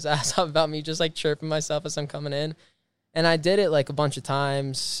laughing his ass off about me just like chirping myself as I'm coming in. And I did it like a bunch of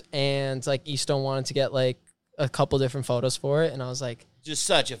times, and like Easton wanted to get like a couple different photos for it, and I was like, just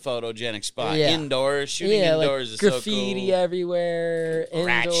such a photogenic spot. Indoors, shooting indoors like is so cool. Graffiti everywhere,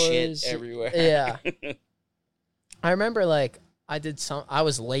 rat indoors, shit everywhere. Yeah. I remember like I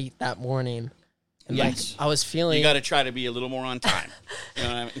was late that morning. And yes. like, I was feeling. You got to try to be a little more on time. You know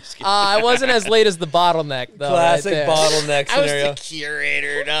what I mean? I wasn't as late as the bottleneck, though. Classic right bottleneck scenario. I was the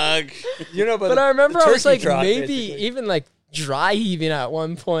curator, Doug. But I remember I was like maybe even like dry heaving at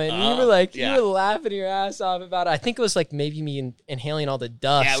one point. And you were like, you were laughing your ass off about it. I think it was like maybe me inhaling all the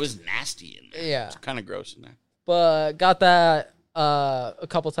dust. Yeah, it was nasty in there. Yeah. It's kind of gross in there. But got that a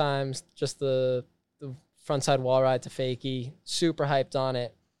couple times, just the frontside wall ride to fakie. Super hyped on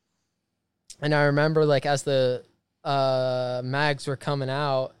it. And I remember, like, as the mags were coming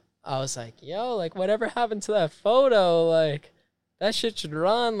out, I was like, yo, like, whatever happened to that photo? Like, that shit should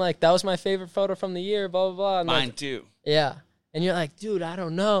run. Like, that was my favorite photo from the year, blah, blah, blah. And mine, like, too. Yeah. And you're like, dude, I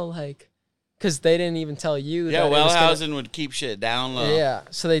don't know. Like, because they didn't even tell you. Yeah, that Wellhausen would keep shit down low. Yeah.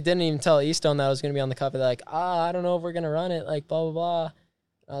 So they didn't even tell Easton that I was going to be on the cover. They're like, I don't know if we're going to run it. Like, blah, blah, blah.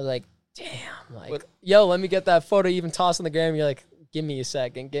 I was like, damn. Like, yo, let me get that photo. You even toss on the gram. You're like, give me a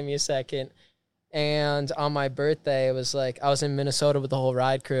second. And on my birthday, it was like I was in Minnesota with the whole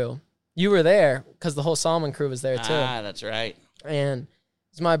ride crew. You were there because the whole Salmon crew was there too. Ah, that's right. And it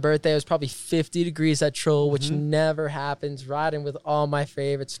was my birthday. It was probably 50 degrees at Troll, which never happens. Riding with all my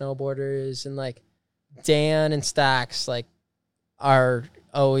favorite snowboarders, and like Dan and Stax like are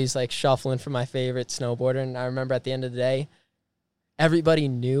always like shuffling for my favorite snowboarder. And I remember at the end of the day, everybody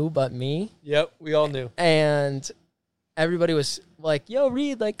knew but me. Yep, we all knew. And everybody was like, yo,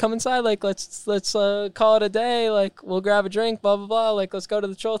 Reid, like, come inside. Like, let's call it a day. Like, we'll grab a drink, blah, blah, blah. Like, let's go to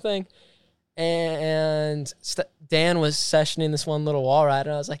the Troll thing. And Dan was sessioning this one little wall ride.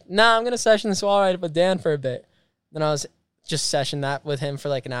 And I was like, nah, I'm going to session this wall ride with Dan for a bit. Then I was just sessioning that with him for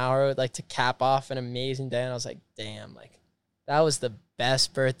like an hour, like to cap off an amazing day. And I was like, damn, like, that was the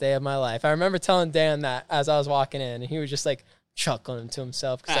best birthday of my life. I remember telling Dan that as I was walking in. And he was just like chuckling to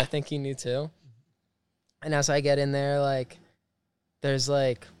himself because I think he knew too. And as I get in there, like, there's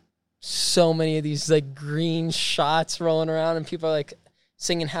like so many of these like green shots rolling around, and people are like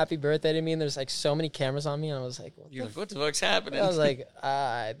singing happy birthday to me, and there's like so many cameras on me, and I was like, what the fuck's happening? I was like,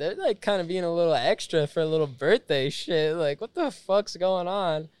 they're like kind of being a little extra for a little birthday shit. Like, what the fuck's going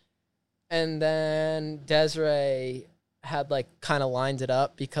on? And then Desiree had like kind of lined it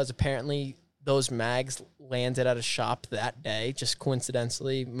up because apparently those mags landed at a shop that day, just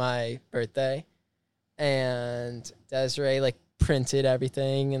coincidentally my birthday. And Desiree like printed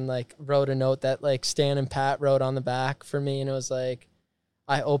everything and like wrote a note that like Stan and Pat wrote on the back for me, and it was like,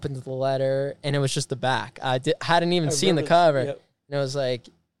 I opened the letter and it was just the back. Hadn't even seen the cover. Yep. And it was like,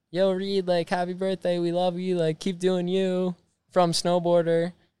 yo, Reid, like, happy birthday, we love you, like, keep doing you, from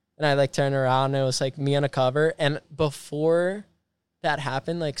Snowboarder. And I like turned around and it was like me on a cover. And before that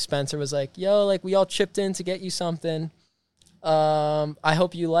happened, like Spencer was like, yo, like, we all chipped in to get you something. I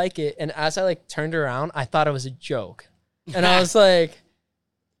hope you like it. And as I like turned around, I thought it was a joke. And I was like,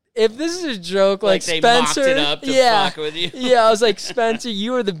 if this is a joke, like they Spencer, mocked it up to fuck with you. Yeah, I was like, Spencer,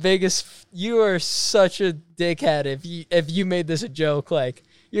 you are the biggest. You are such a dickhead. If you made this a joke, like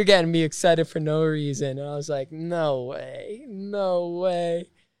you're getting me excited for no reason. And I was like, no way.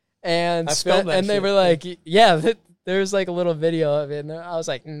 And they were like, yeah, there's like a little video of it. And I was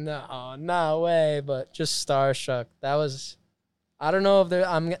like, no way. But just starstruck. That was. I don't know if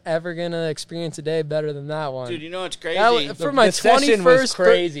I'm ever gonna experience a day better than that one. Dude, you know what's crazy? For my 21st was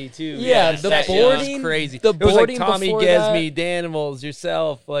crazy too. Yeah, the boarding was crazy. The it was boarding like Tommy Gesme, Danimals,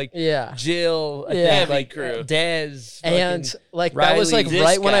 yourself, like Jill, like crew, Dez, and like Riley, that was like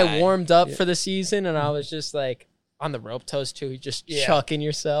right when I warmed up for the season, and I was just like on the rope toes too, just chucking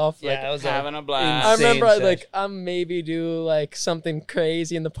yourself. Like, I was having a blast. I remember I maybe do like something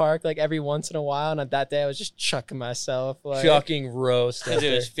crazy in the park like every once in a while, and that day I was just chucking myself. Like, chucking roast.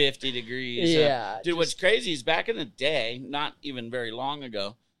 It was 50 degrees. Yeah. Dude, what's crazy is back in the day, not even very long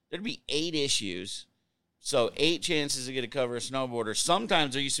ago, there'd be 8 issues. So 8 chances to get a cover of Snowboarder.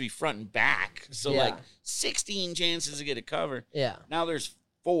 Sometimes there used to be front and back. So like 16 chances to get a cover. Yeah. Now there's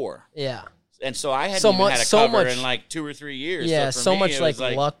 4. Yeah. And so I hadn't even had a cover in like 2 or 3 years. Yeah, so much like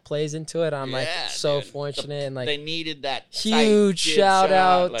luck plays into it. I'm like so fortunate, and like they needed that huge shout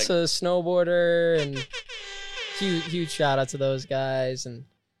out like, to Snowboarder, and huge shout out to those guys, and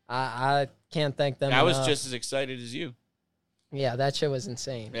I can't thank them enough. I was just as excited as you. Yeah, that shit was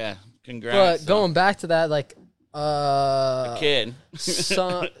insane. Yeah, congrats. But going back to that, like a kid,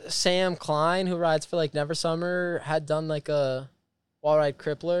 Sam Klein, who rides for like Never Summer, had done like a wall ride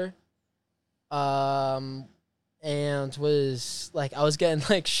crippler. And was like, I was getting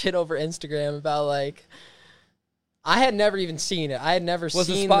like shit over Instagram about like, I had never even seen it. I had never was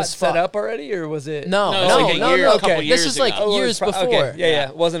seen the spot set up already, or was it? No. Like a couple years This is like ago. years before. Okay. Yeah.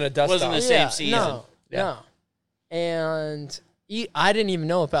 It wasn't a dust wasn't off. the same season. No. And I didn't even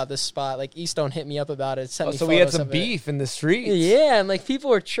know about this spot. Like Eastone hit me up about it. Sent me so we had photos some of beef in the streets. Yeah, and like people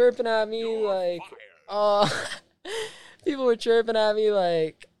were chirping at me like, people were chirping at me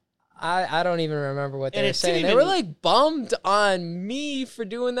like. I don't even remember what they were saying. They were like bummed on me for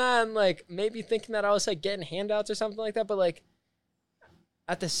doing that, and like maybe thinking that I was like getting handouts or something like that. But like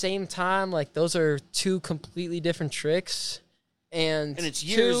at the same time, like those are 2 completely different tricks, and it's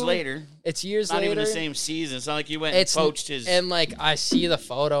years later. It's years not later. Not even the same season. It's not like you went and poached his. And like I see the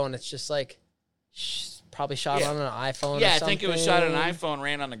photo, and it's just like probably shot on an iPhone. Yeah, or I something. think it was shot on an iPhone,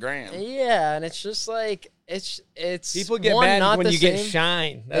 ran on the gram. Yeah, and it's just like. It's people get mad when you get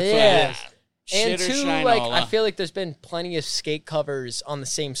shine. That's what it is. And Shit or 2, shine like all I up. feel like there's been plenty of skate covers on the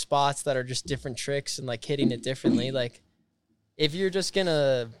same spots that are just different tricks and like hitting it differently. Like if you're just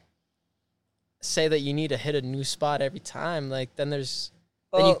gonna say that you need to hit a new spot every time, like then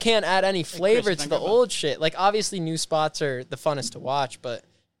you can't add any flavor to the old shit. Like obviously new spots are the funnest to watch, but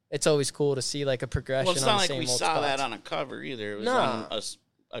it's always cool to see like a progression. Well, it's not on the like same we old saw spots. that on a cover either. It was on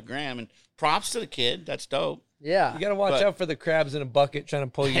a gram. And props to the kid. That's dope. Yeah. You got to watch out for the crabs in a bucket trying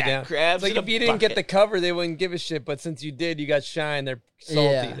to pull you down. Crabs like in if a you didn't get bucket. the cover, they wouldn't give a shit. But since you did, you got shine. They're salty.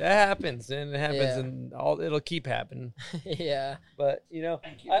 Yeah. That happens, and it happens, Yeah. and it'll keep happening. Yeah. But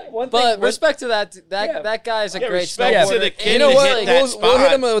respect to that guy's a great respect snowboarder. to the kid. You know who what? hit that We'll hit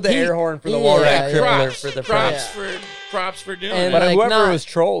spot. him with the air horn for the wall ride crippler for the props for doing And it. But like, whoever was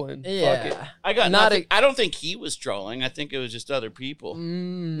trolling, Yeah. fuck it. I got not nothing. I don't think he was trolling. I think it was just other people.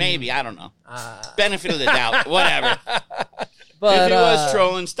 Maybe. I don't know. Benefit of the doubt. Whatever. But if he was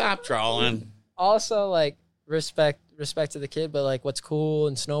trolling, stop trolling. Also, like respect to the kid, but like what's cool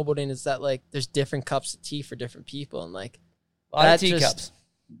in snowboarding is that like there's different cups of tea for different people, and like A lot of teacups.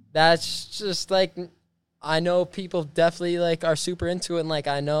 That's just like I know people definitely like are super into it, and like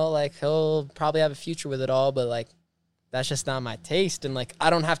I know like he'll probably have a future with it all, but like that's just not my taste. And like, I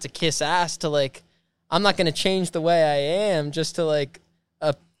don't have to kiss ass to like, I'm not going to change the way I am just to like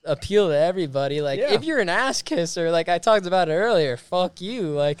appeal to everybody. Like, if you're an ass kisser, like I talked about it earlier, fuck you.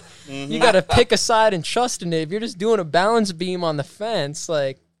 Like, you got to pick a side and trust in it. If you're just doing a balance beam on the fence,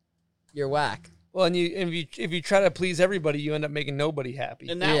 like, you're whack. Well, and if you try to please everybody, you end up making nobody happy.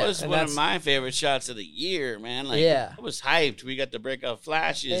 And that was one of my favorite shots of the year, man. Like, I was hyped. We got the breakout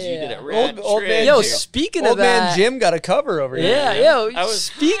flashes. You did it red. Old man, yo, speaking of that, old man Jim got a cover over here. Yeah,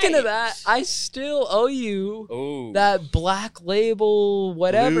 speaking of that, I still owe you that black label,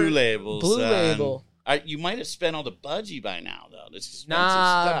 whatever. Blue label, Blue label. You might have spent all the budgie by now, though. This expensive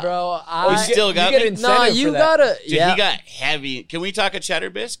nah, stuff. bro. You still got me? Nah, you gotta. Dude, he got heavy. Can we talk a cheddar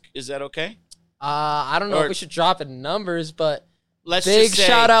bisque? Is that okay? I don't know if we should drop it in numbers, but let's big just say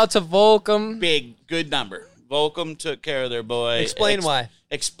shout out to Volcom. Big, good number. Volcom took care of their boy. Explain why.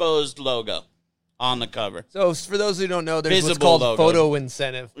 Exposed logo on the cover. So for those who don't know, there's Visible what's called logo. photo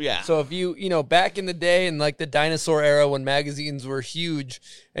incentive. Yeah. So if you back in the day in like the dinosaur era when magazines were huge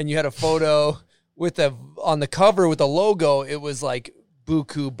and you had a photo with on the cover with a logo, it was like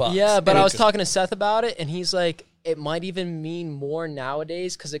buku bucks. Yeah, but I was talking to Seth about it, and he's like, it might even mean more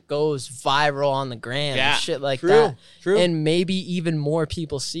nowadays because it goes viral on the gram and shit like that. True. And maybe even more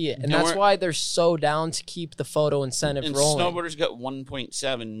people see it. And that's why they're so down to keep the photo incentive and rolling. Snowboarders got 1.7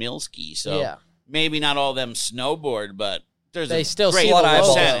 milski, so maybe not all of them snowboard, but there's they a still great see the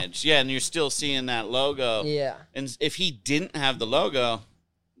logo. percentage. Yeah, and you're still seeing that logo. Yeah. And if he didn't have the logo,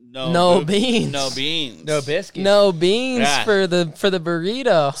 no beans. No beans. No biscuits. No beans for the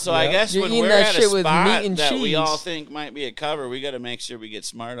burrito. So I guess You're when eating we're that at shit a with spot meat and that cheese. we all think might be a cover, we got to make sure we get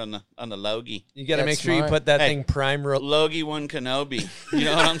smart on the Logie. You got to make sure smart. you put that thing prime. Logie One Kenobi. You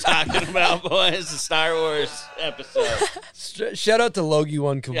know what I'm talking about, boys? The Star Wars episode. Shout out to Logie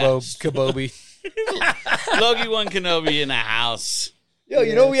One Kabobi. Logie One Kenobi in the house. Yo,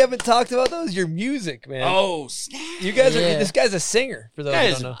 you know what we haven't talked about those? Your music, man. Oh, snap. You guys are. This guy's a singer. For those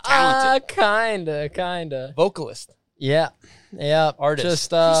who don't know, talented. Kinda. Vocalist. Yeah. Artist.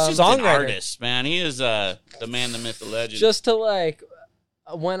 Just He's just an songwriter. artist, man. He is the man, the myth, the legend. just to like,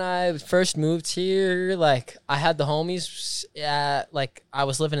 when I first moved here, like I had the homies at like I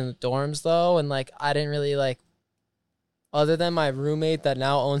was living in the dorms though, and like I didn't really like. Other than my roommate that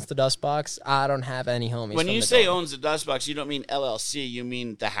now owns the Dust Box, I don't have any homies. When from you the say dorm. owns the Dust Box, you don't mean LLC. You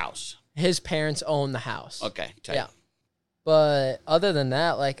mean the house. His parents own the house. Okay. Tight. Yeah. But other than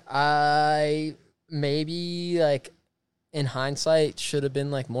that, like I maybe like in hindsight should have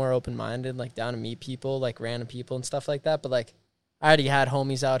been like more open-minded, like down to meet people, like random people and stuff like that. But like I already had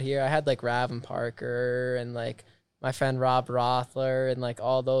homies out here. I had like Rav and Parker and like my friend Rob Rothler and like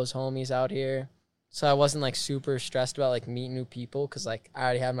all those homies out here. So I wasn't like super stressed about like meeting new people because like I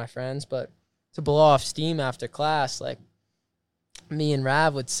already had my friends. But to blow off steam after class, like me and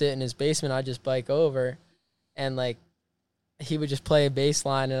Rav would sit in his basement. I'd just bike over and like he would just play a bass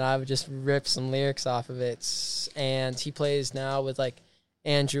line and I would just rip some lyrics off of it. And he plays now with like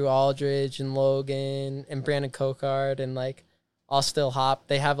Andrew Aldridge and Logan and Brandon Cocard and like I'll still hop.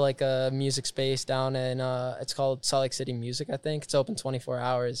 They have like a music space down in it's called Salt Lake City Music, I think. It's open 24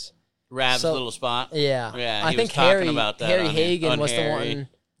 hours. Rab's little spot. Yeah. Yeah. I he think was talking Harry about that Harry on Hagen was Harry. the one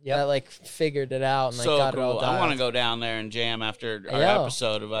that like figured it out and like So got it cool. all I want to dialed. go down there and jam after our Yo.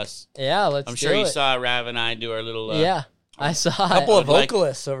 episode of us. Yeah, let's I'm do sure you it. saw Rav and I do our little. Yeah, I saw A couple it. of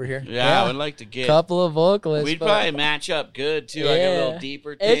vocalists over here. Yeah, I would like to get. Couple of vocalists. We'd but- probably match up good too. Like a little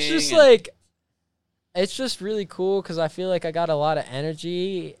deeper thing. It's just like, it's just really cool because I feel like I got a lot of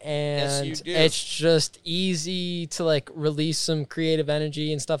energy and you do. it's just easy to like release some creative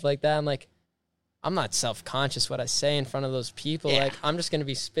energy and stuff like that. I'm like, I'm not self-conscious what I say in front of those people. Yeah. Like, I'm just going to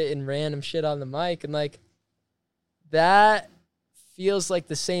be spitting random shit on the mic. And like, that feels like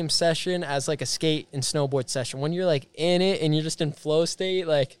the same session as like a skate and snowboard session. When you're like in it and you're just in flow state,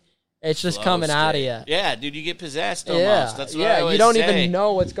 like, it's just Flow coming out of state. you. Yeah, dude, you get possessed almost. Yeah, That's what I always you don't say. even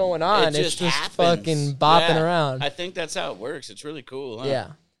know what's going on. It It's just happens. fucking bopping Yeah. around. I think that's how it works. It's really cool. Huh? Yeah.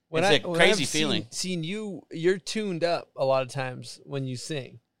 It's a crazy feeling. Seen you, you're tuned up a lot of times when you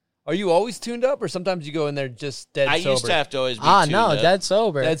sing. Are you always tuned up, or sometimes you go in there just dead I sober? used to have to always be tuned No, up. dead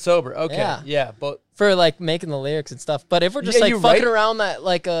sober. Dead sober. Okay. Yeah. But For like making the lyrics and stuff. But if we're just Yeah, like you fucking write- around that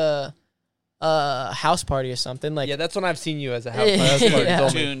like a house party or something, like yeah, that's when I've seen you as a house party. Yeah.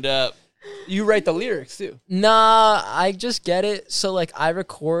 Told me. tuned up. You write the lyrics too. nah, I just get it. So like I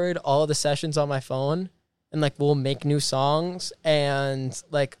record all the sessions on my phone and like we'll make new songs and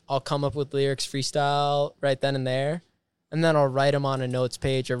like I'll come up with lyrics freestyle right then and there. And then I'll write them on a notes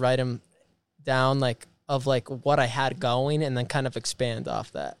page or write them down like of like what I had going and then kind of expand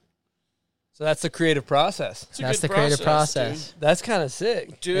off that. So that's the creative process. That's the creative process. That's kind of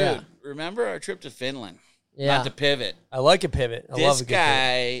sick. Dude, Yeah. remember our trip to Finland? Yeah. Not to pivot. I like a pivot. I love This a good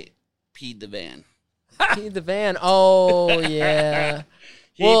pivot. guy peed the van. Peed the van. Oh, yeah.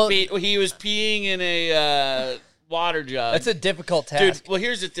 He was peeing in a water jug. That's a difficult task. Dude, well,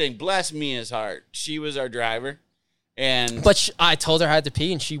 here's the thing. Bless Mia's heart. She was our driver. But I told her I had to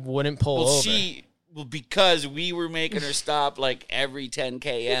pee, and she wouldn't pull over. Because we were making her stop like every 10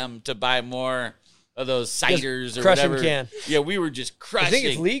 km to buy more of those ciders or crushing whatever. can. Yeah, we were just crushing. I think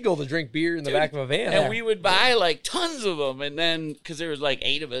it's legal to drink beer in the back of a van. And we would buy like tons of them. And then, because there was like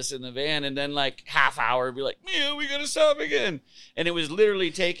 8 of us in the van, and then like half hour, be like, Mia, we got to stop again. And it was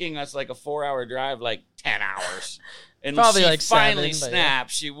literally taking us like a 4-hour drive, like 10 hours. And Probably she like finally 7,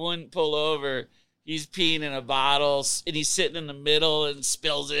 snapped. She wouldn't pull over. He's peeing in a bottle, and he's sitting in the middle and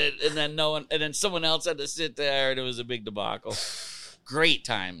spills it, and then someone else had to sit there, and it was a big debacle. Great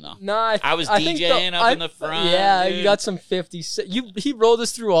time though. No, I was think DJing up in the front. Yeah, dude. you got some 50. He rolled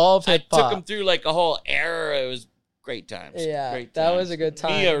us through all of hip hop. I took him through like a whole era. It was great times. Yeah, great that times. was a good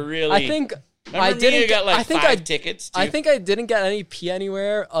time. Mia really. I think remember I didn't Mia got like I think 5 tickets. Too? I think I didn't get any pee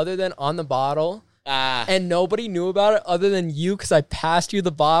anywhere other than on the bottle, and nobody knew about it other than you because I passed you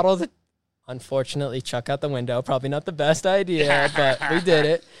the bottle. That unfortunately chuck out the window. Probably not the best idea, but we did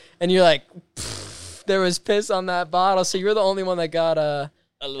it. And you're like, there was piss on that bottle, so you're the only one that got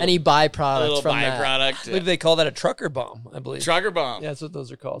any byproducts from that. I believe they call that a trucker bomb, I believe. Trucker bomb. Yeah, that's what those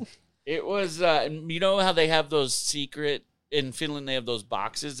are called. It was, you know how they have those secret, in Finland they have those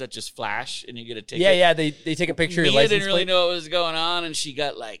boxes that just flash and you get a ticket? Yeah, they take a picture of your Mia license didn't really plate. know what was going on, and she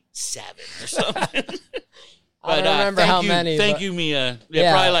got like 7 or something. I don't remember how many. Thank you, Mia.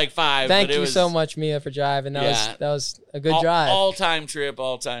 Yeah, probably like 5. Thank you so much, Mia, for driving. That was a good drive. All-time trip,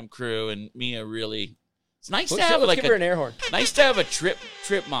 all-time crew, and Mia really... It's nice to have let's give her an air horn. Nice to have a trip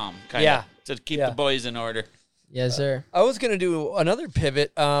mom, kind of, to keep the boys in order. Yes, sir. I was going to do another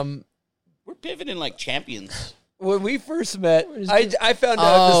pivot. We're pivoting like champions. When we first met, I found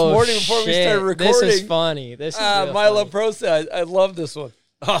out this morning before we started recording. This is funny. This is Milo Pro said, I love this one.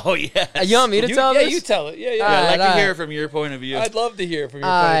 Oh, yeah. You want me to tell this? Yeah, you tell it. Yeah. I'd like to hear it from your point of view. I'd love to hear it from your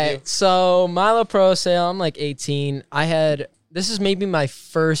point of view. So Milo Pro sale, I'm like 18. This is maybe my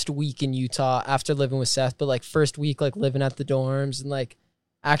first week in Utah after living with Seth, but like first week, like living at the dorms and like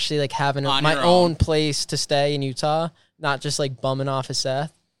actually like having my own place to stay in Utah, not just like bumming off of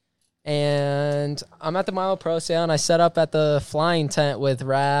Seth. And I'm at the Milo Pro sale, and I set up at the flying tent with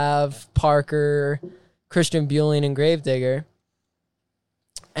Rav, Parker, Christian Bueling, and Gravedigger.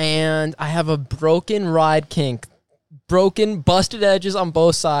 And I have a broken ride kink, busted edges on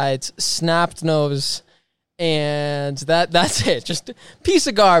both sides, snapped nose, and that's it. Just a piece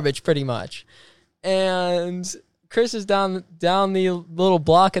of garbage, pretty much. And Chris is down the little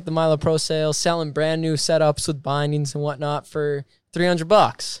block at the Milo Pro sale, selling brand new setups with bindings and whatnot for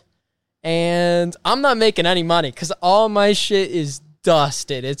 $300. And I'm not making any money because all my shit is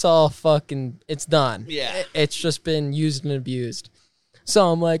dusted. It's all it's done. Yeah. It's just been used and abused. So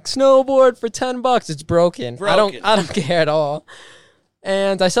I'm like, snowboard for $10. It's broken. I don't care at all.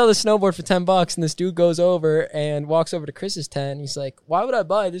 And I sell the snowboard for $10, and this dude goes over and walks over to Chris's tent. And he's like, "Why would I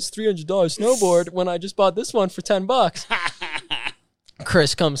buy this $300 snowboard when I just bought this one for $10?"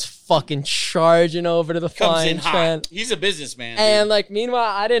 Chris comes fucking charging over to the flying tent. He's a businessman. And like,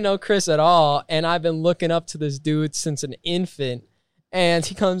 meanwhile, I didn't know Chris at all, and I've been looking up to this dude since an infant. And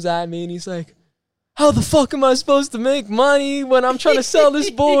he comes at me and he's like, "How the fuck am I supposed to make money when I'm trying to sell this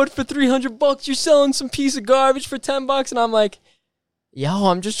board for $300? You're selling some piece of garbage for $10." And I'm like, "Yo,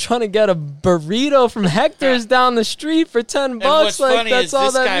 I'm just trying to get a burrito from Hector's down the street for $10. And what's like funny that's is all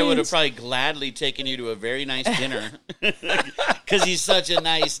this that guy means." would have probably gladly taken you to a very nice dinner because he's such a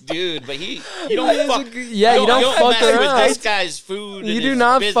nice dude. But you don't fuck. You don't fuck mess around. with this guy's food. You and do his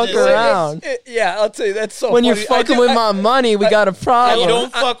not business. fuck around. Yeah, I'll tell you, that's so When funny. you're fucking with my money, we got a problem. You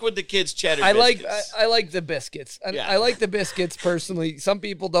don't fuck with the kids' cheddar. I biscuits. like the biscuits. Yeah. I like the biscuits personally. Some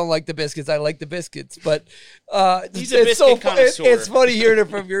people don't like the biscuits. I like the biscuits, but He's a biscuit connoisseur. It's funny hearing it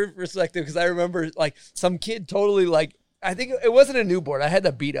from your perspective because I remember like some kid totally like, I think it wasn't a new board. I had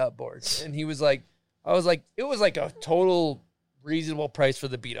the beat up board, and he was like, it was like a total reasonable price for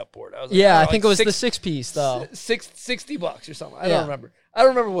the beat up board. I was like, I think it was the 6-piece though. $60 or something. I don't remember. I don't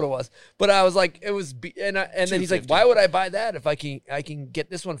remember what it was, but I was like, it was, and then he's like, "Why would I buy that if I can get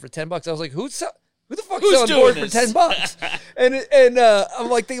this one for $10?" I was like, Who the fuck's selling board for $10? and I'm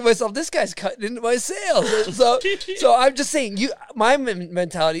like thinking to myself, this guy's cutting into my sales. So I'm just saying, my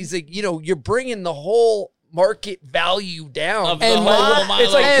mentality is like, you're bringing the whole market value down. Of the And whole my- Milo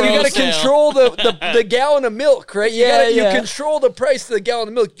It's like you Pro got to sale. control the gallon of milk, right? Yeah, You yeah. control the price of the gallon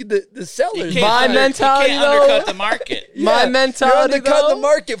of milk. The sellers. You can't My mentality, you can't though- undercut the market. My mentality, You're undercutting though- the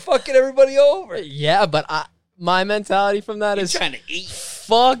market, fucking everybody over. Yeah, but my mentality from that You're is trying to eat.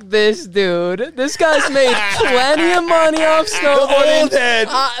 fuck this dude. This guy's made plenty of money off snowboarding. Old head.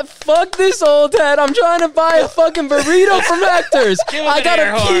 Fuck this old head. I'm trying to buy a fucking burrito from Hector's. Give him I an got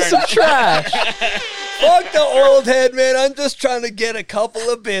air a piece horn. of trash. Fuck the old head, man. I'm just trying to get a couple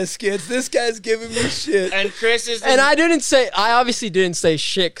of biscuits. This guy's giving me shit. And Chris is. And I obviously didn't say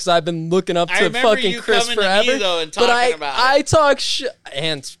shit because I've been looking up I to remember fucking you Chris coming to forever. me, though, and but talking about it. I talk shit.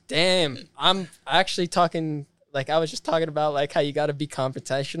 And damn, I'm actually talking, like, I was just talking about, like, how you got to be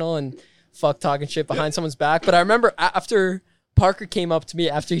confrontational and fuck talking shit behind someone's back. But I remember after Parker came up to me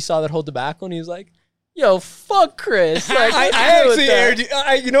after he saw that whole debacle and he was like, yo, fuck Chris. Like, I what's good with actually that?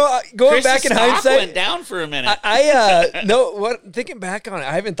 aired you. Going Chris's back in stock hindsight, went down for a minute. thinking back on it,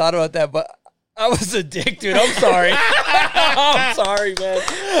 I haven't thought about that, but I was a dick, dude. I'm sorry. I'm sorry, man.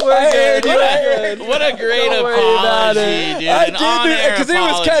 We're good, we're good. What a great Don't worry about apology, it. dude. I An did, on-air because it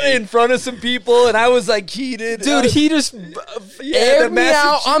was kind of apology. in front of some people, and I was like heated. Dude, he just the aired me message-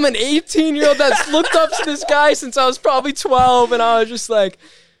 out. I'm an 18-year-old that's looked up to this guy since I was probably 12, and I was just like,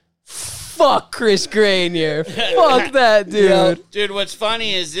 fuck Chris Granier. Fuck that dude. Dude, what's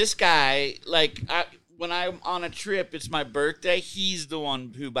funny is this guy, like, when I'm on a trip, it's my birthday, he's the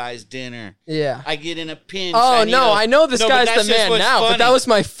one who buys dinner. Yeah. I get in a pinch. Oh, need no, a- I know this No, but guy's that's the just man what's now, but funny. that was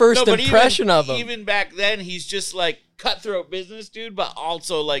my first but impression of him. Even back then, he's just like cutthroat business dude, but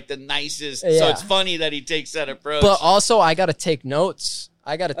also like the nicest. So Yeah. it's funny that he takes that approach. But also, I got to take notes.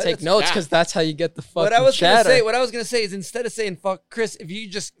 I got to take That's- notes yeah. because that's how you get the fucking What I was chatter. gonna say is instead of saying fuck Chris, if you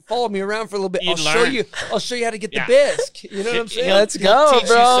just follow me around for a little bit, You'd I'll learn. show you how to get Yeah. the bisque. You know what I'm saying? Let's He'll go, teach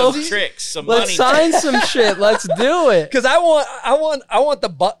bro. You some tricks, some Let's money. sign some shit. Let's do it. Because I want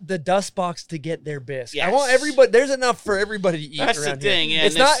the dust box to get their bisque. I want Yes. everybody. There's enough for everybody to eat. That's the around here. thing, yeah,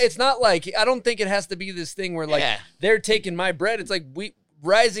 It's and not. this- It's not like I don't think it has to be this thing where like Yeah. they're taking my bread. It's like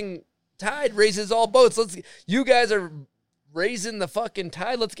rising tide raises all boats. You guys are raising the fucking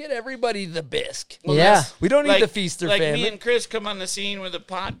tide. Let's get everybody the bisque. Yeah. We don't need Like- the feaster like family. me and Chris come on the scene with a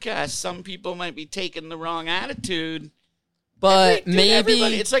podcast. Some people might be taking the wrong attitude. But Dude, maybe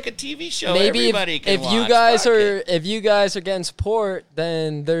everybody- it's like a TV show. maybe Everybody can if you watch. guys Fuck are it. if you guys are getting support,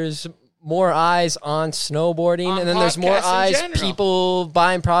 then there's more eyes on snowboarding, On and then there's more podcasts in eyes, general. people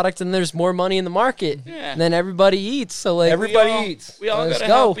buying product, and there's more money in the market. Yeah. And then everybody eats. So like Everybody eats. We all Let's gotta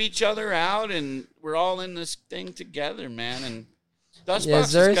go. help each other out, and we're all in this thing together, man. And Dustbox Yeah,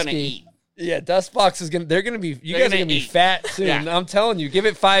 is gonna Zersky. eat. Yeah, Dustbox is gonna. They're gonna be. You They're guys are gonna gonna be eat. fat soon. Yeah. I'm telling you. Give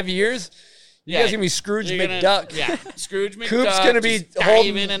it 5 years. You Yeah, guys are gonna be Scrooge You're gonna- McDuck. Yeah, Scrooge McDuck. Coop's gonna be just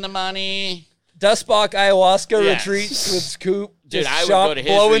holding- diving in the money. Dustbox ayahuasca Yes. retreats with Coop. Dude, just I would shop- go to his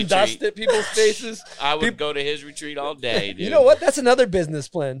blowing retreat. dust at people's faces. I would Peop- go to his retreat all day, dude. You know what? That's another business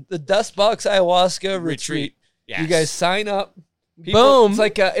plan. The Dustbox ayahuasca retreat. Retreat. Yes. You guys sign up. People- Boom.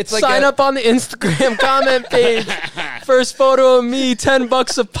 It's like sign up on the Instagram comment page. First photo of me,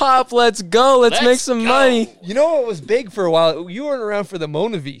 $10 a pop. Let's go. Let's make some go. money. You know what was big for a while? You weren't around for the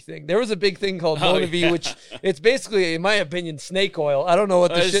Monavi thing. There was a big thing called Oh, Monavi, yeah. which it's basically, in my opinion, snake oil. I don't know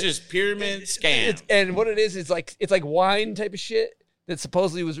what the It's shit. just pyramid scam. And what it is, it's like wine type of shit that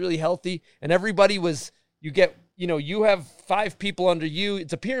supposedly was really healthy, and everybody was. You have 5 people under you.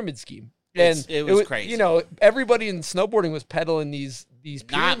 It's a pyramid scheme, and It was crazy. Everybody in snowboarding was peddling these Not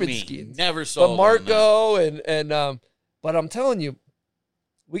pyramid me. schemes. Never sold. But on that. Marco but I'm telling you,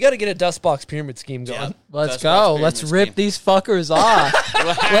 we got to get a Dustbox pyramid scheme going. Yep. Let's Dustbox go. pyramid Let's rip scheme. these fuckers off.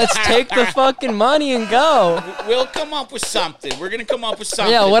 Let's take the fucking money and go. We'll come up with something. We're gonna come up with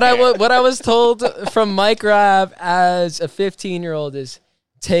something. Yeah, what there. I was told from Mike Rabb as a 15-year-old is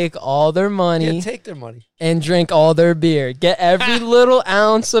take all their money Yeah, take their money. and drink all their beer. Get every little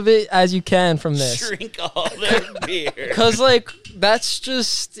ounce of it as you can from this. Drink all their beer. Cause like that's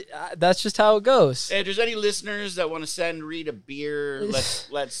just how it goes. Hey, if there's any listeners that want to send Reid a beer, let's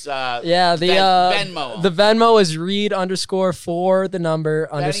Yeah, the Venmo 'em. the Venmo is Reid_4 the number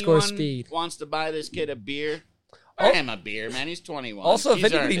If _speed. anyone wants to buy this kid a beer, buy him a beer, man. He's 21. Also, if He's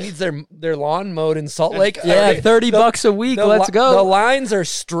anybody earned it. needs their lawn mowed in Salt Lake, Yeah, $30 a week. Let's The go. lines are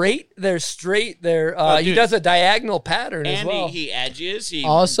straight. They're straight. He dude. does a diagonal pattern as And well. he edges. He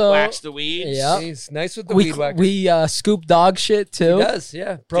Also- whacks the weeds. Yeah. He's nice with the We weed whacker. scoop dog shit too. He does,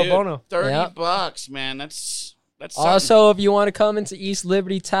 yeah. Pro Dude, bono. $30, man. That's something. Also, if you want to come into East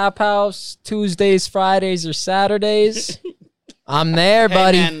Liberty Tap House Tuesdays, Fridays, or Saturdays, I'm there,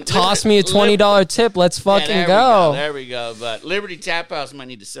 buddy. man, Toss me a $20 tip. Let's fucking there go. There we go. But Liberty Tap House might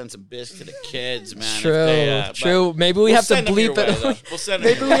need to send some biscuits to the kids, man. if True, they, true. Maybe we we'll have to send them your bleep way, it. though. We'll send them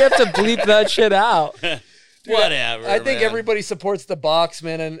Maybe your we way. have to bleep that shit out. Whatever. I think man. everybody supports the box,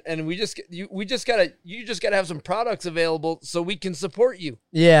 man, and you just gotta have some products available so we can support you.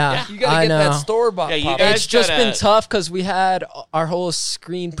 Yeah, You gotta I get know. that store bought. Yeah, you pop. guys It's just gotta- been tough because we had our whole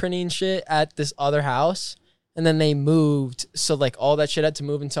screen printing shit at this other house, and then they moved, so like all that shit had to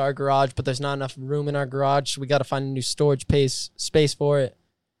move into our garage. But there's not enough room in our garage, so we got to find a new storage space for it.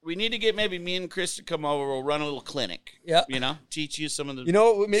 We need to get maybe me and Chris to come over. We'll run a little clinic. Yeah. You know, teach you some of the. You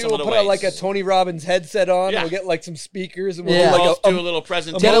know, maybe some we'll of the put out like a ways. Tony Robbins headset on. Yeah. We'll get like some speakers and we'll Yeah. do We'll like do a little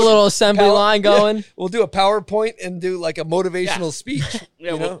presentation. Get a little assembly power- line going. We'll do a PowerPoint and do like a motivational Yeah. speech.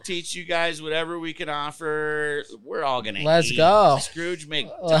 Yeah, you we'll know? teach you guys whatever we can offer. We're all gonna. Let's eat. go. Scrooge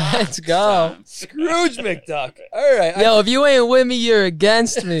McDuck. Let's go. Scrooge McDuck. All right. Yo, if you ain't with me, you're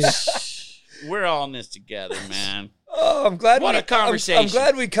against me. We're all in this together, man. I'm glad. What a conversation. I'm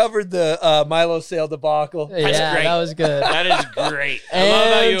glad we covered the Milo sale debacle. Yeah, great. that was good. That is great. I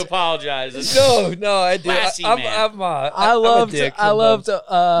love how you And- apologize. It's- No, I do. Classy I'm man. I loved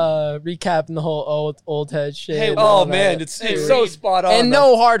recapping the whole old head shit. Hey, and all Oh man, that. it's Hey, so Reid. spot on. And man.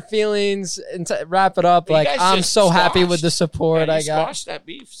 no hard feelings. And to wrap it up, But you like guys I'm just so happy squashed. with the support Yeah, I you got. squashed that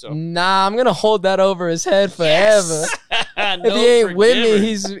beef. So Nah, I'm gonna hold that over his head forever. No If he ain't with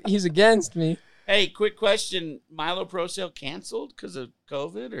me, forgiver. he's against me. Hey, quick question: Milo Pro Sale canceled because of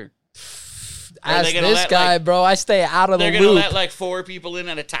COVID, or Are Ask they gonna this let, guy, like- bro. I stay out of the they're gonna loop. let like 4 people in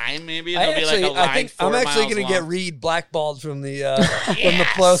at a time? Maybe and there'll be like a line I think 4 I'm actually miles going to get long. Reid blackballed from the from the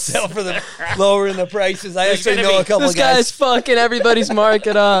Yes. flow sale for the lowering the prices. I There's actually gonna know be- a couple This guys. guy's fucking everybody's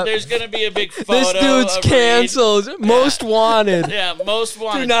market up. There's gonna be a big photo. This dude's of Reid. canceled. Most wanted. Yeah, most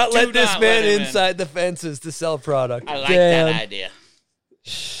wanted. Do not let this not man let him in. inside the fences to sell product. I like Damn. that idea.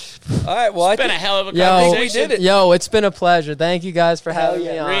 All right, well, It's been a hell of a Yo, conversation. we did it. Yo, it's been a pleasure. Thank you guys for having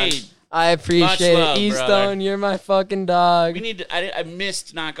me on. Reid, I appreciate love, it. brother. Eastone, you're my fucking dog. we need to. I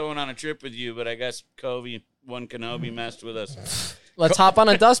missed not going on a trip with you, but I guess Covey, one Kenobi, messed with us. Let's hop on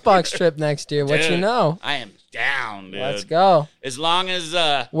a Dustbox trip next year. What you Dude, know? I am down, dude. Let's go. As long as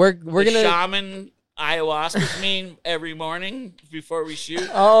We're the gonna. shaman ayahuasca me every morning before we shoot.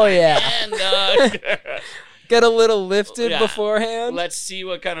 Oh yeah. And Get a little lifted Yeah. beforehand. let's see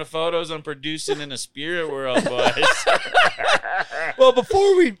what kind of photos I'm producing in the spirit world, boys. Well,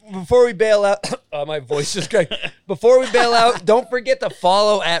 before we bail out, my voice just cracked. Before we bail out, don't forget to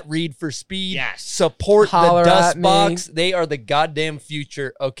follow at Reid for Speed. Yes. Support Holler the at Dust me. Box. They are the goddamn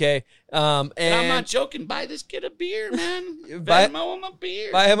future. Okay. And I'm not joking. Buy this kid a beer, man. Buy- Venmo him a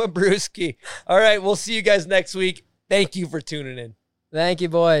beer. buy him a brewski. All right. We'll see you guys next week. Thank you for tuning in. Thank you,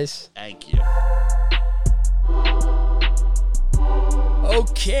 boys. Thank you.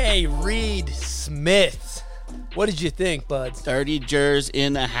 Okay, Reid Smith. What did you think, bud? 30 jurors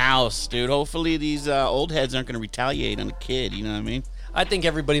in the house, dude. Hopefully these old heads aren't going to retaliate on the kid. You know what I mean? I think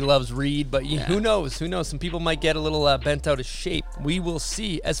everybody loves Reid, but Yeah. who knows? Who knows? Some people might get a little bent out of shape. We will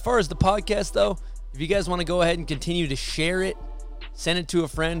see. As far as the podcast, though, if you guys want to go ahead and continue to share it, send it to a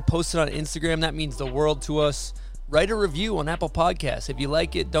friend, post it on Instagram. That means the world to us. Write a review on Apple Podcasts. If you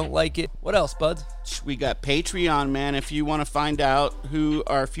like it, don't like it. What else, bud? We got Patreon, man. If you want to find out who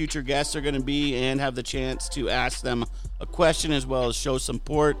our future guests are going to be and have the chance to ask them a question as well as show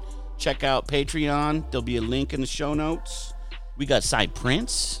support, check out Patreon. There'll be a link in the show notes. We got side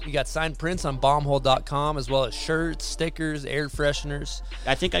prints. You got signed prints on bombhole.com as well as shirts, stickers, air fresheners.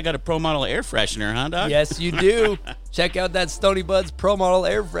 I think I got a Pro Model air freshener, huh, dog? Yes, you do. Check out that Stony Buds Pro Model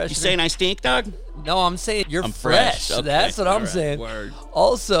air freshener. You saying I stink, dog? No, I'm saying you're I'm fresh. fresh. Okay. That's what I'm All right. saying. Word.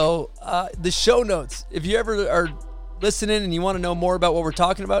 Also, the show notes. If you ever are listening and you want to know more about what we're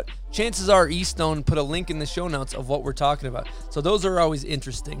talking about, chances are Eastone put a link in the show notes of what we're talking about. So those are always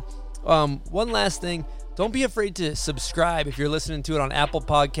interesting. One last thing. Don't be afraid to subscribe if you're listening to it on Apple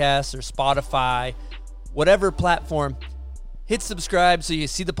Podcasts or Spotify, whatever platform. Hit subscribe so you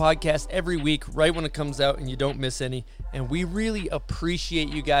see the podcast every week right when it comes out and you don't miss any. And we really appreciate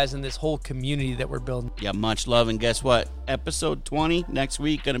you guys and this whole community that we're building. Yeah, much love. And guess what? Episode 20 next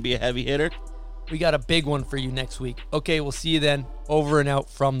week, going to be a heavy hitter. We got a big one for you next week. Okay, we'll see you then. Over and out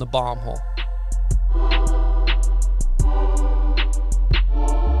from the bomb hole.